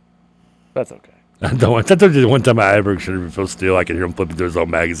 That's okay. I told you the one time I ever interviewed Phil Steele, I could hear him flipping through his own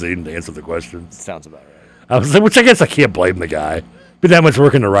magazine to answer the questions. Sounds about right. I was like, which I guess I can't blame the guy. Been that much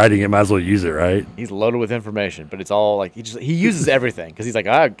work into writing it, might as well use it, right? He's loaded with information, but it's all like he uses everything because he's like,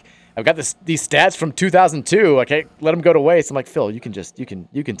 I've got these stats from 2002. I can't let them go to waste. I'm like, Phil, you can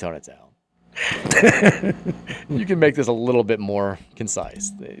tone it down. You can make this a little bit more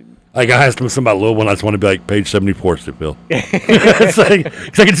concise. Like I asked him something about Louisville, and I just want to be like page 74, Phil. It's like,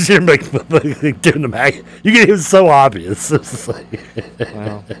 cause I can just hear him like doing the mag. You get it was so obvious. It's like,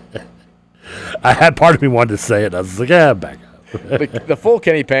 well, I had part of me wanted to say it. I was like, back up. The full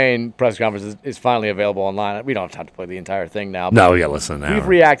Kenny Payne press conference is finally available online. We don't have time to play the entire thing now. No, we got to listen now. We've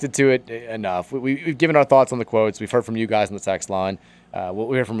reacted to it enough. We've given our thoughts on the quotes. We've heard from you guys on the text line.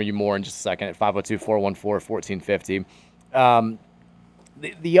 We'll hear from you more in just a second at 502-414-1450.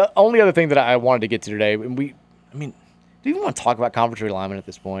 The only other thing that I wanted to get to today, do you even want to talk about conference realignment at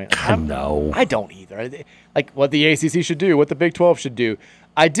this point? No. I don't either. Like what the ACC should do, what the Big 12 should do.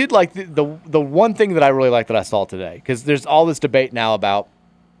 I did like the one thing that I really liked that I saw today, because there's all this debate now about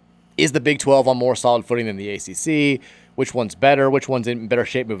is the Big 12 on more solid footing than the ACC? Which one's better? Which one's in better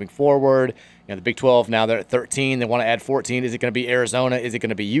shape moving forward? You know, the Big 12 now they're at 13. They want to add 14. Is it going to be Arizona? Is it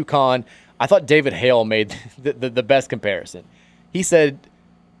going to be UConn? I thought David Hale made the best comparison. He said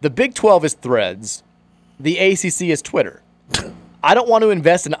the Big 12 is Threads, the ACC is Twitter. I don't want to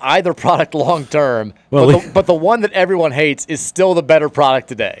invest in either product long term, but the one that everyone hates is still the better product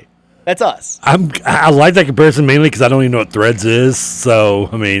today. That's us. I like that comparison mainly because I don't even know what Threads is. So,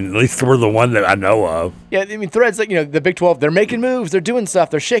 at least we're the one that I know of. Yeah, Threads, the Big 12, they're making moves, they're doing stuff,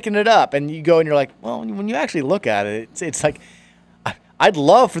 they're shaking it up. And you go and you're like, well, when you actually look at it, it's like, I'd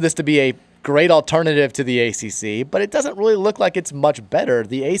love for this to be a great alternative to the ACC, but it doesn't really look like it's much better.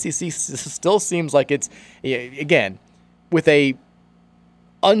 The ACC still seems like it's, again, with a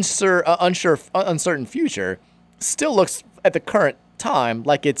uncertain future, still looks at the current time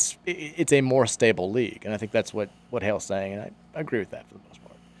like it's a more stable league, and I think that's what Hale's saying, and I agree with that for the most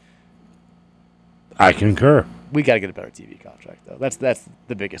part. I concur. We got to get a better TV contract though. That's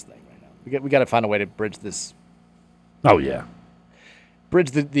the biggest thing right now. We got to find a way to bridge this. Oh yeah,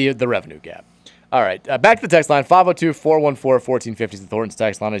 bridge the revenue gap. All right, back to the text line 502-414-1450 is the Thornton's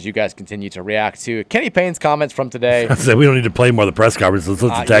text line as you guys continue to react to Kenny Payne's comments from today. I said we don't need to play more of the press conferences.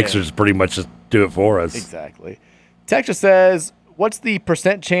 Let the texters pretty much just do it for us. Exactly. Texter says, what's the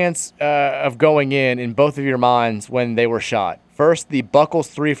percent chance of going in both of your minds when they were shot? First, the Buckles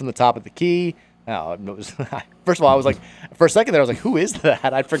 3 from the top of the key. Oh, first of all, I was like, for a second there, I was like, who is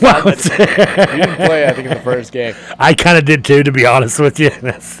that? I forgot that he didn't play, I think, in the first game. I kind of did too, to be honest with you.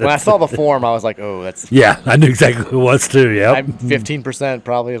 When I saw the form, I was like, oh, that's. Yeah, I knew exactly who it was too, yeah. 15%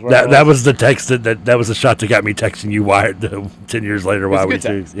 probably is where that was the text that was the shot that got me texting you wired 10 years later. Why we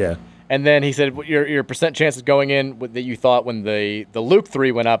choose. Yeah. And then he said your percent chances going in that you thought when the Luke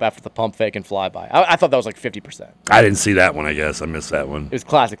 3 went up after the pump fake and flyby. I thought that was like 50%. I didn't see that one, I guess. I missed that one. It was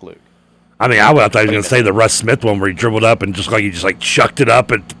classic Luke. I mean, I thought he was going to say the Russ Smith one where he dribbled up and just chucked it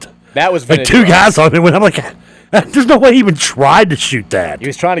up. And that was like two guys on it. I'm like, there's no way he even tried to shoot that. He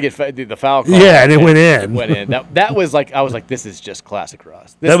was trying to get the foul call. Yeah, and it went in. It went in. That was like, I was like, this is just classic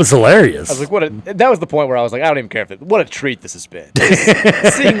Russ. That was hilarious. I was like, that was the point where I was like, I don't even care what a treat this has been.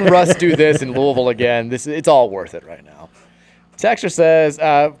 Seeing Russ do this in Louisville again, it's all worth it right now. Texter says,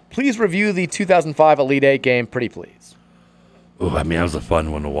 please review the 2005 Elite Eight game, pretty please. Oh, I mean, that was a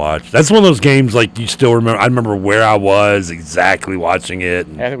fun one to watch. That's one of those games, like, you still remember. I remember where I was exactly watching it.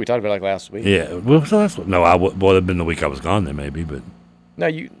 I think we talked about it like last week. Yeah. What was the last one? No, it would have been the week I was gone then, maybe. But no,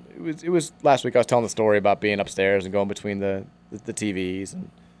 it was last week. I was telling the story about being upstairs and going between the TVs.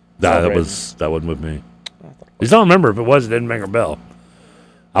 And that wasn't with me. I just don't remember if it was. It didn't ring a bell.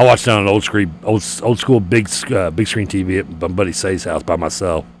 I watched it on an old school big screen TV at my buddy Say's house by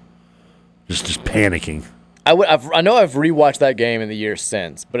myself, just panicking. I know I've rewatched that game in the years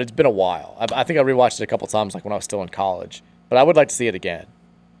since, but it's been a while. I think I rewatched it a couple times, like when I was still in college. But I would like to see it again.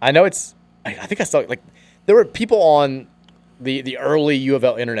 I know I think I saw like there were people on the early U of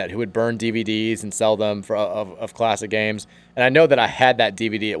L internet who would burn DVDs and sell them of classic games. And I know that I had that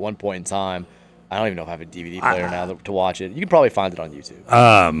DVD at one point in time. I don't even know if I have a DVD player now to watch it. You can probably find it on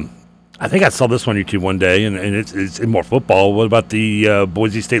YouTube. I think I saw this on YouTube one day, and it's in more football. What about the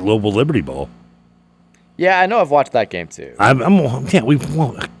Boise State Louisville Liberty Bowl? Yeah, I know I've watched that game too.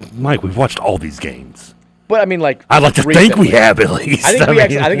 Mike, we've watched all these games. But I mean, like, I'd like to think we have at least. I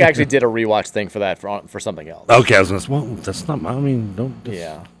think I actually did a rewatch thing for that for something else. Okay, I was gonna say, well, that's not. I mean, don't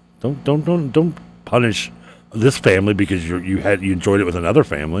punish this family because you enjoyed it with another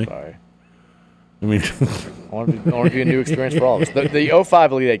family. Sorry. I mean, I want to be a new experience for all of us. The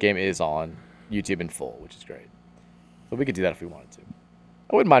 05 Elite Eight game is on YouTube in full, which is great. So we could do that if we wanted to.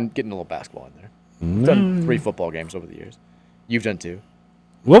 I wouldn't mind getting a little basketball in there. I've done 3 football games over the years. You've done 2.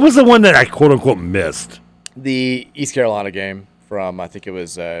 What was the one that I quote-unquote missed? The East Carolina game from, I think it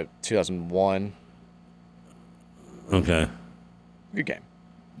was 2001. Okay. Good game.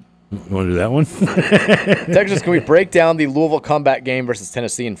 You want to do that one? Texas, can we break down the Louisville comeback game versus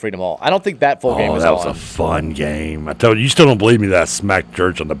Tennessee in Freedom Hall? I don't think that full game was on. That was a fun game. I told you still don't believe me that I smacked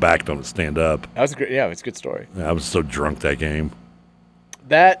Church on the back to stand up. That was great. Yeah, it's a good story. Yeah, I was so drunk that game.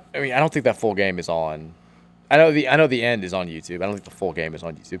 I don't think that full game is on. I know the end is on YouTube. I don't think the full game is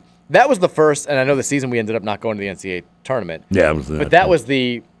on YouTube. That was the first, and I know the season we ended up not going to the NCAA tournament. Yeah, it was. But that was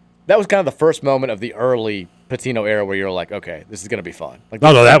kind of the first moment of the early Patino era where you're like, okay, this is going to be fun. Like,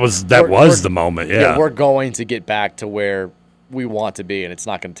 that was the moment. Yeah, we're going to get back to where we want to be, and it's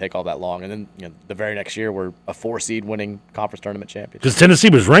not going to take all that long. And then the very next year, we're a 4 seed winning conference tournament champion. Because Tennessee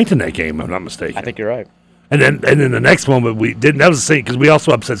was ranked in that game, if I'm not mistaken. I think you're right. And then the next moment we didn't. That was the same because we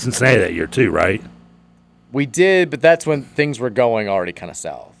also upset Cincinnati that year too, right? We did, but that's when things were going already kind of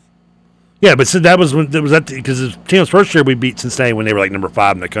south. Yeah, but so that was when because Tino's first year we beat Cincinnati when they were like number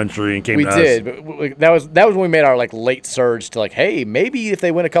 5 in the country and came. We to did, us. but that was when we made our like late surge to like, hey, maybe if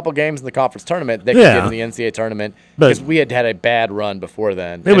they win a couple games in the conference tournament, they could get in the NCAA tournament because we had a bad run before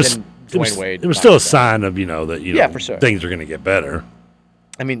then. It was Dwayne Wade. It was still a sign of that for sure. things are going to get better.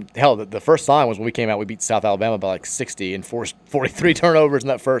 I mean, hell, the first sign was when we came out, we beat South Alabama by like 60 and forced 43 turnovers in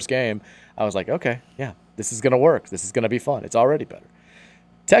that first game. I was like, okay, yeah, this is going to work. This is going to be fun. It's already better.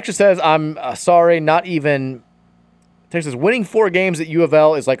 Texas says, I'm sorry, not even. Texas says, winning 4 games at U of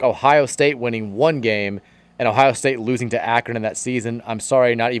L is like Ohio State winning 1 game and Ohio State losing to Akron in that season. I'm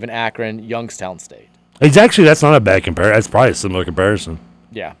sorry, not even Akron, Youngstown State. That's not a bad comparison. That's probably a similar comparison.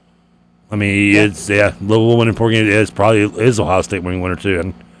 Yeah. I mean, Louisville winning 4 games is Ohio State winning 1 or 2.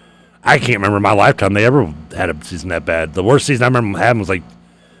 And I can't remember in my lifetime they ever had a season that bad. The worst season I remember having was like,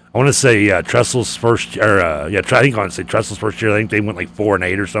 I want to say Tressel's first year. I think I want to say Tressel's first year. I think they went like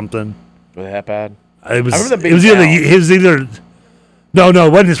 4-8 or something. Was it that bad? It was. I remember It was either. No,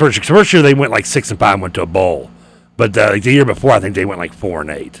 it wasn't his first year. First year they went like 6-5 and went to a bowl, but like the year before I think they went like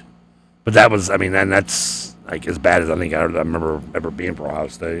 4-8. But that was, and that's like as bad as I think I remember ever being for Ohio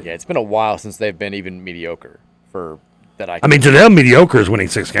State. Yeah, it's been a while since they've been even mediocre for that. I mean, to them, mediocre is winning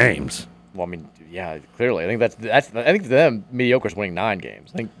 6 games. Well, I mean, yeah, clearly. I think that's. I think to them, mediocre is winning 9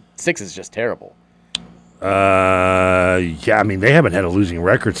 games. I think 6 is just terrible. Yeah, I mean, they haven't had a losing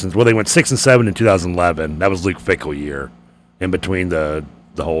record since. Well, they went 6-7 in 2011. That was Luke Fickell year. In between the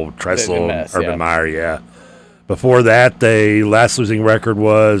whole Tressel and Urban Meyer, yeah. Before that, the last losing record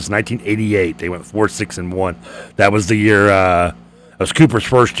was 1988. They went 4-6-1. That was the year. It was Cooper's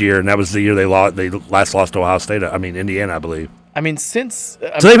first year, and that was the year they last lost to Ohio State. Indiana, I believe. I mean, since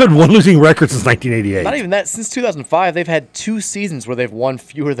So they've had one losing record since 1988. not even that, since 2005, they've had 2 seasons where they've won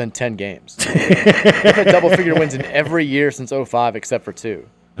fewer than 10 games. They've had double-figure wins in every year since 2005 except for 2.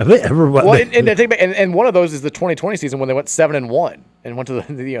 Have they ever won? Well, and one of those is the 2020 season when they went 7-1 and went to the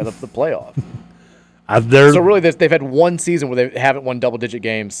playoff. So really, they've had 1 season where they haven't won double-digit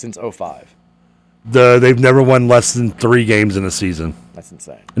games since 2005. They've never won less than 3 games in a season. That's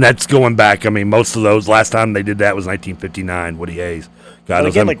insane. And that's going back. I mean, most of those, last time they did that was 1959, Woody Hayes. God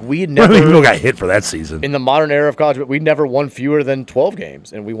knows. Again, like we never people got hit for that season. In the modern era of college, but we never won fewer than 12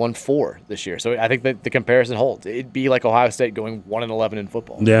 games, and we won 4 this year. So I think that the comparison holds. It'd be like Ohio State going 1-11 in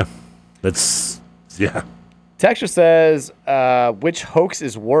football. Yeah. Texture says, which hoax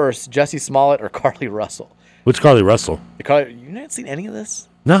is worse, Jussie Smollett or Carly Russell? Which Carly Russell? You not seen any of this?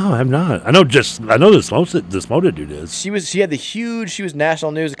 No, I have not. I know the Smota dude is. She was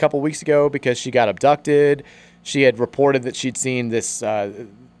national news a couple weeks ago because she got abducted. She had reported that she'd seen this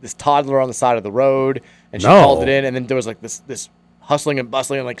toddler on the side of the road, and she called it in. And then there was like this hustling and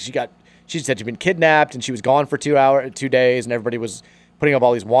bustling, and like she said she'd been kidnapped and she was gone for 2 days, and everybody was putting up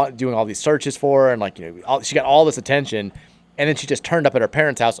doing all these searches for her, and like she got all this attention, and then she just turned up at her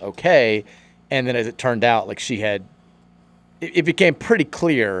parents' house, okay, and then as it turned out, like it became pretty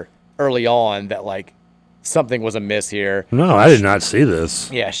clear early on that like something was amiss here. No, I did not see this.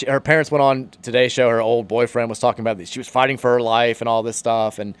 Yeah, her parents went on Today's Show. Her old boyfriend was talking about this. She was fighting for her life and all this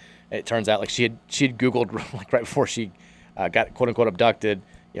stuff, and it turns out like she had Googled like right before she got quote unquote abducted.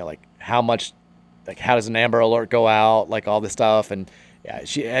 Like how does an Amber Alert go out? Like all this stuff, and yeah,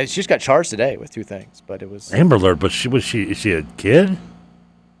 she just got charged today with 2 things. But it was Amber Alert. But is she a kid?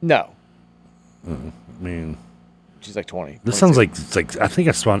 No. I mean. She's like 20. This 22. Sounds like it's like I think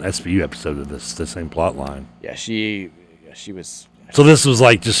I saw an SVU episode of the same plot line. Yeah, she was. So this was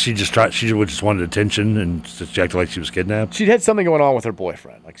like she just wanted attention and she acted like she was kidnapped. She had something going on with her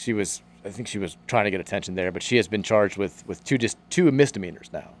boyfriend. Like I think she was trying to get attention there, but she has been charged with 2 misdemeanors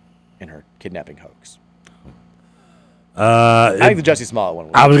now in her kidnapping hoax. I think the Jussie Smollett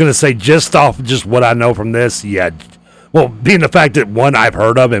one. I was gonna say just what I know from this, yeah. Well, being the fact that one I've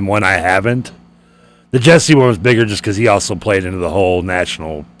heard of and one I haven't. The Jesse one was bigger just because he also played into the whole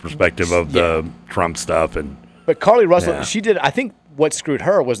national perspective of the Trump stuff. But Carly Russell, she did. I think what screwed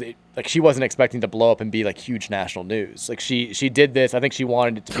her was like she wasn't expecting to blow up and be like huge national news. Like she did this. I think she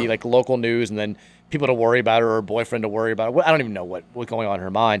wanted it to be like local news and then people to worry about her or her boyfriend to worry about her. I don't even know what was going on in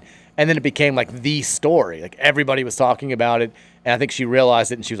her mind. And then it became like the story. Like everybody was talking about it, and I think she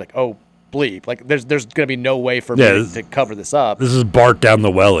realized it, and she was like, "Oh, bleep! Like there's going to be no way for me to cover this up." This is Bart down the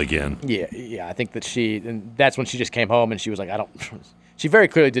well again. Yeah. I think that and that's when she just came home and she was like, "I don't." She very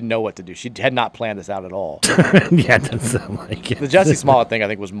clearly didn't know what to do. She had not planned this out at all. Yeah, it doesn't sound like it. The Jussie Smollett thing, I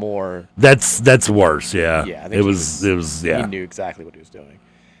think, was more. That's worse. Yeah. Yeah, I think it was. Yeah. He knew exactly what he was doing.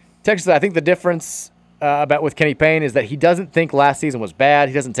 Texas, I think the difference with Kenny Payne is that he doesn't think last season was bad.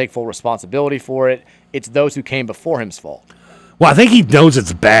 He doesn't take full responsibility for it. It's those who came before him's fault. Well, I think he knows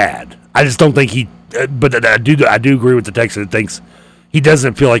it's bad. I just don't think he. But I do agree with the Texan that thinks he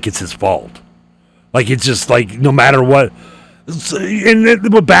doesn't feel like it's his fault. Like it's just like no matter what.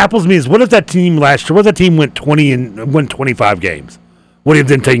 And what baffles me is what if that team last year? What if that team went 20 and won 25 games? Would he have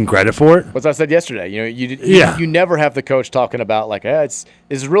been taking credit for it? What I said yesterday. You never have the coach talking about like, this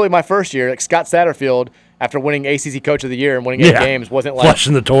is really my first year. Like Scott Satterfield, after winning ACC Coach of the Year and winning 8 games, wasn't like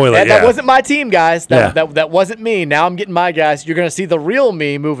flushing the toilet. That wasn't my team, guys. That wasn't me. Now I'm getting my guys. You're going to see the real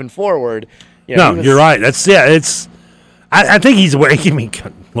me moving forward. You're right. It's. I think he's aware. I mean,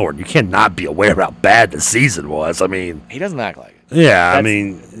 Lord, you cannot be aware of how bad the season was. I mean, he doesn't act like it. Yeah,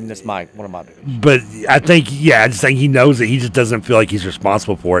 that's one of my big issues. But I just think he knows that he just doesn't feel like he's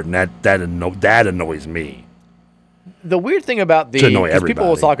responsible for it, and that annoys me. The weird thing about because people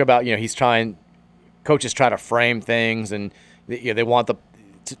will talk about coaches try to frame things, and they want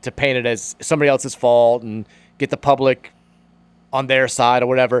to paint it as somebody else's fault and get the public on their side or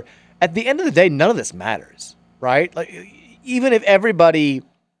whatever. At the end of the day, none of this matters, right? Like even if every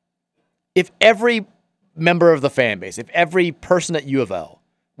member of the fan base, if every person at U of L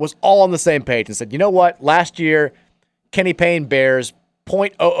was all on the same page and said, you know what, last year, Kenny Payne bears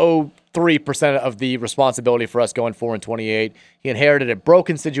 0.003% of the responsibility for us going 4-28. He inherited a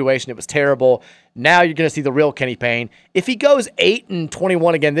broken situation. It was terrible. Now you're going to see the real Kenny Payne. If he goes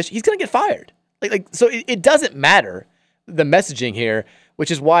 8-21 again he's going to get fired. So it doesn't matter, the messaging here,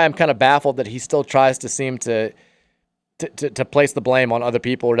 which is why I'm kind of baffled that he still tries to seem to place the blame on other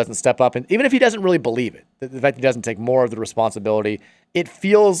people or doesn't step up. And even if he doesn't really believe it, the fact he doesn't take more of the responsibility, it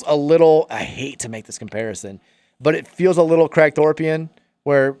feels a little, I hate to make this comparison, but it feels a little Craig Thorpian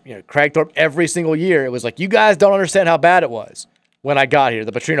where Craig Thorpe every single year, it was like, you guys don't understand how bad it was when I got here,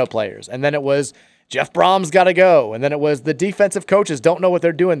 the Petrino players. And then it was Jeff Brom's got to go. And then it was the defensive coaches don't know what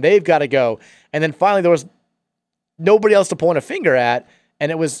they're doing. They've got to go. And then finally there was nobody else to point a finger at.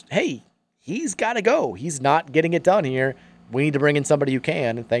 And it was, hey, he's got to go. He's not getting it done here. We need to bring in somebody who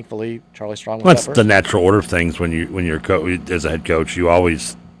can. And thankfully, Charlie Strong was That's the natural order of things when you're as a head coach. You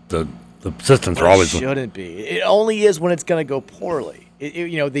always the assistants are always. It shouldn't be. It only is when it's going to go poorly.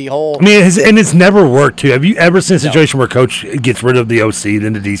 The whole. I mean, it's never worked too. Have you ever seen a situation where a coach gets rid of the OC,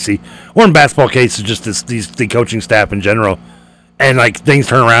 then the DC, or in basketball cases, just the coaching staff in general, and like things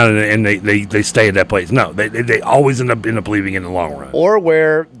turn around and they stay at that place? No, they always end up leaving in the long run. Or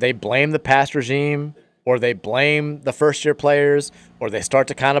where they blame the past regime, or they blame the first year players, or they start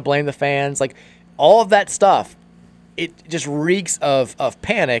to kind of blame the fans. Like all of that stuff, it just reeks of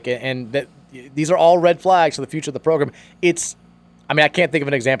panic, and that these are all red flags for the future of the program. I can't think of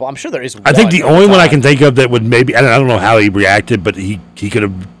an example. I'm sure there is one. I think the only one I can think of that would maybe, I don't know how he reacted, but he could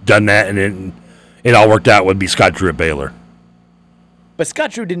have done that and it all worked out, would be Scott Drew at Baylor. But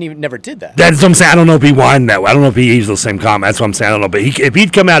Scott Drew never did that. That's what I'm saying. I don't know if he whined that way. I don't know if he used the same comment. That's what I'm saying. I don't know. But if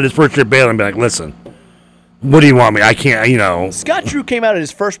he'd come out his first year at Baylor and be like, listen, what do you want me? I can't, Scott Drew came out at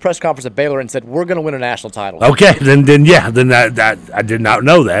his first press conference at Baylor and said, we're going to win a national title. Okay, then that I did not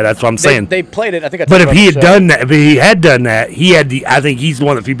know that. That's what I'm saying. They played it. I think. But if he had done that, I think he's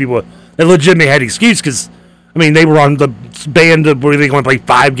one of the few people that legitimately had excuse because, they were on the band where they going to play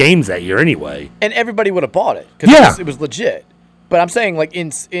 5 games that year anyway. And everybody would have bought it because it was legit. But I'm saying, like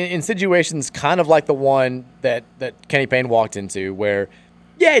in situations kind of like the one that Kenny Payne walked into, where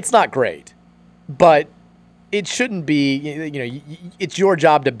it's not great, but it shouldn't be, it's your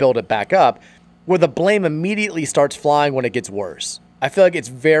job to build it back up, where the blame immediately starts flying when it gets worse. I feel like it's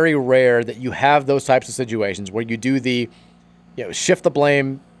very rare that you have those types of situations where you do the, shift the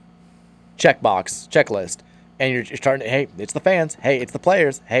blame checklist, and you're starting to, hey, it's the fans, hey, it's the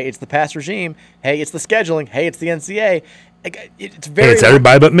players, hey, it's the past regime, hey, it's the scheduling, hey, it's the NCAA. It's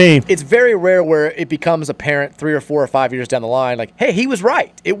everybody but me. It's very rare where it becomes apparent 3 or 4 or 5 years down the line, like, hey, he was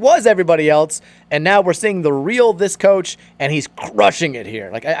right. It was everybody else, and now we're seeing the real this coach, and he's crushing it here.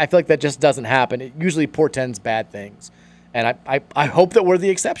 Like, I feel like that just doesn't happen. It usually portends bad things, and I hope that we're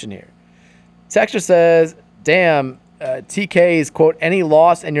the exception here. Texter says, damn, TK's, quote, any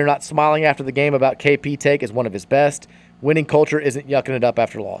loss and you're not smiling after the game about KP take is one of his best. Winning culture isn't yucking it up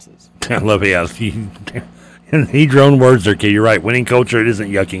after losses. I love it. Need your own words there, kid. You're right. Winning culture, it isn't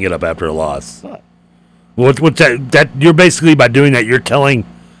yucking it up after a loss. What? What's that? You're basically, by doing that, you're telling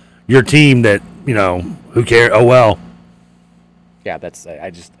your team that, who cares? Oh, well. Yeah, that's,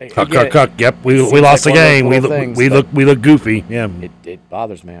 Cuck. Yep, we lost the game. We look goofy. Yeah. It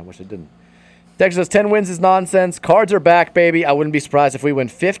bothers me. I wish it didn't. Texas says 10 wins is nonsense. Cards are back, baby. I wouldn't be surprised if we win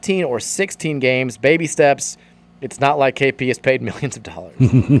 15 or 16 games. Baby steps. It's not like KP has paid millions of dollars.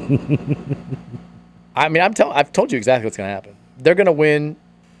 I've told you exactly what's going to happen. They're going to win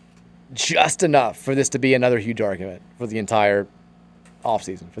just enough for this to be another huge argument for the entire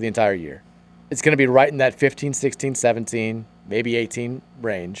offseason, for the entire year. It's going to be right in that 15, 16, 17, maybe 18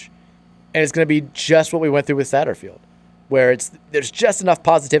 range. And it's going to be just what we went through with Satterfield, where there's just enough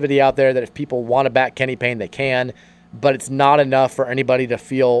positivity out there that if people want to back Kenny Payne, they can, but it's not enough for anybody to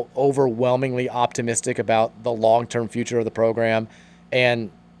feel overwhelmingly optimistic about the long-term future of the program.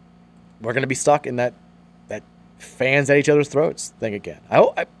 And we're going to be stuck in that fans at each other's throats thing again.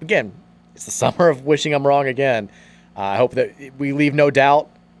 Again, it's the summer of wishing I'm wrong again. I hope that we leave no doubt.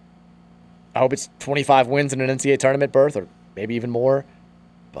 I hope it's 25 wins in an NCAA tournament berth, or maybe even more.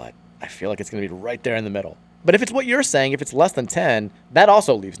 But I feel like it's going to be right there in the middle. But if it's what you're saying, if it's less than 10, that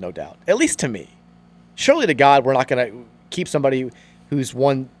also leaves no doubt, at least to me. Surely to God, we're not going to keep somebody who's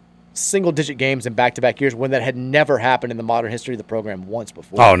won single-digit games in back-to-back years when that had never happened in the modern history of the program once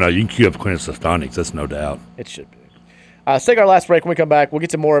before. Oh, no, you can queue up Quintus Sestonics. That's no doubt. It should be. Let's take our last break. When we come back, we'll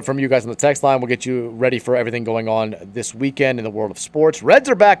get to more from you guys on the text line. We'll get you ready for everything going on this weekend in the world of sports. Reds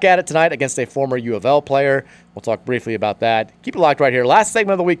are back at it tonight against a former U of L player. We'll talk briefly about that. Keep it locked right here. Last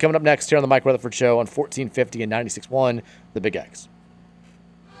segment of the week coming up next here on the Mike Rutherford Show on 1450 and 96.1, The Big X.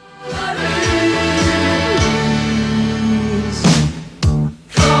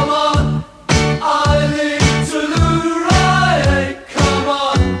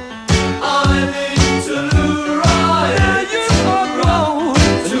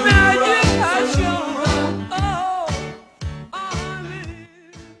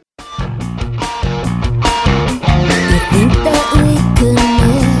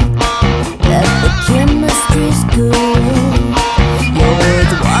 Your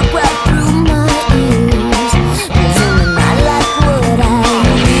words walk right through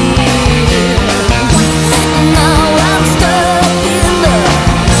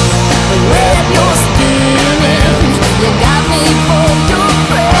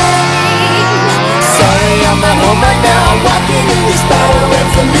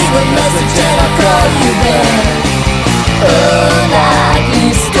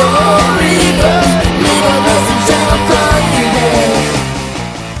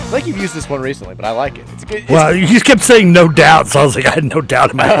like you've used this one recently, but I like it. It's good. Well, you just kept saying no doubt, so I was like, I had no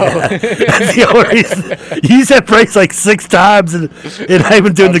doubt in my head. That's the only reason. You used that phrase like 6 times, and I've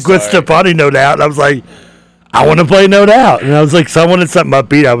been doing the Gwen Stefani no doubt, and I was like, I want to play no doubt. And I was like, so I wanted something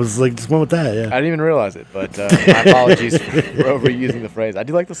upbeat. I was like, just went with that, yeah. I didn't even realize it, but my apologies for overusing the phrase. I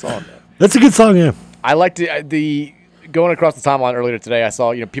do like the song, though. That's a good song, yeah. I liked the going across the timeline earlier today, I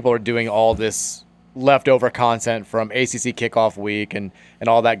saw, people are doing all this leftover content from ACC kickoff week and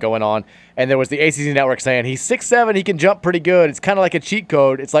all that going on. And there was the ACC network saying he's 6'7", he can jump pretty good. It's kind of like a cheat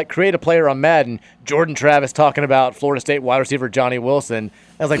code. It's like create a player on Madden. Jordan Travis talking about Florida State wide receiver Johnny Wilson.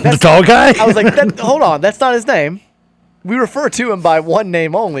 I was like, that's the tall guy? I was like, hold on, that's not his name. We refer to him by one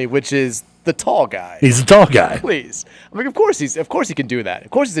name only, which is the tall guy. He's the tall guy. Please. I'm like, of course he can do that.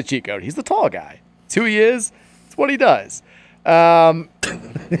 Of course he's a cheat code. He's the tall guy. It's who he is. It's what he does.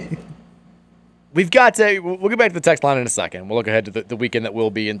 We'll get back to the text line in a second. We'll look ahead to the weekend that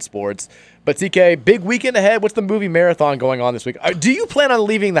will be in sports. But TK, big weekend ahead. What's the movie marathon going on this week? Do you plan on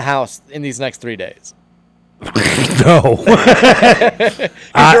leaving the house in these next 3 days? No.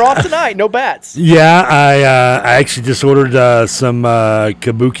 You're off tonight. No bats. Yeah, I actually just ordered some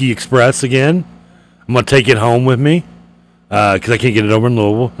Kabuki Express again. I'm going to take it home with me because I can't get it over in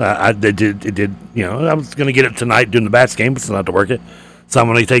Louisville. I was going to get it tonight during the Bats game, but still have to work it. So I'm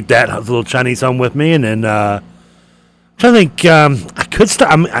going to take that little Chinese home with me, and then I'm trying to think. I could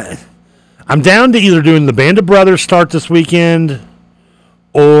start. I'm down to either doing the Band of Brothers start this weekend,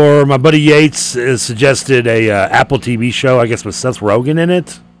 or my buddy Yates has suggested a Apple TV show, I guess, with Seth Rogen in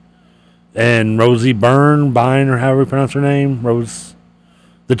it, and Rosie Byrne, or however you pronounce her name, Rose.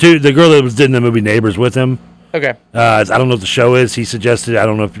 The girl that was in the movie Neighbors with him. Okay. I don't know what the show is. He suggested. I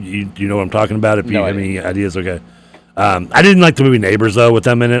don't know if you know what I'm talking about. If you have any ideas, okay. I didn't like the movie Neighbors though with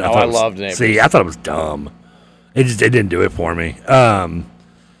them in it. I loved Neighbors. See, I thought it was dumb. It didn't do it for me.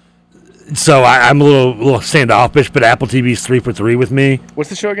 So I'm a little standoffish, but Apple TV's 3 for 3 with me. What's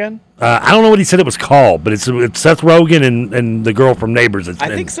the show again? I don't know what he said it was called, but it's Seth Rogen and the girl from Neighbors. I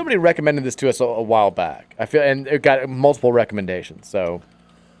think somebody recommended this to us a while back. I feel, and it got multiple recommendations. So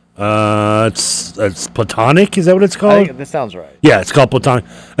it's Platonic. Is that what it's called? I think that sounds right. Yeah, it's called Platonic.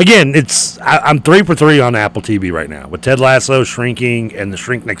 Again, I'm 3 for 3 on Apple TV right now with Ted Lasso, Shrinking, and The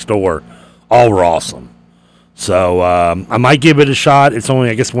Shrink Next Door. All were awesome. So I might give it a shot. It's only,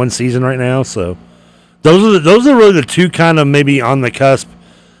 I guess, one season right now. So those are really the two kind of maybe on the cusp.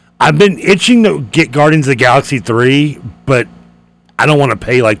 I've been itching to get Guardians of the Galaxy 3, but I don't want to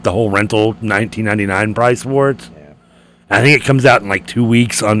pay like the whole rental $19.99 price for it. I think it comes out in like 2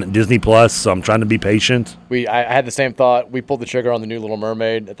 weeks on Disney Plus, so I'm trying to be patient. I had the same thought. We pulled the trigger on the new Little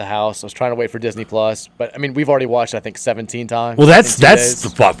Mermaid at the house. I was trying to wait for Disney Plus, but I mean, we've already watched, I think, 17 times. Well, that's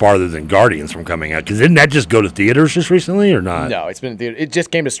a lot farther than Guardians from coming out, because didn't that just go to theaters just recently or not? No, it's been in theater. It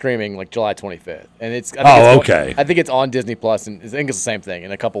just came to streaming like July 25th, and okay. I think it's on Disney Plus, and I think it's the same thing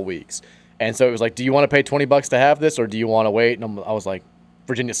in a couple weeks. And so it was like, do you want to pay $20 to have this, or do you want to wait? And I was like,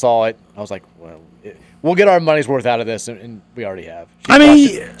 Virginia saw it. I was like, well, we'll get our money's worth out of this, and we already have.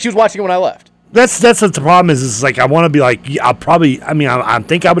 She was watching it when I left. That's what the problem is like, I want to be like, I'll probably, I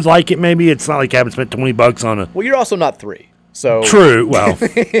think I would like it maybe. It's not like I haven't spent $20 on it. Well, you're also not 3. So true. Well,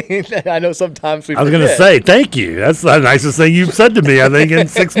 I know sometimes we I was going to say, thank you. That's the nicest thing you've said to me, I think, in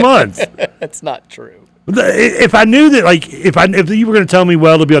 6 months. That's not true. If I knew that, like, if you were going to tell me,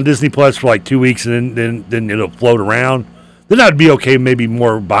 well, it'll be on Disney Plus for like 2 weeks and then it'll float around, then I'd be okay maybe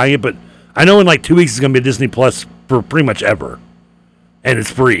more buying it. But I know in like 2 weeks it's going to be a Disney Plus for pretty much ever. And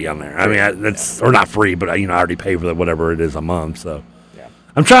it's free on there. I mean, or not free, but I already pay for whatever it is a month. So yeah.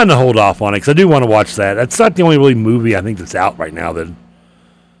 I'm trying to hold off on it because I do want to watch that. That's not the only really movie I think that's out right now.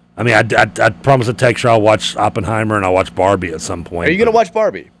 I'd promise to text you I'll watch Oppenheimer and I'll watch Barbie at some point. Are you going to watch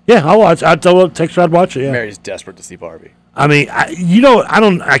Barbie? Yeah, I'll watch. I'd text you I'd watch it. Yeah. Mary's desperate to see Barbie. I mean,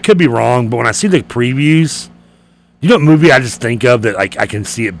 I could be wrong, but when I see the previews, what movie I just think of that like I can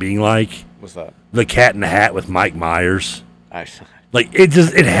see it being like? What's that? The Cat in the Hat with Mike Myers. Actually. Like, it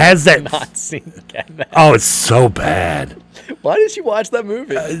has that. I've not seen the Cat in the Hat. Oh, it's so bad. Why did you watch that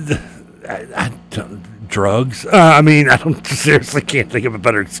movie? Drugs. I seriously can't think of a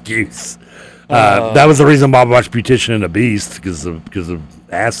better excuse. That was the reason Bob watched Beautician and the Beast because of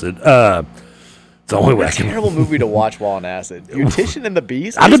acid. It's the only way. It's a terrible movie to watch while on acid. Beautician and the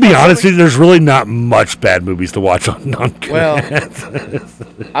Beast. To be honest with you, there's really not much bad movies to watch on Well, I was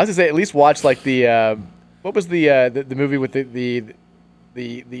gonna say at least watch like the what was the movie with the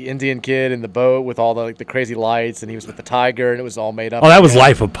the Indian kid in the boat with all the crazy lights, and he was with the tiger, and it was all made up. Oh, that was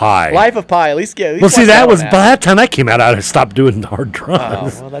Life of Pi. Life of Pi. At least well, see, that was by that time that came out, I stopped doing hard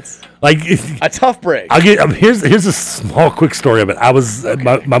drugs. Oh, well, that's like a tough break. Here's a small, quick story of it. I was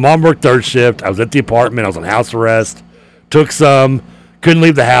my mom worked third shift. I was at the apartment. I was on house arrest. Took some, couldn't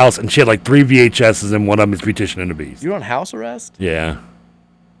leave the house, and she had like 3 VHSs, and one of them is Beautician and the Beast. You were on house arrest? Yeah.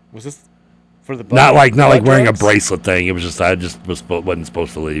 Was this for the not like wearing drugs? a bracelet thing? It was just wasn't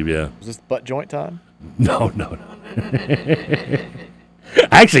supposed to leave. Yeah. Was this butt joint time? No. I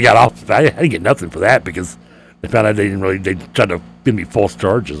actually got off. I didn't get nothing for that because they found out they tried to give me false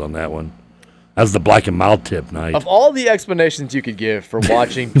charges on that one. That was the black and mild tip night. Of all the explanations you could give for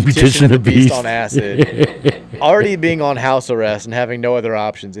watching Beautician and the Beast on acid, already being on house arrest and having no other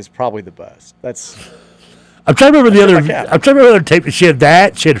options is probably the best. I'm trying to remember the other tape. She had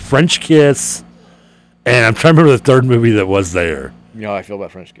that. She had French Kiss, and I'm trying to remember the third movie that was there. You know how I feel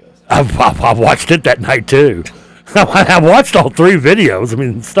about French Kiss. I watched it that night too. I watched all 3 videos. I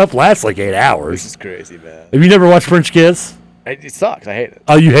mean, stuff lasts like 8 hours. This is crazy, man. Have you never watched French Kiss? It sucks. I hate it.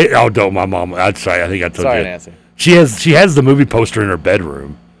 Oh, you hate? Oh, don't. My mom. I'm sorry. I think I told you. Sorry, Nancy. She has the movie poster in her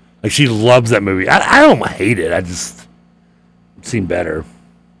bedroom. Like she loves that movie. I don't hate it. I just seen better.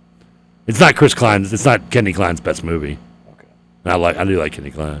 It's not Chris Klein's. It's not Kenny Klein's best movie. Okay. I do like Kenny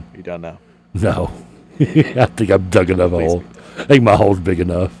Klein. Are you done now? No. I think I've dug enough hole. I think my hole's big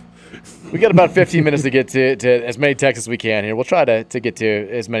enough. We got about 15 minutes to get to as many texts as we can here. We'll try to get to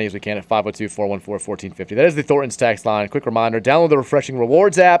as many as we can at 502-414-1450. That is the Thornton's text line. Quick reminder, download the Refreshing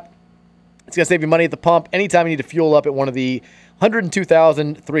Rewards app. It's going to save you money at the pump anytime you need to fuel up at one of the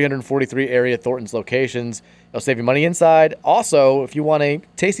 102,343 area Thornton's locations. It'll save you money inside. Also, if you want a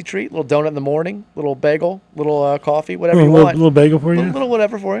tasty treat, little donut in the morning, little bagel, little coffee, whatever you want. Little bagel for you? Little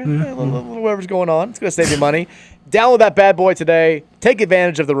whatever for you. Yeah, little whatever's going on. It's going to save you money. Download that bad boy today. Take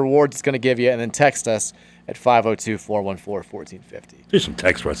advantage of the rewards it's going to give you, and then text us at 502-414-1450. Do some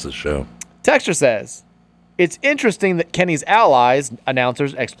text for us this show. Texter says, it's interesting that Kenny's allies,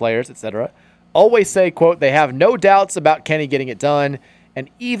 announcers, ex-players, etc., always say, quote, they have no doubts about Kenny getting it done, and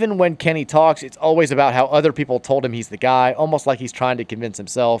even when Kenny talks, it's always about how other people told him he's the guy, almost like he's trying to convince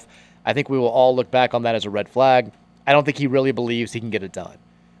himself. I think we will all look back on that as a red flag. I don't think he really believes he can get it done.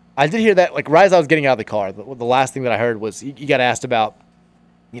 I did hear that, like, right as I was getting out of the car, the last thing that I heard was you got asked about,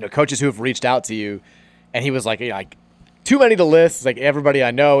 coaches who have reached out to you, and he was like, too many to list. Like, everybody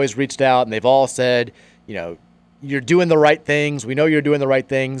I know has reached out, and they've all said, you're doing the right things. We know you're doing the right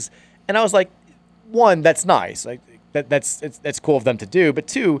things. And I was like, one, that's nice. Like, that's cool of them to do. But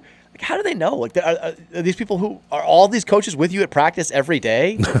two, like, how do they know? Like, are these people who are all these coaches with you at practice every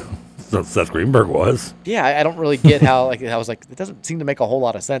day? Seth Greenberg was. Yeah, I don't really get how. Like, I was like, it doesn't seem to make a whole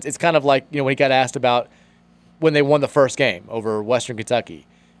lot of sense. It's kind of like when he got asked about when they won the first game over Western Kentucky,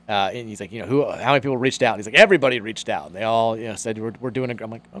 and he's like, how many people reached out? And he's like, everybody reached out, and they all said we're doing it. I'm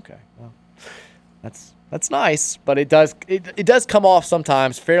like, okay, well, that's nice, but it does come off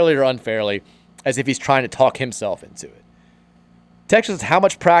sometimes fairly or unfairly as if he's trying to talk himself into it. Texas says, how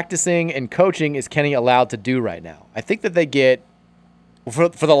much practicing and coaching is Kenny allowed to do right now? I think that they get. For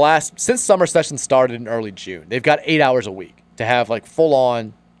the last, since summer session started in early June, they've got 8 hours a week to have like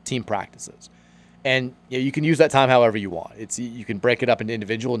full-on team practices. And you can use that time however you want. You can break it up into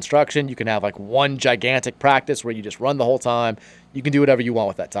individual instruction. You can have like one gigantic practice where you just run the whole time. You can do whatever you want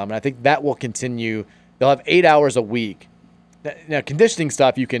with that time. And I think that will continue. They'll have 8 hours a week. Now, conditioning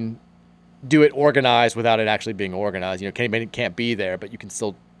stuff, you can do it organized without it actually being organized. Kenny can't be there, but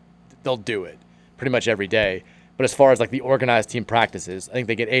they'll do it pretty much every day. But as far as like the organized team practices, I think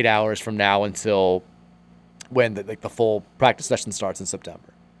they get 8 hours from now until when the full practice session starts in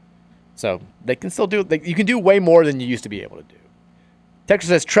September. So they can still do. You can do way more than you used to be able to do. Texas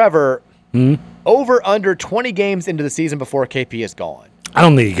says, Trevor, over under 20 games into the season before KP is gone. I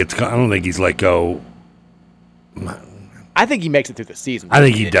don't think he's let go. I think he makes it through the season. I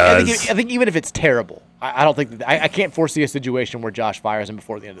think he does. I think even if it's terrible, I don't think I can't foresee a situation where Josh fires him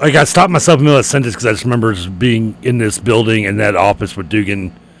before the end of the season. I stopped myself in the middle of the sentence because I just remember being in this building in that office with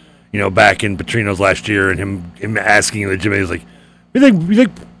Dugan, back in Petrino's last year, and him asking the gym, he was like, "You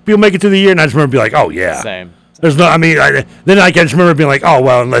think we'll make it through the year?" And I just remember being like, "Oh yeah." Same. There's no. I mean, then I just remember being like, "Oh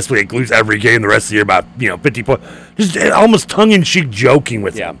well, unless we lose every game the rest of the year, about 50 points." Just almost tongue in cheek joking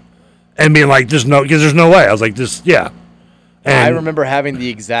with him, and being like, "There's no way." I was like, "Just yeah." And I remember having the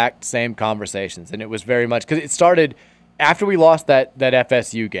exact same conversations, and it was very much because it started after we lost that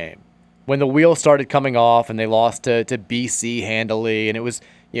FSU game, when the wheels started coming off and they lost to BC handily, and it was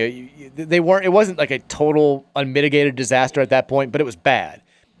they weren't. It wasn't like a total unmitigated disaster at that point, but it was bad.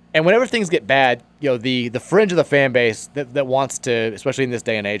 And whenever things get bad, the fringe of the fan base that wants to, especially in this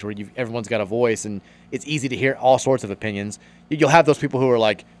day and age where everyone's got a voice and it's easy to hear all sorts of opinions, you'll have those people who are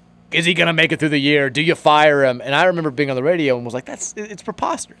like, is he going to make it through the year? Do you fire him? And I remember being on the radio and was like, it's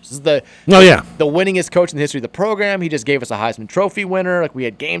preposterous. This is the winningest coach in the history of the program. He just gave us a Heisman Trophy winner. Like, we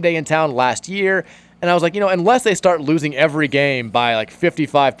had game day in town last year. And I was like, unless they start losing every game by like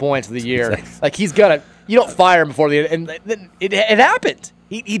 55 points of the year, like you don't fire him before the end. And then it happened.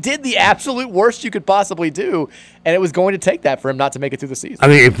 He did the absolute worst you could possibly do, and it was going to take that for him not to make it through the season. I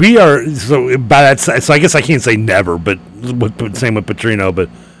mean, if we are by that, so I guess I can't say never, but same with Petrino, but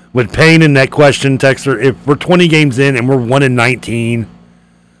with Payne in that question, Texter, if we're 20 games in and we're 1-19,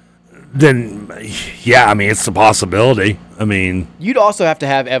 then yeah, I mean, it's a possibility. I mean, you'd also have to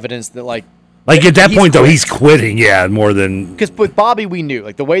have evidence that like at that point, though, he's quitting, more than... Because with Bobby, we knew,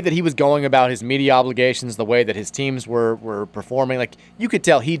 like, the way that he was going about his media obligations, the way that his teams were performing, like, you could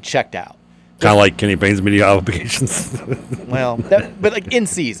tell he'd checked out. Kind of like Kenny Payne's media obligations. Well, but, like, in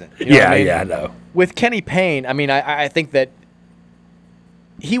season. I know. With Kenny Payne, I mean, I think that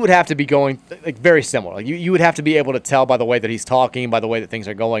he would have to be going, like, very similar. Like, you would have to be able to tell by the way that he's talking, by the way that things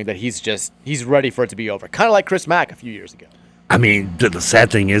are going, that he's ready for it to be over. Kind of like Chris Mack a few years ago. I mean, the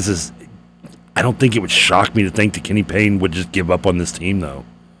sad thing is I don't think it would shock me to think that Kenny Payne would just give up on this team, though.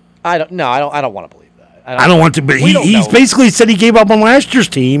 I don't want to believe that. I don't want to, but he's basically said he gave up on last year's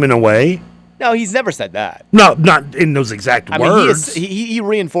team in a way. No, he's never said that. No, not in those exact words. Mean, he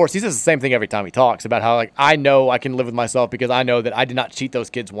reinforced. He says the same thing every time he talks about how, like, I know I can live with myself because I know that I did not cheat those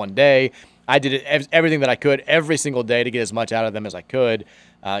kids one day. I did everything that I could every single day to get as much out of them as I could.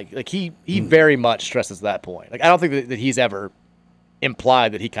 He very much stresses that point. Like, I don't think that he's ever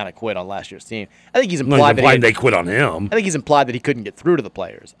implied that he kind of quit on last year's team. I think he's implied that they quit on him. I think he's implied that he couldn't get through to the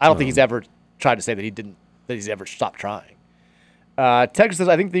players. I don't think he's ever tried to say that he's ever stopped trying. Texas says,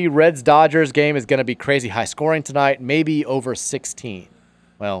 I think the Reds-Dodgers game is going to be crazy high scoring tonight, maybe over 16.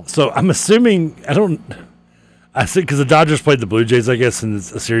 Well, so I'm assuming I think because the Dodgers played the Blue Jays, I guess, in a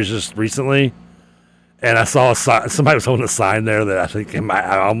series just recently, and I saw somebody was holding a sign there that I think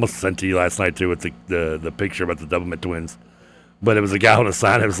I almost sent to you last night too with the picture about the Doublemint Twins. But it was a guy on a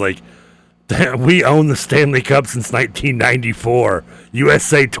sign. It was like, we own the Stanley Cup since 1994.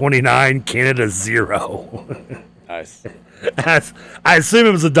 USA 29, Canada 0. Nice. I assume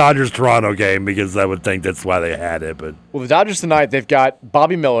it was a Dodgers-Toronto game because I would think that's why they had it. But well, the Dodgers tonight, they've got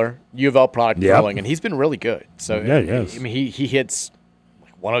Bobby Miller, U of L product, throwing, and he's been really good. So yeah, yes. I mean, he hits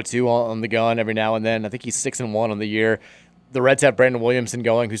like 102 on the gun every now and then. I think he's 6-1 on the year. The Reds have Brandon Williamson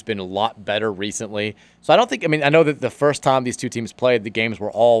going, who's been a lot better recently. So I know that the first time these two teams played, the games were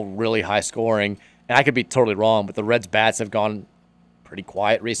all really high scoring, and I could be totally wrong, but the Reds bats have gone pretty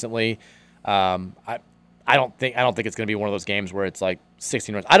quiet recently. I don't think it's going to be one of those games where it's like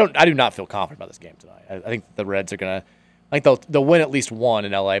 16 runs. I do not feel confident about this game tonight. I think the Reds are going to, like, they'll win at least one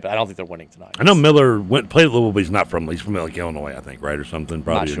in LA, but I don't think they're winning tonight. I know Miller played at Louisville, but he's not from. He's from like Illinois, I think, right, or something.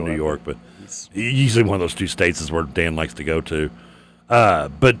 Probably in New York, but usually one of those two states is where Dan likes to go to.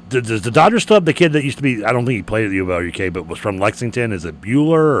 But does the Dodgers still have the kid that used to be? I don't think he played at the U of L UK, but was from Lexington. Is it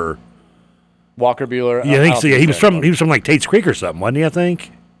Bueller or Walker Bueller? Yeah, I think so. Yeah, he was from like Tate's Creek or something, wasn't he?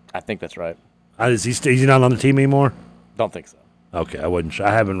 I think that's right. Is he not on the team anymore? Don't think so. Okay, I wasn't sure.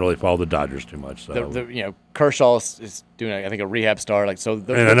 I haven't really followed the Dodgers too much. So Kershaw is doing, I think, a rehab start. Like, so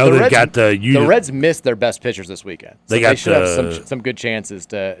and I know they've got the Reds missed their best pitchers this weekend. So they should have some good chances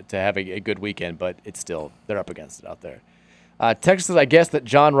to have a good weekend, but it's still they're up against it out there. Texas says, I guess that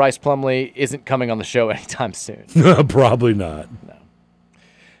John Rice Plumlee isn't coming on the show anytime soon. Probably not. No.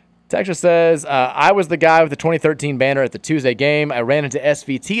 Texas says, I was the guy with the 2013 banner at the Tuesday game. I ran into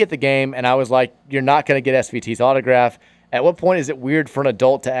SVT at the game, and I was like, you're not going to get SVT's autograph. At what point is it weird for an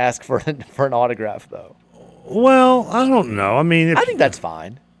adult to ask for an autograph, though? Well, I don't know. I mean, I think that's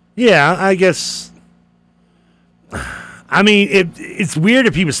fine. Yeah, I guess. I mean, it's weird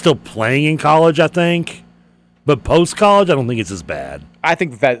if he was still playing in college, I think. But post-college, I don't think it's as bad. I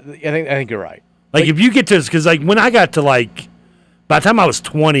think you're right. Like if you get to, because like when I got to like, by the time I was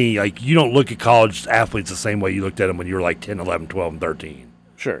 20, like you don't look at college athletes the same way you looked at them when you were like 10, 11, 12, and 13.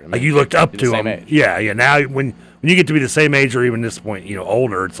 Sure. I mean, like you looked up to them. Age. Yeah. Now when you get to be the same age or even this point,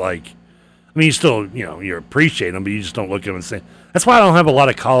 older, it's like, I mean, you still, you appreciate them, but you just don't look at them and say. That's why I don't have a lot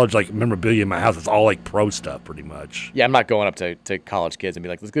of college like memorabilia in my house. It's all like pro stuff, pretty much. Yeah, I'm not going up to college kids and be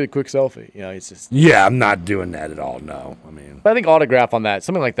like, let's get a quick selfie. It's just. Yeah, I'm not doing that at all. No, I mean. But I think autograph on that,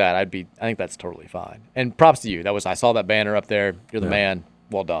 something like that, I think that's totally fine. And props to you. I saw that banner up there. You're the man.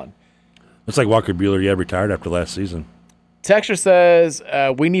 Well done. Looks like Walker Bueller, retired after last season. Texture says,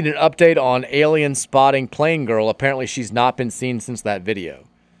 we need an update on alien spotting plane girl. Apparently she's not been seen since that video.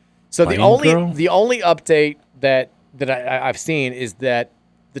 So Plain the only update that I've seen is that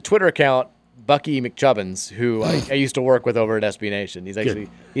the Twitter account Bucky McChubbins, who I used to work with over at SB Nation.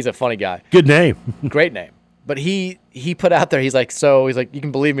 He's a funny guy. Good name. Great name. But he put out there, he's like, you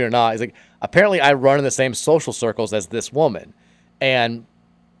can believe me or not. He's like, apparently I run in the same social circles as this woman. And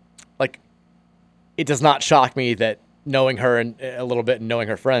like, it does not shock me that knowing her a little bit and knowing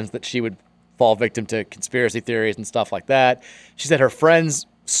her friends that she would fall victim to conspiracy theories and stuff like that. She said her friends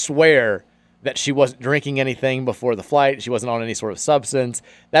swear that she wasn't drinking anything before the flight. She wasn't on any sort of substance.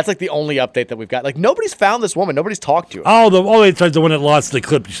 That's like the only update that we've got. Like, nobody's found this woman. Nobody's talked to her. Oh, the one that lost the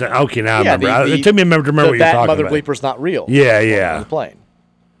clip. You said, okay, now I remember. It took me a minute to remember what you're talking about. That mother bleeper's not real. Yeah. On the plane.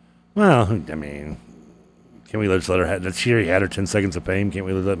 Well, I mean, can we just let her have that? She already had her 10 seconds of fame. Can't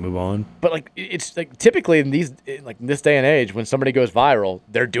we let that move on? But like, it's like typically in this day and age, when somebody goes viral,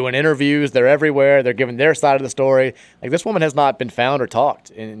 they're doing interviews. They're everywhere. They're giving their side of the story. Like, this woman has not been found or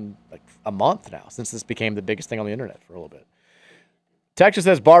talked in like a month now since this became the biggest thing on the internet for a little bit. Texas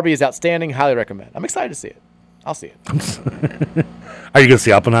says Barbie is outstanding. Highly recommend. I'm excited to see it. I'll see it. Are you going to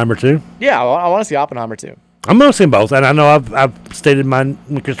see Oppenheimer too? Yeah, I want to see Oppenheimer too. I'm going to see them both, and I know I've stated my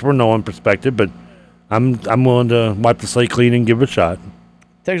Christopher Nolan perspective, but I'm willing to wipe the slate clean and give it a shot.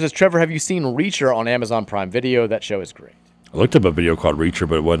 Texas says, Trevor, have you seen Reacher on Amazon Prime Video? That show is great. I looked up a video called Reacher,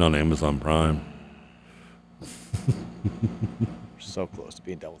 but it wasn't on Amazon Prime. So close to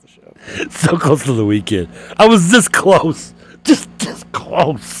being done with the show. So close to the weekend. I was this close. Just this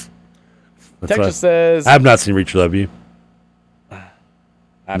close. Texas says... I have not seen Reacher, have you? I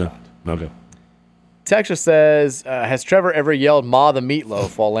have not. Okay. Texas says, has Trevor ever yelled Ma the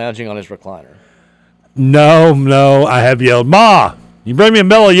Meatloaf while lounging on his recliner? No, I have yelled, Ma, you bring me a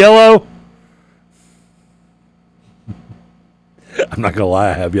mellow yellow? I'm not going to lie,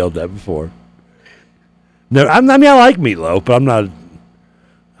 I have yelled that before. No, I mean, I like meatloaf, but I'm not.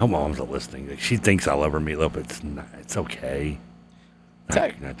 My mom's not listening. She thinks I love her meatloaf, but it's not. It's okay.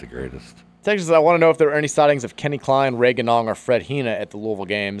 Not the greatest. Texas says, I want to know if there are any sightings of Kenny Klein, Ray Ganong, or Fred Hina at the Louisville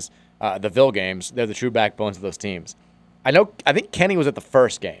games, the Ville games. They're the true backbones of those teams. I think Kenny was at the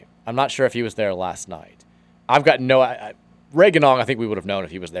first game. I'm not sure if he was there last night. I've got no. Ray Ganong, I think we would have known if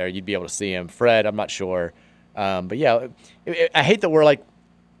he was there. You'd be able to see him. Fred, I'm not sure. But yeah, I hate that we're like,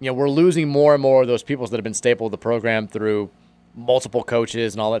 we're losing more and more of those people that have been staple of the program through multiple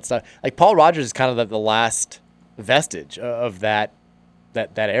coaches and all that stuff. Like Paul Rogers is kind of the last vestige of that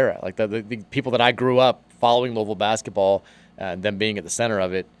era. Like the people that I grew up following Louisville basketball, them being at the center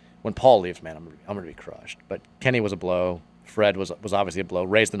of it. When Paul leaves, man, I'm gonna be crushed. But Kenny was a blow. Fred was obviously a blow.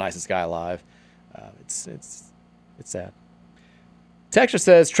 Ray's the nicest guy alive. It's sad. Texture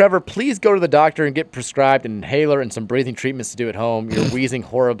says, Trevor, please go to the doctor and get prescribed an inhaler and some breathing treatments to do at home. You're wheezing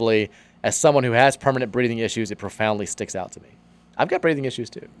horribly. As someone who has permanent breathing issues, it profoundly sticks out to me. I've got breathing issues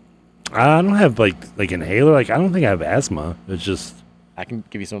too. I don't have like inhaler. Like I don't think I have asthma. It's just I can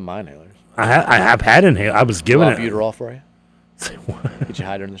give you some of my inhalers. I have had inhaler. I was given it. Albuterol for you. Say what? Get you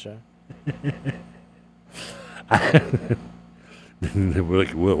high during the show. Will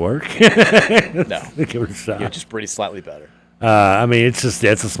it work? No. Give it a shot. Yeah, just breathe slightly better. I mean, it's just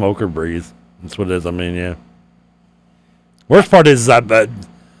it's a smoker breathe. That's what it is. I mean, yeah. Worst part is I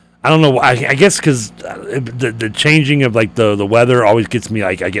don't know. I guess because the changing of like the weather always gets me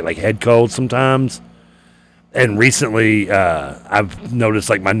like I get like head cold sometimes. And recently, I've noticed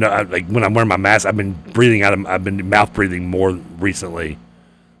like like when I'm wearing my mask, I've been mouth breathing more recently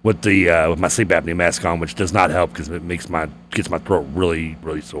with with my sleep apnea mask on, which does not help because it gets my throat really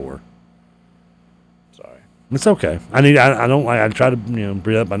really sore. It's okay. I try to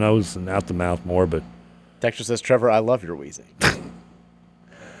breathe up my nose and out the mouth more, but Texture says, Trevor, I love your wheezing.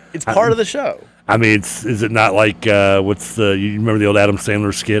 It's part of the show. I mean, is it not like you remember the old Adam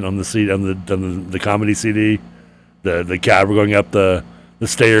Sandler skit on the comedy CD? The guy we're going up the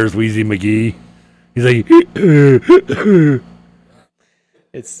stairs, Wheezy McGee. He's like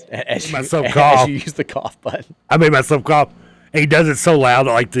it's as you use the cough button. I made myself cough. And he does it so loud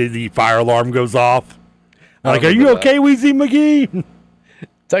that like the fire alarm goes off. Like, are you okay, Weezy McGee?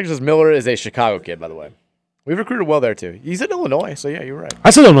 Texas Miller is a Chicago kid, by the way. We've recruited well there, too. He's in Illinois, so yeah, you're right.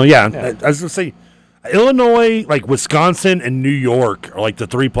 I said Illinois, yeah. I was going to say, Illinois, like Wisconsin, and New York are like the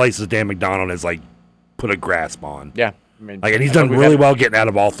three places Dan McDonald has like put a grasp on. Yeah. I mean, and he's done really well getting out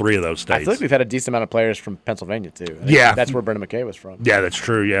of all three of those states. I feel like we've had a decent amount of players from Pennsylvania, too. Yeah. That's where Brendan McKay was from. Yeah, that's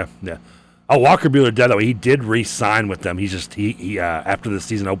true, yeah. Oh, Walker Buehler did, though. He did re-sign with them. He after the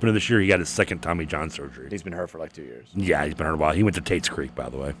season opener this year, he got his second Tommy John surgery. He's been hurt for like 2 years. Yeah, he's been hurt a while. He went to Tate's Creek, by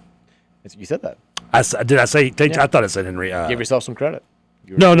the way. You said that. Did I say Tate's? Yeah. I thought I said Henry. Give yourself some credit.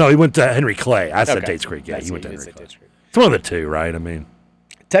 No, he went to Henry Clay. I said Tate's Creek. Yeah, he went to Henry Clay. Tate's Creek. It's one of the two, right? I mean.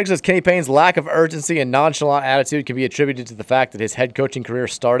 Texas Kenny Payne's lack of urgency and nonchalant attitude can be attributed to the fact that his head coaching career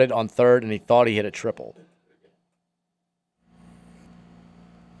started on third and he thought he hit a triple.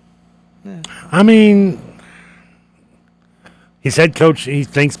 I mean, his head coach, he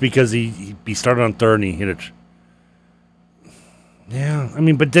thinks because he started on third and he hit it. Yeah, I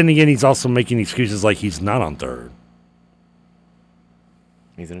mean, but then again, he's also making excuses like he's not on third.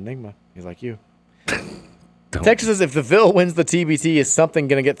 He's an enigma. He's like you. Texas says if the Ville wins the TBT, is something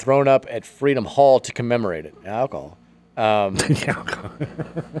going to get thrown up at Freedom Hall to commemorate it? Alcohol. I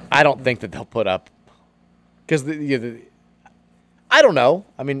don't think that they'll put up because I don't know.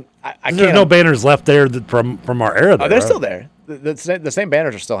 I mean, I can't. There's no banners left there from our era. Oh, they're still there. The same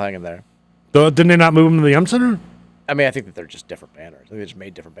banners are still hanging there. Didn't they not move them to the Yum Center? I mean, I think that they're just different banners. I think they just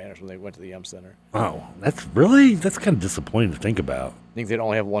made different banners when they went to the Yum Center. Oh, that's kind of disappointing to think about. You think they'd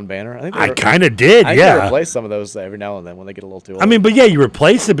only have one banner? I kind of did, I yeah. think they replace some of those every now and then when they get a little too old. I mean, but yeah, you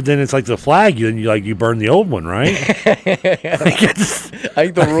replace it, but then it's like the flag. You burn the old one, right? I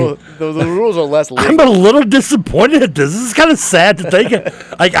think the rules are less legal. I'm a little disappointed at this. This is kind of sad to think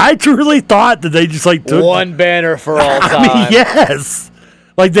of. Like, I truly thought that they just took one banner for all time. I mean, yes.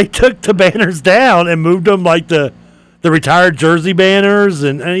 Like, they took the banners down and moved them like the retired jersey banners,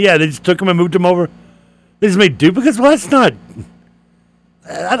 and yeah, they just took them and moved them over. They just made duplicates. Well, that's not.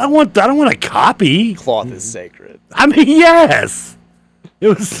 I don't want a copy. Cloth is sacred. I mean, yes. It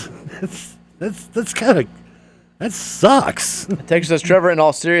was. That's kind of. That sucks. Texas says, Trevor, in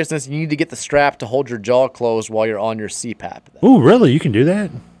all seriousness, you need to get the strap to hold your jaw closed while you're on your CPAP. Oh, really? You can do that?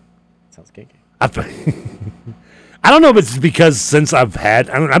 Sounds kinky. I don't know if it's because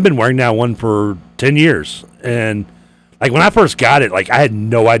I've been wearing now one for 10 years, and like when I first got it, like I had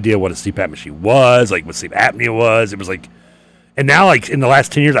no idea what a CPAP machine was, like what sleep apnea was. It was like, and now like in the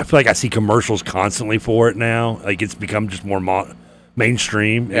last 10 years, I feel like I see commercials constantly for it now. Like it's become just more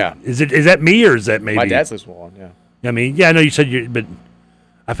mainstream. Yeah. Is that me or is that maybe? My dad's this one, yeah. I mean, yeah, I know you said but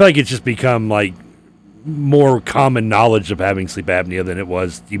I feel like it's just become like more common knowledge of having sleep apnea than it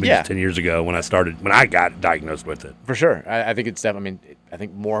was even just 10 years ago when I got diagnosed with it. For sure. I think it's definitely, I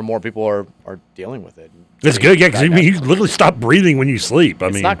think more and more people are dealing with it. It's good, yeah, because you literally stop breathing when you sleep.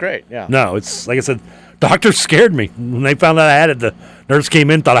 It's not great, yeah. No, it's, like I said, doctors scared me. When they found out I had it, the nurse came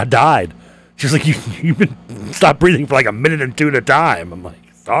in, thought I died. She was like, you've been stopped breathing for like a minute and two at a time. I'm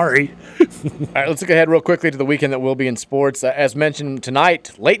like, sorry. All right, let's look ahead real quickly to the weekend that will be in sports. As mentioned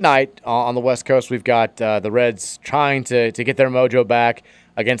tonight, late night on the West Coast, we've got the Reds trying to get their mojo back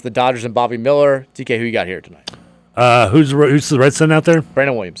against the Dodgers and Bobby Miller. TK, who you got here tonight? Who's the Reds sending out there?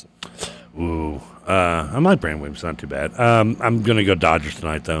 Brandon Williamson. Ooh, I like Brandon Williamson. Not too bad. I'm going to go Dodgers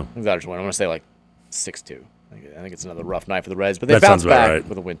tonight, though. I think Dodgers win. I'm going to say like 6-2. I think it's another rough night for the Reds, but they bounce back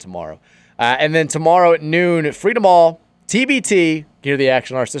with a win tomorrow. And then tomorrow at noon, Freedom Hall, TBT, hear the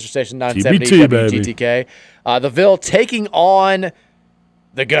action on our sister station 970 WGTK. The Ville taking on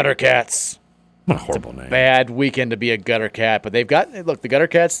the Gutter Cats. What a horrible name. Bad weekend to be a Gutter Cat, but the Gutter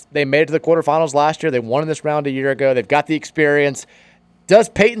Cats, they made it to the quarterfinals last year. They won in this round a year ago. They've got the experience. Does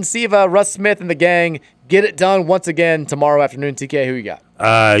Peyton Siva, Russ Smith, and the gang get it done once again tomorrow afternoon? TK, who you got?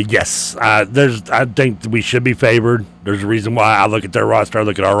 Yes. I think we should be favored. There's a reason why I look at their roster, I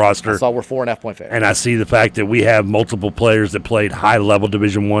look at our roster. I saw we're 4.5 point favorite. And I see the fact that we have multiple players that played high-level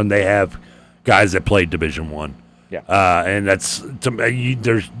Division I. They have guys that played Division I. Yeah. And you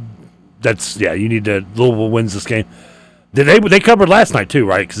need to, Louisville wins this game. They covered last night too,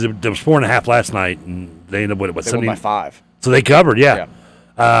 right? Because there was 4.5 last night, and they ended up with 70? They won by 5. So they covered, yeah.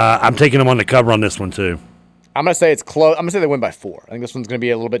 I'm taking them on the cover on this one too. I'm going to say it's close. I'm going to say they win by 4. I think this one's going to be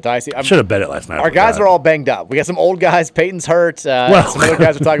a little bit dicey. I should have bet it last night. Our guys are all banged up. We got some old guys. Peyton's hurt. Some other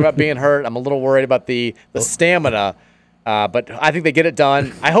guys are talking about being hurt. I'm a little worried about the stamina. But I think they get it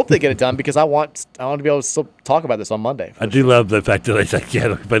done. I hope they get it done because I want to be able to still talk about this on Monday. I do love the fact that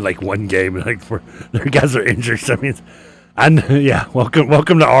they played like one game and like their guys are injured. So, I mean,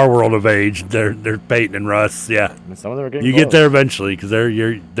 welcome to our world of age. They're Peyton and Russ. Yeah, and some of them are getting you close. Get there eventually because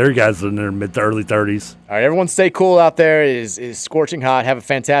they're guys in their mid to early 30s. All right, everyone, stay cool out there. It is scorching hot. Have a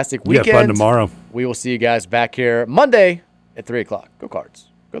fantastic weekend. We have fun tomorrow. We will see you guys back here Monday at 3:00. Go Cards.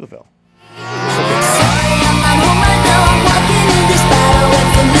 Go the Ville.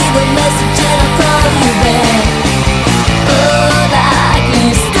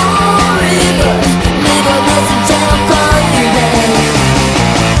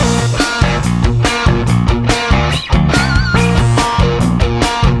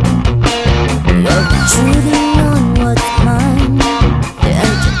 Truly